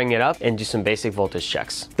by powering it up and do some basic voltage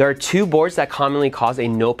checks. There are two boards that commonly cause a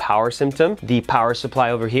no power symptom, the power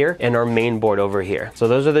supply over here and our main board over here. So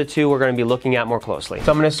those are the two we're going to be looking at more closely.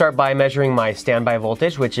 So I'm going to start by measuring my standby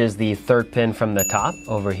voltage, which is the third pin from the top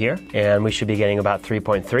over here. And we should be getting about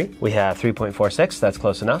 3.3. We have 3.46, that's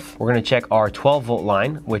close enough. We're going to check our 12 volt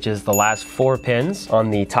line, which is the last 4 pins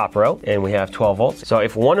on the top row, and we have 12 volts. So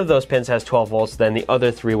if one of those pins has 12 volts, then the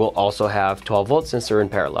other 3 will also have 12 volts since they're in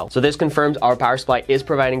parallel. So this confirms our power supply is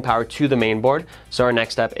providing power to the main board, so our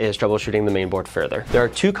next step is troubleshooting the main board further. There are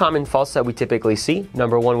two common faults that we typically see.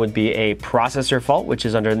 Number one would be a processor fault, which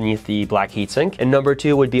is underneath the black heatsink, and number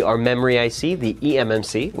two would be our memory IC, the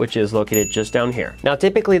eMMC, which is located just down here. Now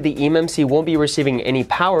typically the eMMC won't be receiving any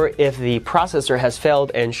power if the processor has failed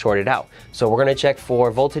and shorted out. So we're going to check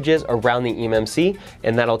for voltages around the eMMC,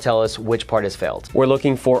 and that'll tell us which part has failed. We're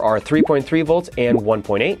looking for our 3.3 volts and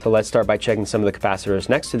 1.8. So let's start by checking some of the capacitors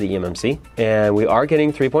next to the eMMC, and we are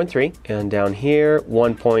getting 3.3, and down here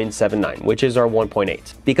 1.79, which is our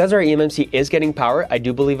 1.8. Because our eMMC is getting power, I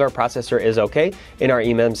do believe our processor is okay, and our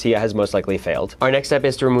eMMC has most likely failed. Our next step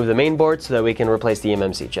is to remove the main board so that we can replace the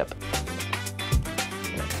eMMC chip.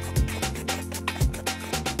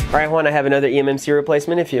 All right, Juan, I have another eMMC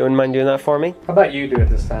replacement if you wouldn't mind doing that for me. How about you do it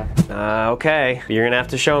this time? Okay, you're gonna have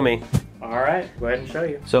to show me. All right, go ahead and show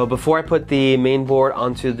you. So before I put the main board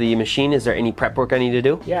onto the machine, is there any prep work I need to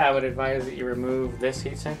do? Yeah, I would advise that you remove this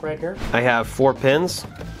heatsink right here. I have 4 pins.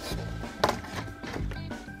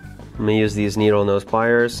 I'm gonna use these needle nose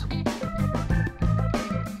pliers.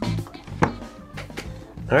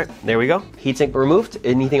 All right, there we go. Heatsink removed.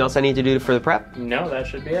 Anything else I need to do for the prep? No, that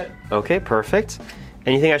should be it. Okay, perfect.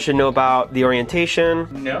 Anything I should know about the orientation?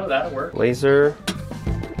 No, that'll work. Laser.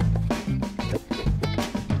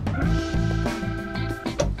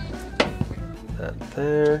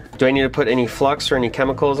 There. Do I need to put any flux or any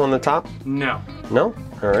chemicals on the top? No. No?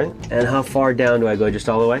 All right. And how far down do I go? Just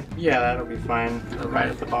all the way? Yeah, that'll be fine. Right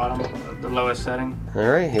at the bottom, the lowest setting. All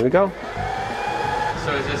right, here we go.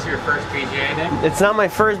 So is this your first BGA, Nick? It's not my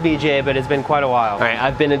first BGA, but it's been quite a while. All right,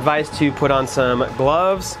 I've been advised to put on some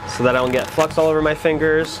gloves so that I don't get flux all over my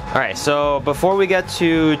fingers. All right, so before we get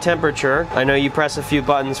to temperature, I know you press a few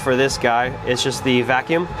buttons for this guy. It's just the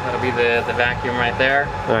vacuum. That'll be the vacuum right there.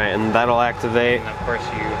 All right, and that'll activate. And of course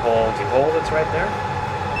you hold it's right there.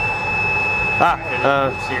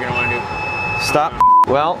 So you're gonna want to do... Stop.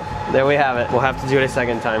 Well, there we have it. We'll have to do it a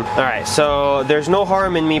second time. All right, so there's no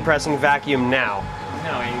harm in me pressing vacuum now.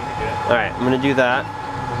 No, you can do it. All right, I'm gonna do that.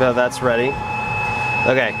 So that's ready.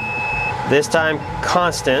 Okay, this time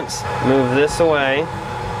constant. Move this away.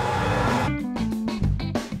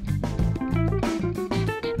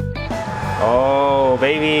 Oh,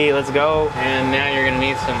 baby, let's go. And now you're gonna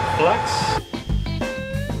need some flux.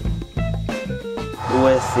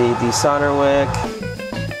 With the desolder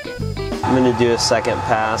wick, I'm gonna do a second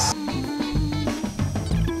pass.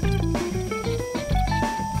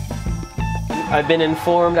 I've been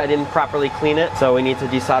informed I didn't properly clean it, so we need to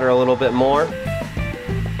desolder a little bit more.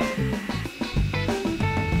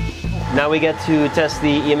 Now we get to test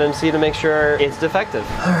the eMMC to make sure it's defective.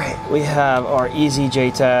 All right, we have our easy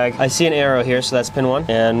JTAG. I see an arrow here, so that's pin 1,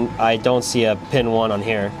 and I don't see a pin 1 on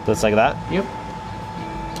here. So it's like that? Yep.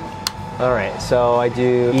 All right, so I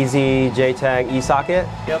do easy JTAG eSocket.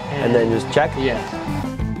 Yep. And then just check? Yes.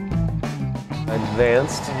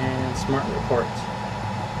 Advanced. And smart report.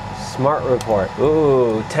 Smart report.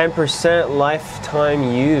 Ooh, 10% lifetime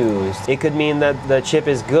used. It could mean that the chip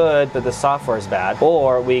is good, but the software is bad.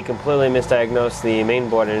 Or we completely misdiagnosed the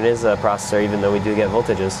mainboard and it is a processor, even though we do get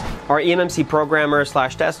voltages. Our eMMC programmer /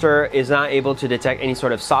 tester is not able to detect any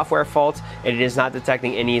sort of software fault, and it is not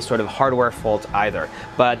detecting any sort of hardware fault either.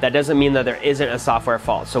 But that doesn't mean that there isn't a software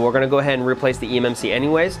fault. So we're gonna go ahead and replace the eMMC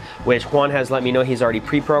anyways, which Juan has let me know he's already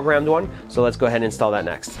pre-programmed one. So let's go ahead and install that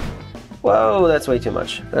next. Whoa, that's way too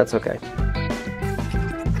much. That's okay.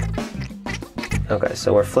 Okay,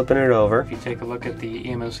 so we're flipping it over. If you take a look at the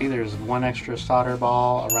eMMC, there's one extra solder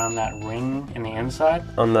ball around that ring in the inside.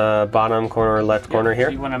 On the bottom corner, left corner here.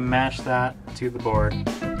 So you want to match that to the board.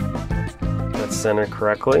 That's centered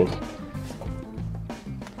correctly.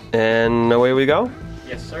 And away we go.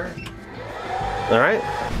 Yes, sir. All right,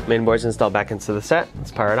 mainboard's installed back into the set.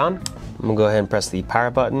 Let's power it on. I'm gonna go ahead and press the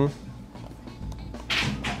power button.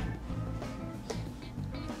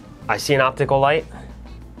 I see an optical light.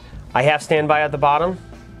 I have standby at the bottom.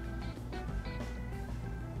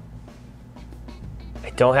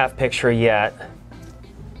 I don't have picture yet.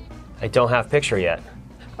 I don't have picture yet.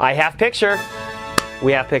 I have picture.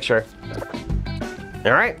 We have picture.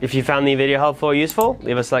 All right, if you found the video helpful or useful,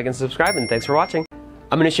 leave us a like and subscribe, and thanks for watching.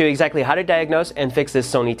 I'm gonna show you exactly how to diagnose and fix this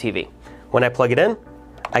Sony TV. When I plug it in,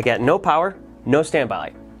 I get no power, no standby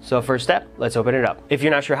light. So first step, let's open it up. If you're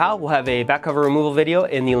not sure how, we'll have a back cover removal video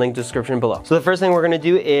in the link description below. So the first thing we're gonna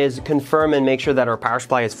do is confirm and make sure that our power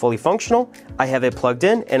supply is fully functional. I have it plugged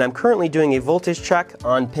in, and I'm currently doing a voltage check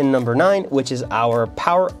on pin number 9, which is our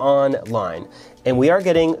power on line. And we are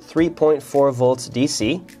getting 3.4 volts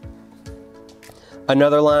DC.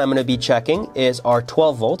 Another line I'm gonna be checking is our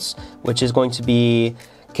 12 volts, which is going to be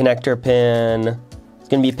connector pin,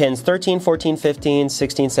 going to be pins 13, 14, 15,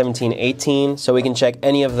 16, 17, 18, so we can check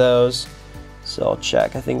any of those. So I'll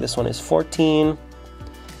check, I think this one is 14,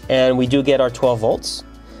 and we do get our 12 volts.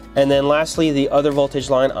 And then lastly, the other voltage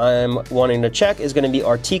line I'm wanting to check is going to be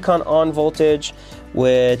our T-Con on voltage,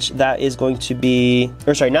 which that is going to be,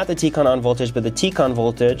 or sorry, not the T-Con on voltage, but the T-Con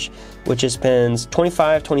voltage, which is pins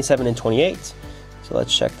 25, 27, and 28. So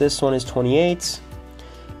let's check, this one is 28,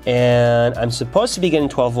 and I'm supposed to be getting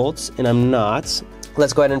 12 volts, and I'm not.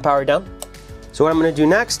 Let's go ahead and power it down. So what I'm going to do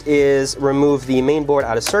next is remove the main board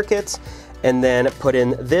out of circuit and then put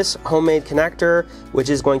in this homemade connector, which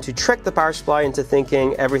is going to trick the power supply into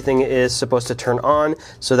thinking everything is supposed to turn on,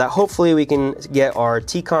 so that hopefully we can get our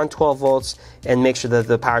T-Con 12 volts and make sure that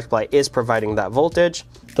the power supply is providing that voltage.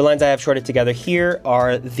 The lines I have shorted together here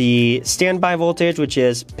are the standby voltage, which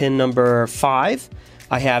is pin number 5.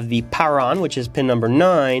 I have the power on, which is pin number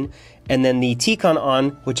 9, and then the T-Con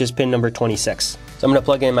on, which is pin number 26. So I'm gonna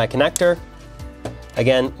plug in my connector.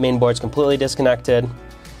 Again, main board's completely disconnected.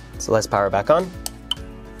 So let's power it back on.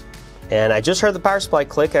 And I just heard the power supply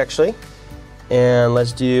click actually. And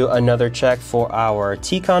let's do another check for our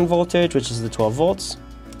T-Con voltage, which is the 12 volts.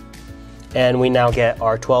 And we now get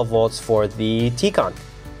our 12 volts for the T-Con.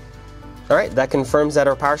 All right, that confirms that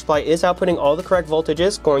our power supply is outputting all the correct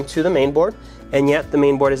voltages going to the main board, and yet the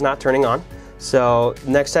main board is not turning on. So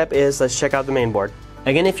next step is let's check out the main board.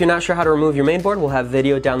 Again, if you're not sure how to remove your mainboard, we'll have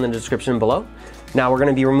video down in the description below. Now we're going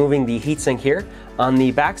to be removing the heatsink here. On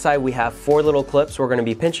the back side, we have 4 little clips we're going to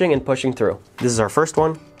be pinching and pushing through. This is our first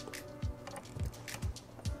one.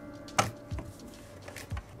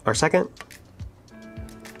 our second,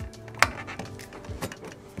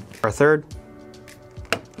 our third,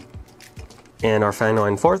 and our final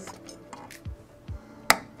and fourth.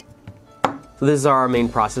 So this is our main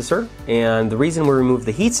processor, and the reason we remove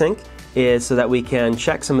the heatsink is so that we can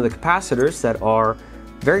check some of the capacitors that are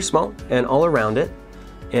very small and all around it.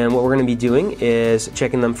 And what we're going to be doing is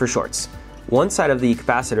checking them for shorts. One side of the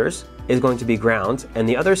capacitors is going to be ground, and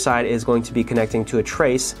the other side is going to be connecting to a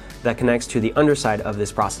trace that connects to the underside of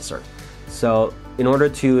this processor. So in order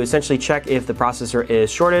to essentially check if the processor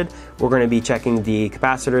is shorted, we're going to be checking the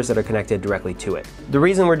capacitors that are connected directly to it. The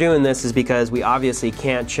reason we're doing this is because we obviously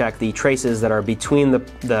can't check the traces that are between the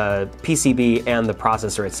PCB and the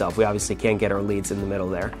processor itself. We obviously can't get our leads in the middle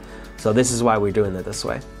there. So this is why we're doing it this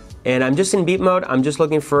way. And I'm just in beep mode. I'm just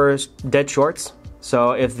looking for dead shorts.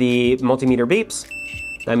 So if the multimeter beeps,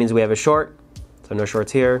 that means we have a short. So no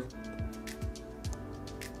shorts here.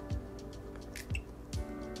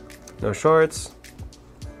 No shorts.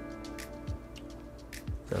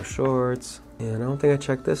 No shorts. And I don't think I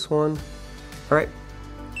checked this one. All right.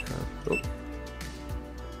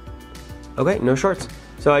 Okay, no shorts.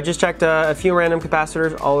 So I just checked a few random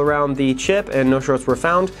capacitors all around the chip and no shorts were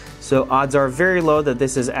found. So odds are very low that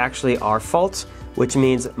this is actually our fault, which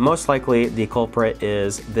means most likely the culprit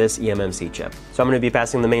is this eMMC chip. So I'm going to be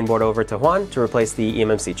passing the main board over to Juan to replace the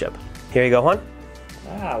eMMC chip. Here you go, Juan.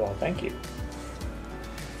 Ah, well, thank you.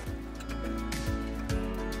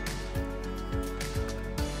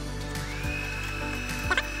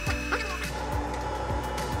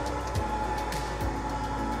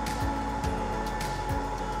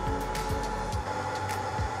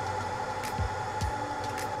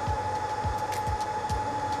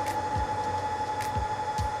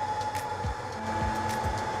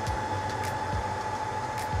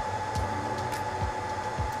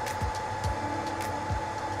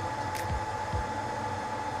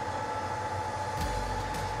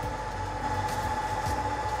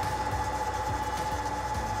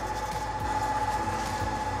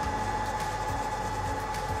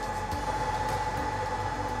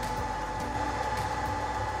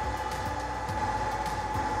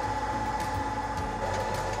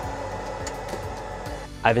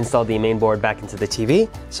 I've installed the main board back into the TV,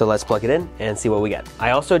 so let's plug it in and see what we get.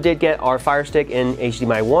 I also did get our Fire Stick in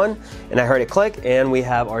HDMI 1, and I heard it click, and we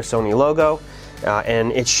have our Sony logo.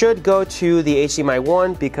 And it should go to the HDMI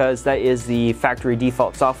 1 because that is the factory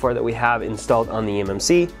default software that we have installed on the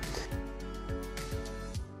eMMC.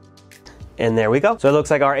 And there we go. So it looks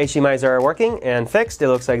like our HDMIs are working and fixed. It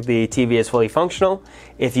looks like the TV is fully functional.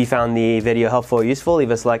 If you found the video helpful or useful, leave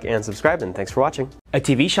us a like and subscribe, and thanks for watching. A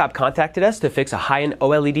TV shop contacted us to fix a high-end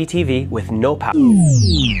OLED TV with no power.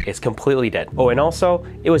 It's completely dead. Oh, and also,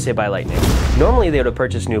 it was hit by lightning. Normally they would have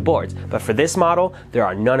purchased new boards, but for this model, there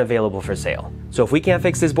are none available for sale. So if we can't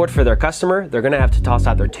fix this board for their customer, they're gonna have to toss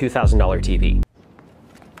out their $2,000 TV.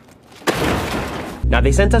 Now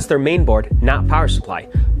they sent us their main board, not power supply.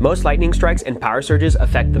 Most lightning strikes and power surges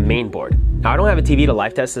affect the main board. Now I don't have a TV to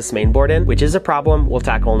live test this main board in, which is a problem we'll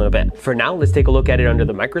tackle in a bit. For now, let's take a look at it under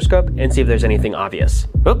the microscope and see if there's anything obvious.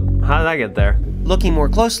 Oop, how did I get there? Looking more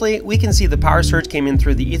closely, we can see the power surge came in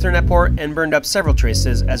through the Ethernet port and burned up several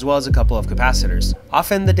traces as well as a couple of capacitors.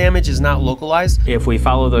 Often the damage is not localized. If we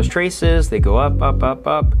follow those traces, they go up, up, up,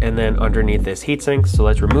 up, and then underneath this heatsink. So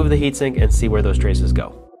let's remove the heatsink and see where those traces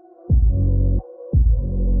go.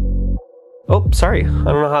 Oh, sorry, I don't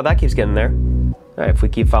know how that keeps getting there. All right, if we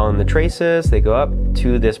keep following the traces, they go up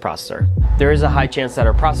to this processor. There is a high chance that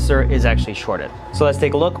our processor is actually shorted. So let's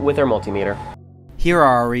take a look with our multimeter. Here are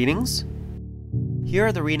our readings. Here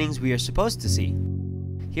are the readings we are supposed to see.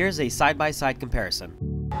 Here's a side-by-side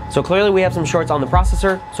comparison. So clearly we have some shorts on the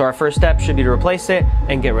processor, so our first step should be to replace it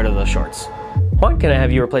and get rid of those shorts. Juan, can I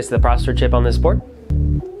have you replace the processor chip on this board?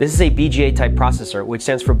 This is a BGA type processor, which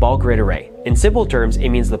stands for bulk grid array. In simple terms, it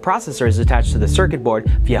means the processor is attached to the circuit board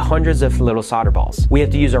via hundreds of little solder balls. We have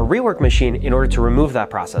to use our rework machine in order to remove that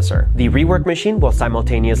processor. The rework machine will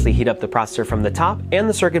simultaneously heat up the processor from the top and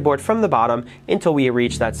the circuit board from the bottom until we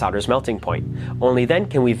reach that solder's melting point. Only then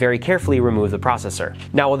can we very carefully remove the processor.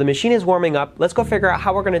 Now, while the machine is warming up, let's go figure out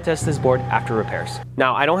how we're going to test this board after repairs.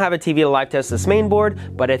 Now, I don't have a TV to live test this main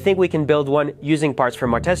board, but I think we can build one using parts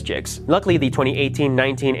from our test jigs. Luckily, the 2018,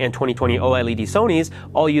 19, and 2020 OLED Sonys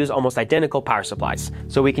all use almost identical power supplies.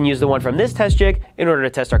 So we can use the one from this test jig in order to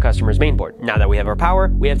test our customer's mainboard. Now that we have our power,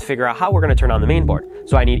 we have to figure out how we're going to turn on the mainboard.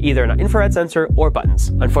 So I need either an infrared sensor or buttons.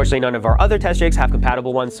 Unfortunately, none of our other test jigs have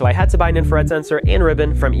compatible ones, so I had to buy an infrared sensor and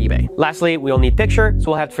ribbon from eBay. Lastly, we'll need picture,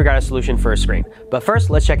 so we'll have to figure out a solution for a screen. But first,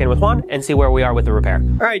 let's check in with Juan and see where we are with the repair.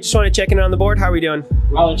 All right, just want to check in on the board. How are we doing?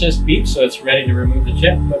 Well, it just beeped, so it's ready to remove the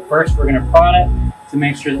chip. But first, we're going to prod it, to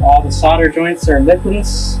make sure that all the solder joints are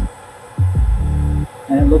liquidous.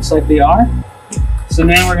 And it looks like they are. So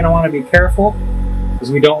now we're going to want to be careful because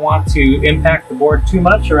we don't want to impact the board too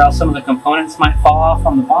much, or else some of the components might fall off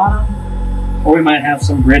on the bottom, or we might have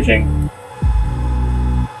some bridging.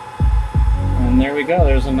 And there we go,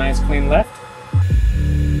 there's a nice clean left.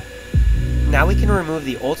 Now we can remove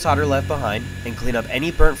the old solder left behind and clean up any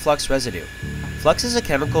burnt flux residue. Flux is a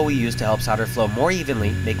chemical we use to help solder flow more evenly,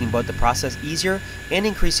 making both the process easier and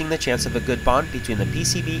increasing the chance of a good bond between the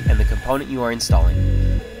PCB and the component you are installing.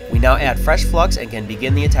 We now add fresh flux and can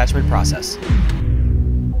begin the attachment process.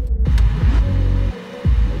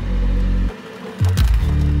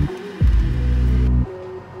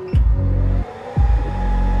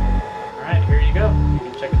 Alright, here you go. You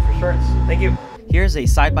can check it for shorts. Thank you. Here's a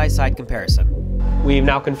side-by-side comparison. We've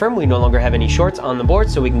now confirmed we no longer have any shorts on the board,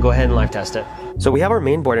 so we can go ahead and live test it. So we have our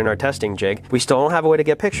main board in our testing jig. We still don't have a way to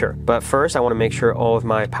get picture, but first I want to make sure all of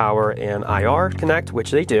my power and IR connect,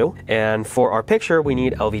 which they do. And for our picture, we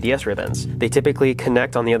need LVDS ribbons. They typically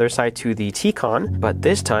connect on the other side to the T-Con, but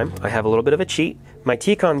this time I have a little bit of a cheat. My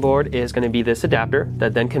T-Con board is going to be this adapter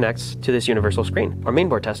that then connects to this universal screen, our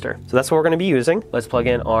mainboard tester. So that's what we're going to be using. Let's plug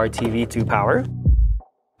in our TV to power.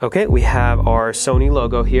 Okay, we have our Sony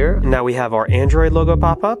logo here. Now we have our Android logo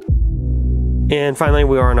pop up. And finally,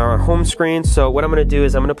 we are on our home screen. So what I'm gonna do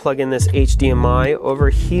is I'm gonna plug in this HDMI over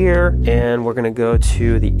here, and we're gonna go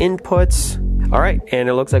to the inputs. All right, and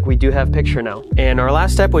it looks like we do have picture now. And our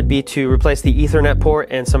last step would be to replace the Ethernet port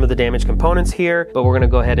and some of the damaged components here, but we're gonna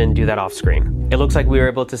go ahead and do that off screen. It looks like we were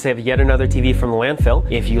able to save yet another TV from the landfill.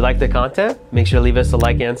 If you like the content, make sure to leave us a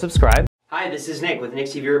like and subscribe. Hi, this is Nick with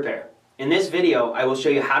Nick's TV Repair. In this video, I will show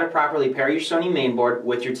you how to properly pair your Sony mainboard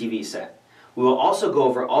with your TV set. We will also go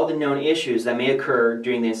over all the known issues that may occur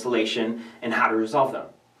during the installation and how to resolve them.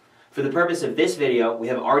 For the purpose of this video, we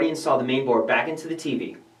have already installed the mainboard back into the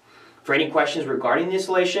TV. For any questions regarding the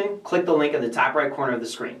installation, click the link in the top right corner of the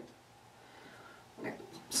screen. Okay.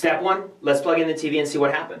 Step 1, let's plug in the TV and see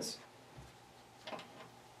what happens.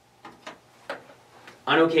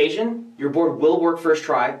 On occasion, your board will work first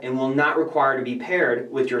try and will not require to be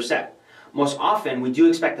paired with your set. Most often, we do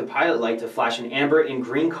expect the pilot light to flash an amber and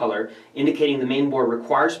green color, indicating the mainboard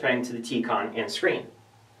requires pairing to the T-Con and screen.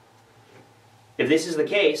 If this is the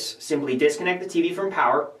case, simply disconnect the TV from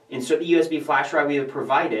power, insert the USB flash drive we have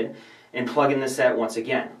provided, and plug in the set once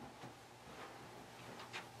again.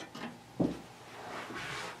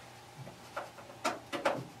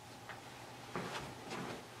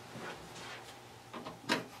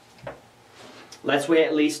 Let's wait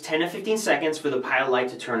at least 10 to 15 seconds for the pilot light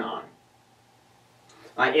to turn on.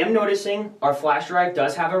 I am noticing our flash drive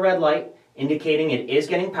does have a red light, indicating it is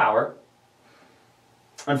getting power.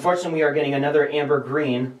 Unfortunately, we are getting another amber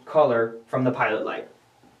green color from the pilot light.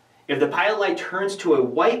 If the pilot light turns to a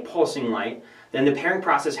white pulsing light, then the pairing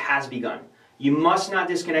process has begun. You must not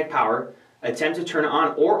disconnect power, attempt to turn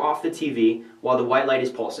on or off the TV while the white light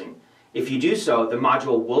is pulsing. If you do so, the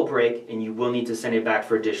module will break and you will need to send it back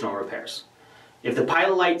for additional repairs. If the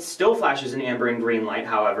pilot light still flashes an amber and green light,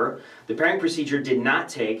 however, the pairing procedure did not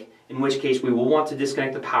take, in which case we will want to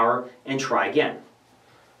disconnect the power and try again.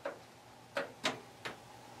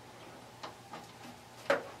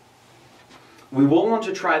 We will want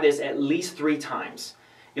to try this at least 3 times.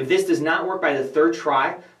 If this does not work by the 3rd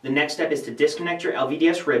try, the next step is to disconnect your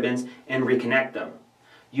LVDS ribbons and reconnect them.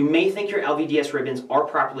 You may think your LVDS ribbons are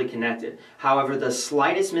properly connected. However, the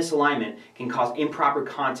slightest misalignment can cause improper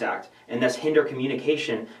contact and thus hinder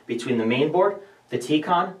communication between the mainboard, the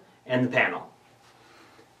T-Con, and the panel.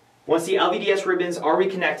 Once the LVDS ribbons are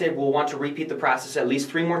reconnected, we'll want to repeat the process at least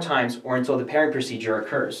 3 more times or until the pairing procedure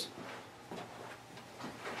occurs.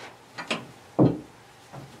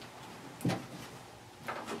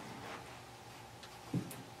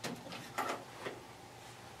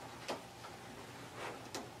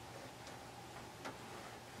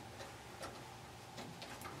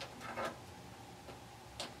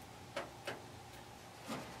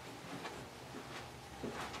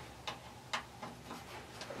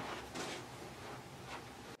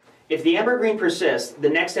 If the amber green persists, the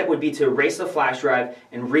next step would be to erase the flash drive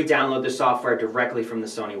and re-download the software directly from the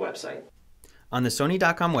Sony website. On the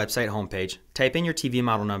Sony.com website homepage, type in your TV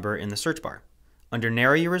model number in the search bar. Under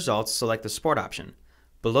Narrow Your Results, select the Sport option.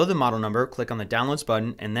 Below the model number, click on the Downloads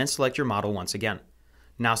button and then select your model once again.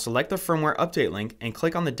 Now select the firmware update link and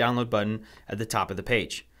click on the Download button at the top of the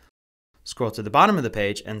page. Scroll to the bottom of the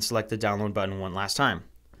page and select the Download button one last time.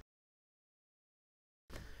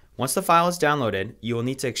 Once the file is downloaded, you will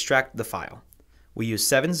need to extract the file. We use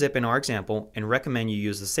 7-zip in our example and recommend you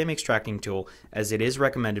use the same extracting tool as it is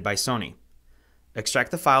recommended by Sony.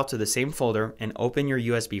 Extract the file to the same folder and open your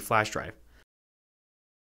USB flash drive.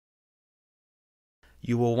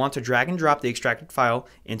 You will want to drag and drop the extracted file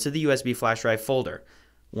into the USB flash drive folder.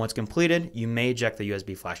 Once completed, you may eject the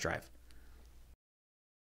USB flash drive.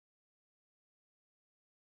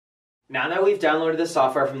 Now that we've downloaded the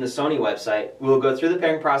software from the Sony website, we will go through the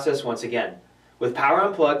pairing process once again. With power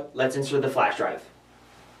unplugged, let's insert the flash drive.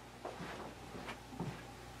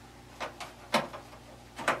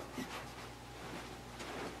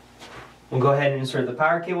 We'll go ahead and insert the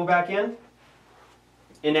power cable back in.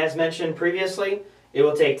 And as mentioned previously, it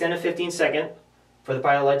will take 10 to 15 seconds for the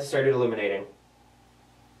pilot light to start illuminating.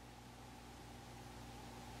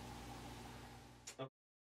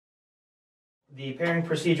 The pairing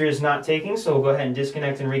procedure is not taking, so we'll go ahead and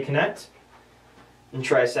disconnect and reconnect and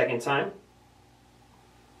try a second time.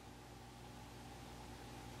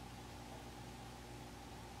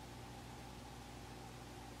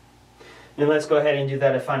 And let's go ahead and do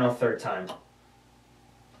that a final third time.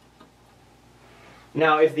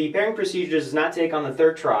 Now, if the pairing procedure does not take on the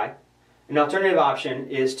third try, an alternative option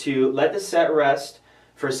is to let the set rest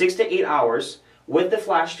for 6 to 8 hours with the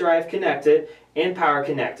flash drive connected and power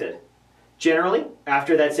connected. Generally,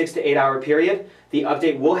 after that 6 to 8 hour period, the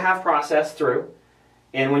update will have processed through,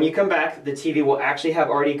 and when you come back, the TV will actually have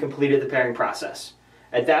already completed the pairing process.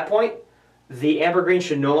 At that point, the amber green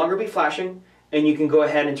should no longer be flashing, and you can go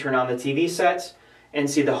ahead and turn on the TV sets and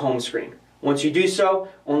see the home screen. Once you do so,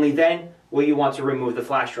 only then will you want to remove the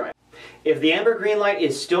flash drive. If the amber green light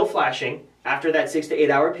is still flashing after that 6 to 8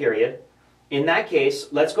 hour period, in that case,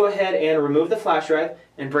 let's go ahead and remove the flash drive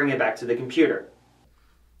and bring it back to the computer.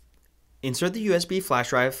 Insert the USB flash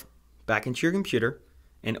drive back into your computer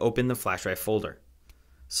and open the flash drive folder.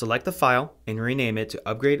 Select the file and rename it to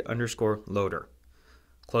upgrade_loader.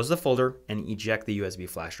 Close the folder and eject the USB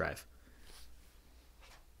flash drive.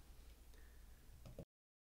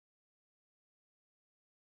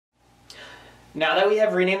 Now that we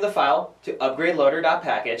have renamed the file to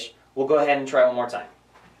upgradeloader.package, we'll go ahead and try one more time.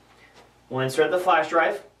 We'll insert the flash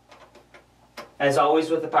drive, as always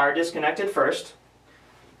with the power disconnected first.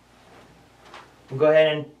 We'll go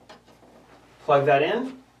ahead and plug that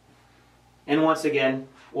in, and once again,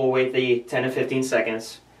 we'll wait the 10 to 15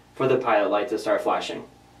 seconds for the pilot light to start flashing.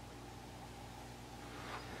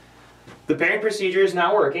 The pairing procedure is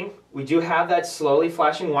now working. We do have that slowly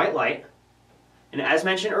flashing white light. And as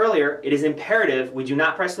mentioned earlier, it is imperative we do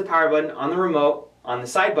not press the power button on the remote, on the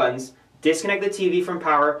side buttons, disconnect the TV from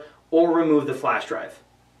power, or remove the flash drive.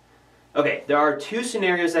 Okay, there are two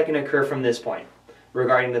scenarios that can occur from this point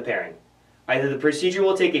regarding the pairing. Either the procedure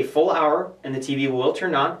will take a full hour and the TV will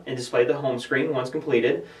turn on and display the home screen once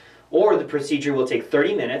completed, or the procedure will take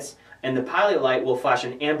 30 minutes and the pilot light will flash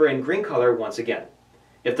an amber and green color once again.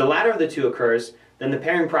 If the latter of the two occurs, then the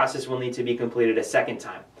pairing process will need to be completed a second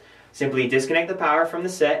time. Simply disconnect the power from the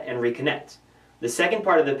set and reconnect. The second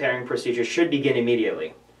part of the pairing procedure should begin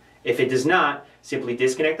immediately. If it does not, simply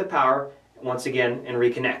disconnect the power once again and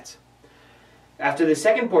reconnect. After the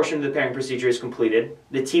second portion of the pairing procedure is completed,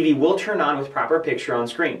 the TV will turn on with proper picture on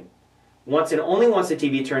screen. Once and only once the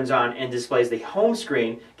TV turns on and displays the home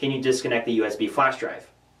screen can you disconnect the USB flash drive.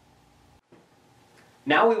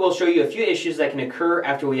 Now we will show you a few issues that can occur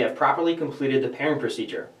after we have properly completed the pairing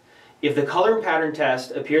procedure. If the color and pattern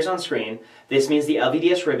test appears on screen, this means the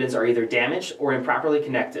LVDS ribbons are either damaged or improperly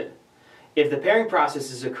connected. If the pairing process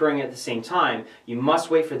is occurring at the same time, you must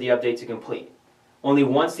wait for the update to complete. Only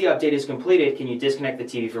once the update is completed can you disconnect the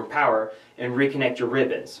TV from power and reconnect your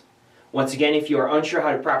ribbons. Once again, if you are unsure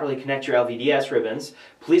how to properly connect your LVDS ribbons,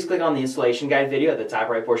 please click on the installation guide video at the top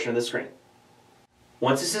right portion of the screen.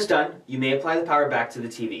 Once this is done, you may apply the power back to the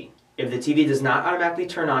TV. If the TV does not automatically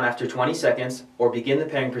turn on after 20 seconds or begin the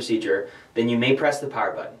pairing procedure, then you may press the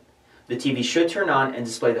power button. The TV should turn on and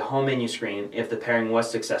display the home menu screen if the pairing was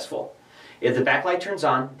successful. If the backlight turns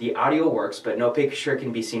on, the audio works but no picture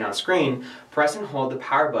can be seen on screen, press and hold the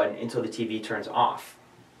power button until the TV turns off.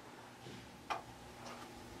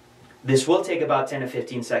 This will take about 10 to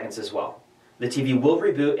 15 seconds as well. The TV will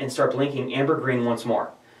reboot and start blinking amber green once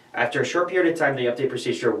more. After a short period of time, the update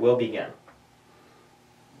procedure will begin.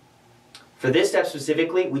 For this step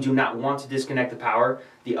specifically, we do not want to disconnect the power.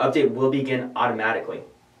 The update will begin automatically.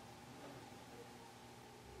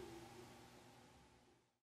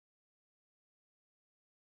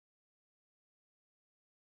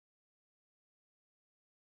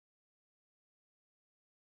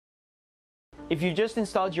 If you just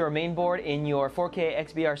installed your mainboard in your 4K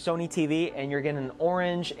XBR Sony TV and you're getting an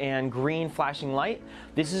orange and green flashing light,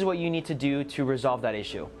 this is what you need to do to resolve that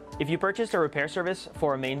issue. If you purchased a repair service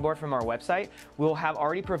for a mainboard from our website, we'll have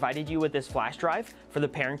already provided you with this flash drive for the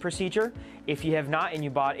pairing procedure. If you have not and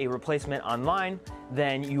you bought a replacement online,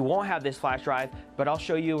 then you won't have this flash drive, but I'll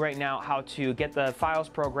show you right now how to get the files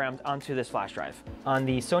programmed onto this flash drive. On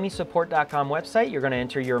the SonySupport.com website, you're going to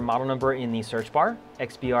enter your model number in the search bar,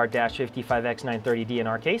 XBR-55X930D in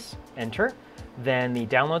our case, enter, then the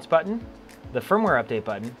downloads button, the firmware update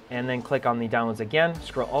button, and then click on the downloads again,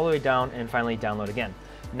 scroll all the way down, and finally download again.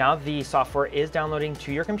 Now the software is downloading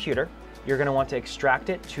to your computer. You're going to want to extract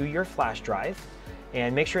it to your flash drive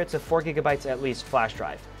and make sure it's a 4 gigabytes at least flash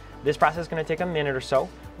drive. This process is going to take a minute or so.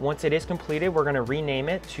 Once it is completed, we're going to rename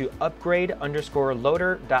it to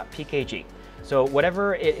upgrade_loader.pkg. So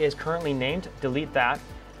whatever it is currently named, delete that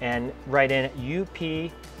and write in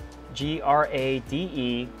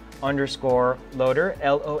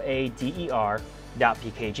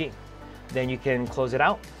upgrade_loader.pkg. Then you can close it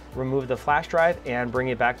out, remove the flash drive, and bring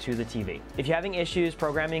it back to the TV. If you're having issues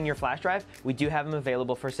programming your flash drive, we do have them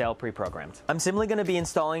available for sale pre-programmed. I'm simply going to be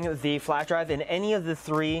installing the flash drive in any of the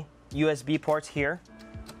 3 USB ports here,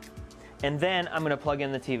 and then I'm going to plug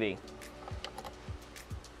in the TV.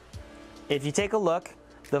 If you take a look,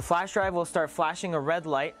 the flash drive will start flashing a red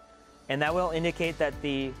light, and that will indicate that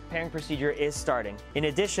the pairing procedure is starting. In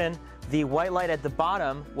addition, the white light at the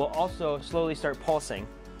bottom will also slowly start pulsing.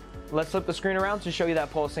 Let's flip the screen around to show you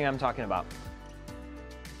that pulsing I'm talking about.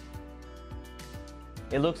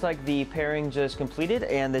 It looks like the pairing just completed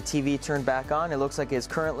and the TV turned back on. It looks like it's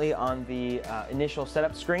currently on the initial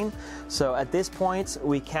setup screen. So at this point,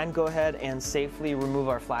 we can go ahead and safely remove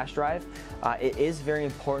our flash drive. It is very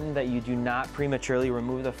important that you do not prematurely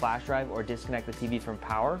remove the flash drive or disconnect the TV from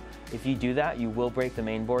power. If you do that, you will break the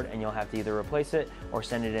main board and you'll have to either replace it or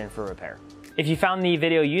send it in for repair. If you found the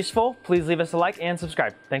video useful, please leave us a like and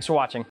subscribe. Thanks for watching.